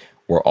month.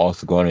 We're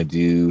also going to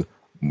do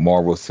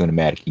Marvel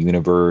Cinematic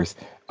Universe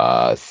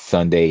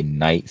Sunday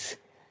nights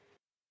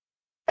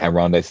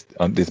around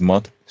this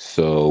month.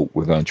 So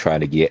we're going to try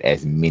to get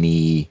as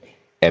many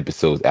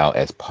episodes out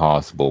as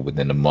possible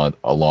within the month,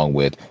 along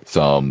with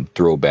some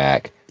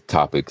throwback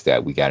topics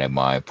that we got in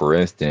mind. For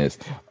instance,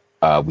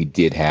 we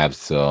did have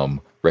some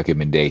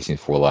recommendations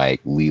for like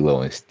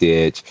Lilo and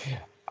Stitch.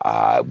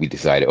 We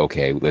decided,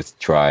 okay, let's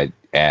try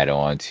add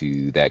on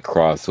to that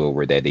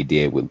crossover that they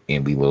did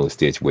in Lilo and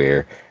Stitch,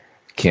 where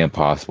Kim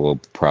Possible,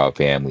 Proud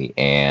Family,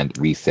 and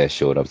Recess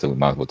showed up, so we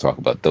might as well talk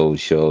about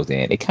those shows,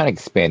 and it kind of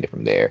expanded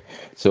from there.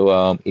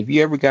 So, if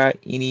you ever got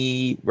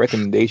any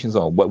recommendations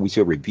on what we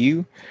should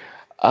review,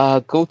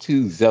 go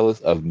to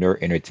Zealous of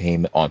Nerd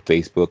Entertainment on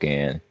Facebook,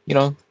 and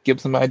give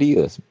some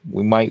ideas.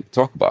 We might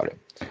talk about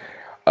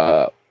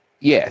it.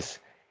 Yes.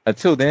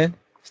 Until then,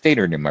 stay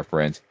nerdy, my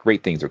friends.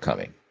 Great things are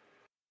coming.